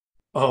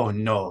 Oh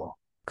no,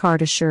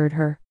 Card assured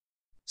her.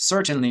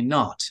 Certainly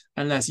not,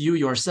 unless you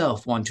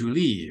yourself want to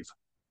leave.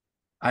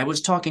 I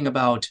was talking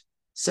about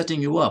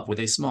setting you up with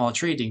a small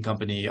trading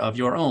company of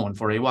your own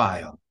for a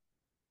while.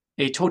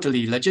 A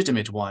totally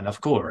legitimate one,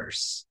 of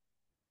course.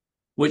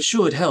 Which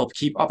should help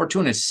keep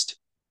opportunists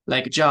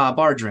like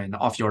Bardrin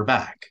off your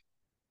back.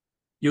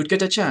 You'd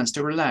get a chance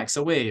to relax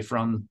away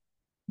from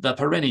the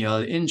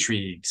perennial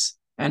intrigues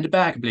and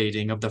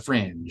backblading of the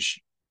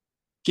fringe.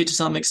 Get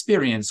some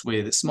experience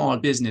with small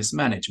business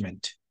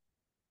management.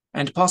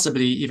 And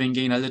possibly even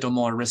gain a little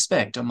more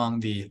respect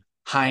among the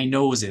high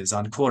noses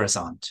on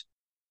Coruscant.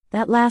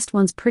 That last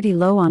one's pretty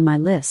low on my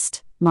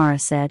list, Mara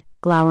said,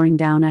 glowering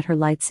down at her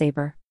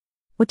lightsaber.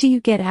 What do you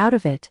get out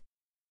of it?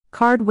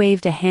 Card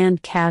waved a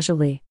hand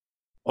casually.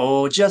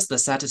 Oh, just the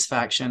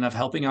satisfaction of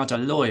helping out a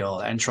loyal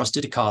and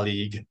trusted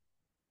colleague.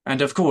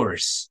 And of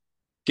course,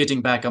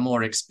 getting back a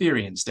more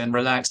experienced and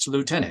relaxed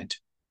lieutenant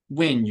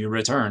when you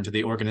return to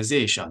the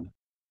organization.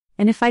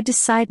 And if I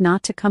decide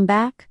not to come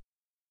back?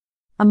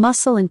 A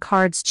muscle in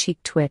Card's cheek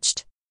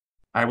twitched.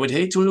 I would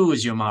hate to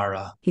lose you,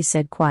 Mara, he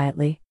said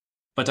quietly.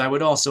 But I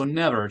would also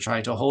never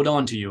try to hold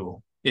on to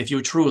you if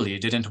you truly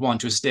didn't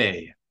want to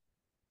stay.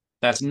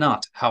 That's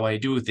not how I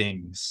do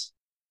things.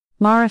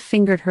 Mara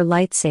fingered her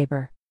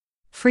lightsaber.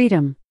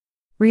 Freedom.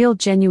 Real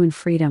genuine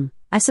freedom.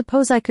 I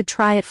suppose I could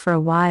try it for a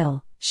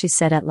while, she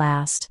said at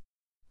last.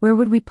 Where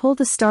would we pull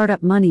the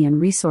startup money and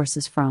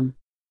resources from?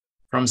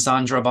 From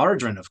Sandra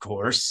Bardrin, of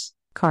course,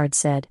 Card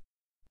said.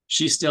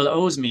 She still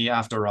owes me,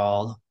 after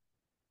all.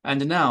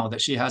 And now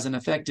that she has an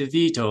effective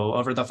veto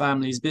over the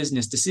family's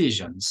business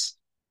decisions,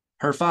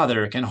 her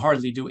father can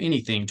hardly do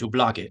anything to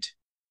block it.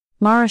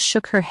 Mara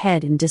shook her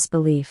head in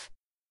disbelief.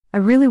 I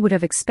really would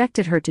have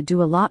expected her to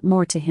do a lot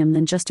more to him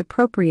than just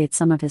appropriate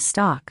some of his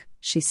stock,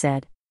 she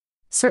said.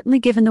 Certainly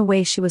given the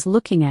way she was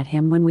looking at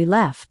him when we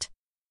left.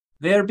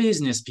 They're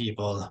business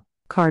people,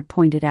 Card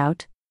pointed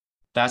out.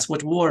 That's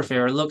what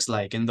warfare looks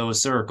like in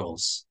those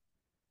circles.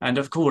 And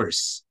of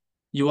course,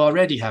 you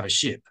already have a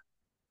ship.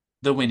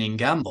 The winning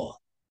gamble.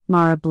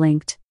 Mara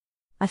blinked.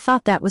 I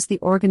thought that was the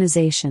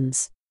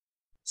organization's.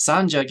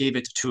 Sanja gave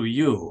it to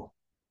you,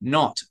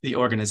 not the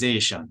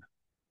organization.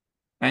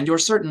 And you're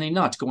certainly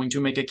not going to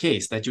make a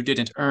case that you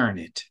didn't earn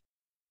it.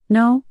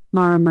 No,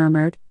 Mara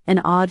murmured, an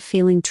odd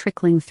feeling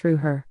trickling through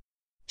her.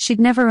 She'd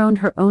never owned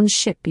her own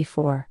ship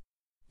before.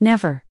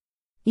 Never.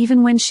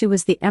 Even when she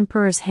was the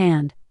Emperor's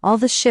hand, all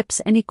the ships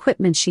and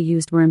equipment she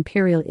used were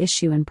Imperial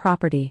issue and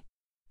property.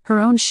 Her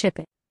own ship.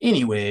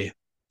 Anyway,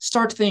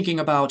 start thinking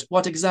about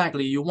what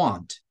exactly you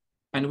want,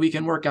 and we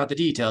can work out the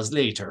details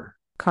later,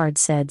 Card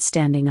said,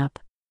 standing up.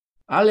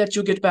 I'll let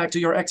you get back to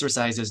your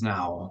exercises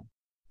now.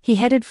 He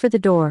headed for the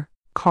door.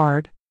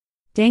 Card.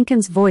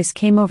 Dankin's voice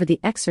came over the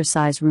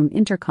exercise room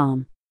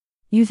intercom.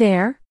 You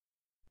there?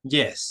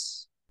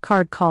 Yes.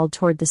 Card called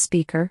toward the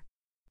speaker.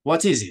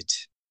 What is it?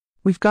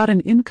 We've got an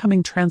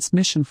incoming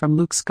transmission from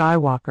Luke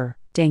Skywalker,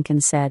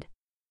 Dankin said.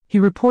 He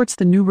reports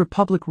the New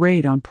Republic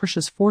raid on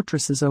Persia's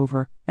fortress is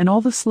over, and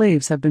all the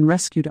slaves have been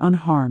rescued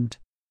unharmed.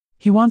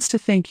 He wants to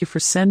thank you for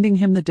sending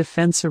him the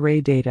defense array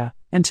data,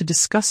 and to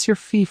discuss your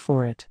fee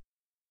for it.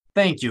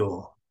 Thank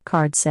you.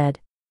 Card said.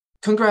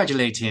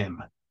 Congratulate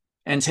him,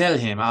 and tell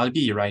him I'll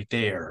be right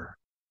there.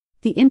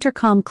 The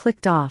intercom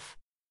clicked off.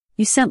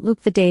 You sent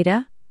Luke the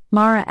data?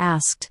 Mara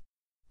asked.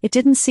 It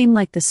didn't seem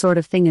like the sort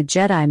of thing a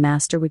Jedi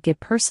Master would get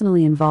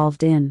personally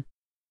involved in.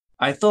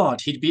 I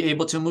thought he'd be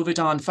able to move it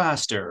on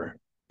faster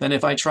than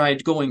if I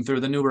tried going through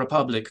the New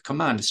Republic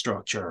command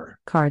structure.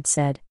 Card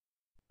said.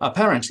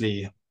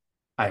 Apparently,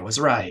 I was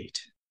right.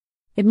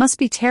 It must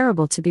be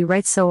terrible to be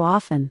right so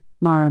often,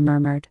 Mara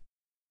murmured.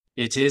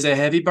 It is a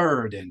heavy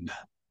burden.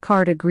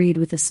 Card agreed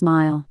with a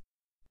smile.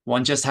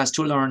 One just has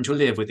to learn to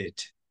live with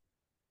it.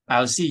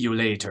 I'll see you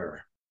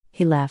later.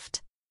 He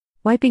left.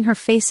 Wiping her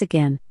face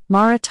again,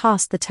 Mara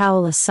tossed the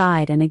towel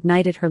aside and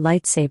ignited her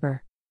lightsaber.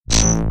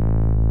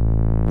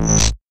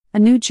 A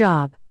new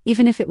job,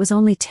 even if it was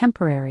only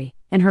temporary,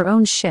 and her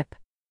own ship.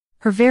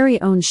 Her very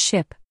own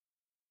ship.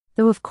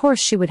 Though of course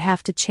she would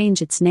have to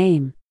change its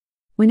name.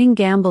 Winning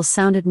Gamble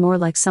sounded more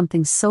like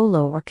something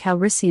Solo or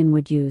Calrissian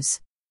would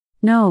use.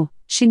 No,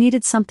 she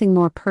needed something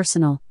more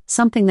personal,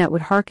 something that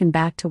would harken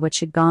back to what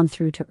she'd gone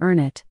through to earn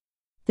it.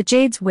 The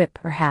Jade's whip,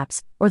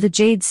 perhaps, or the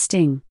Jade's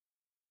sting.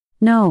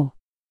 No.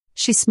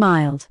 She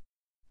smiled.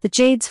 The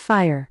Jade's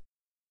fire.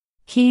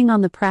 Keying on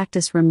the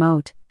practice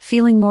remote,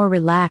 feeling more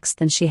relaxed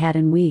than she had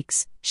in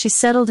weeks, she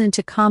settled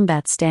into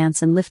combat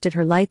stance and lifted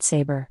her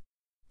lightsaber.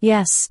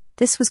 Yes,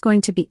 this was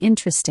going to be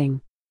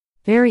interesting.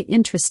 Very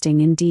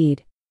interesting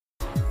indeed.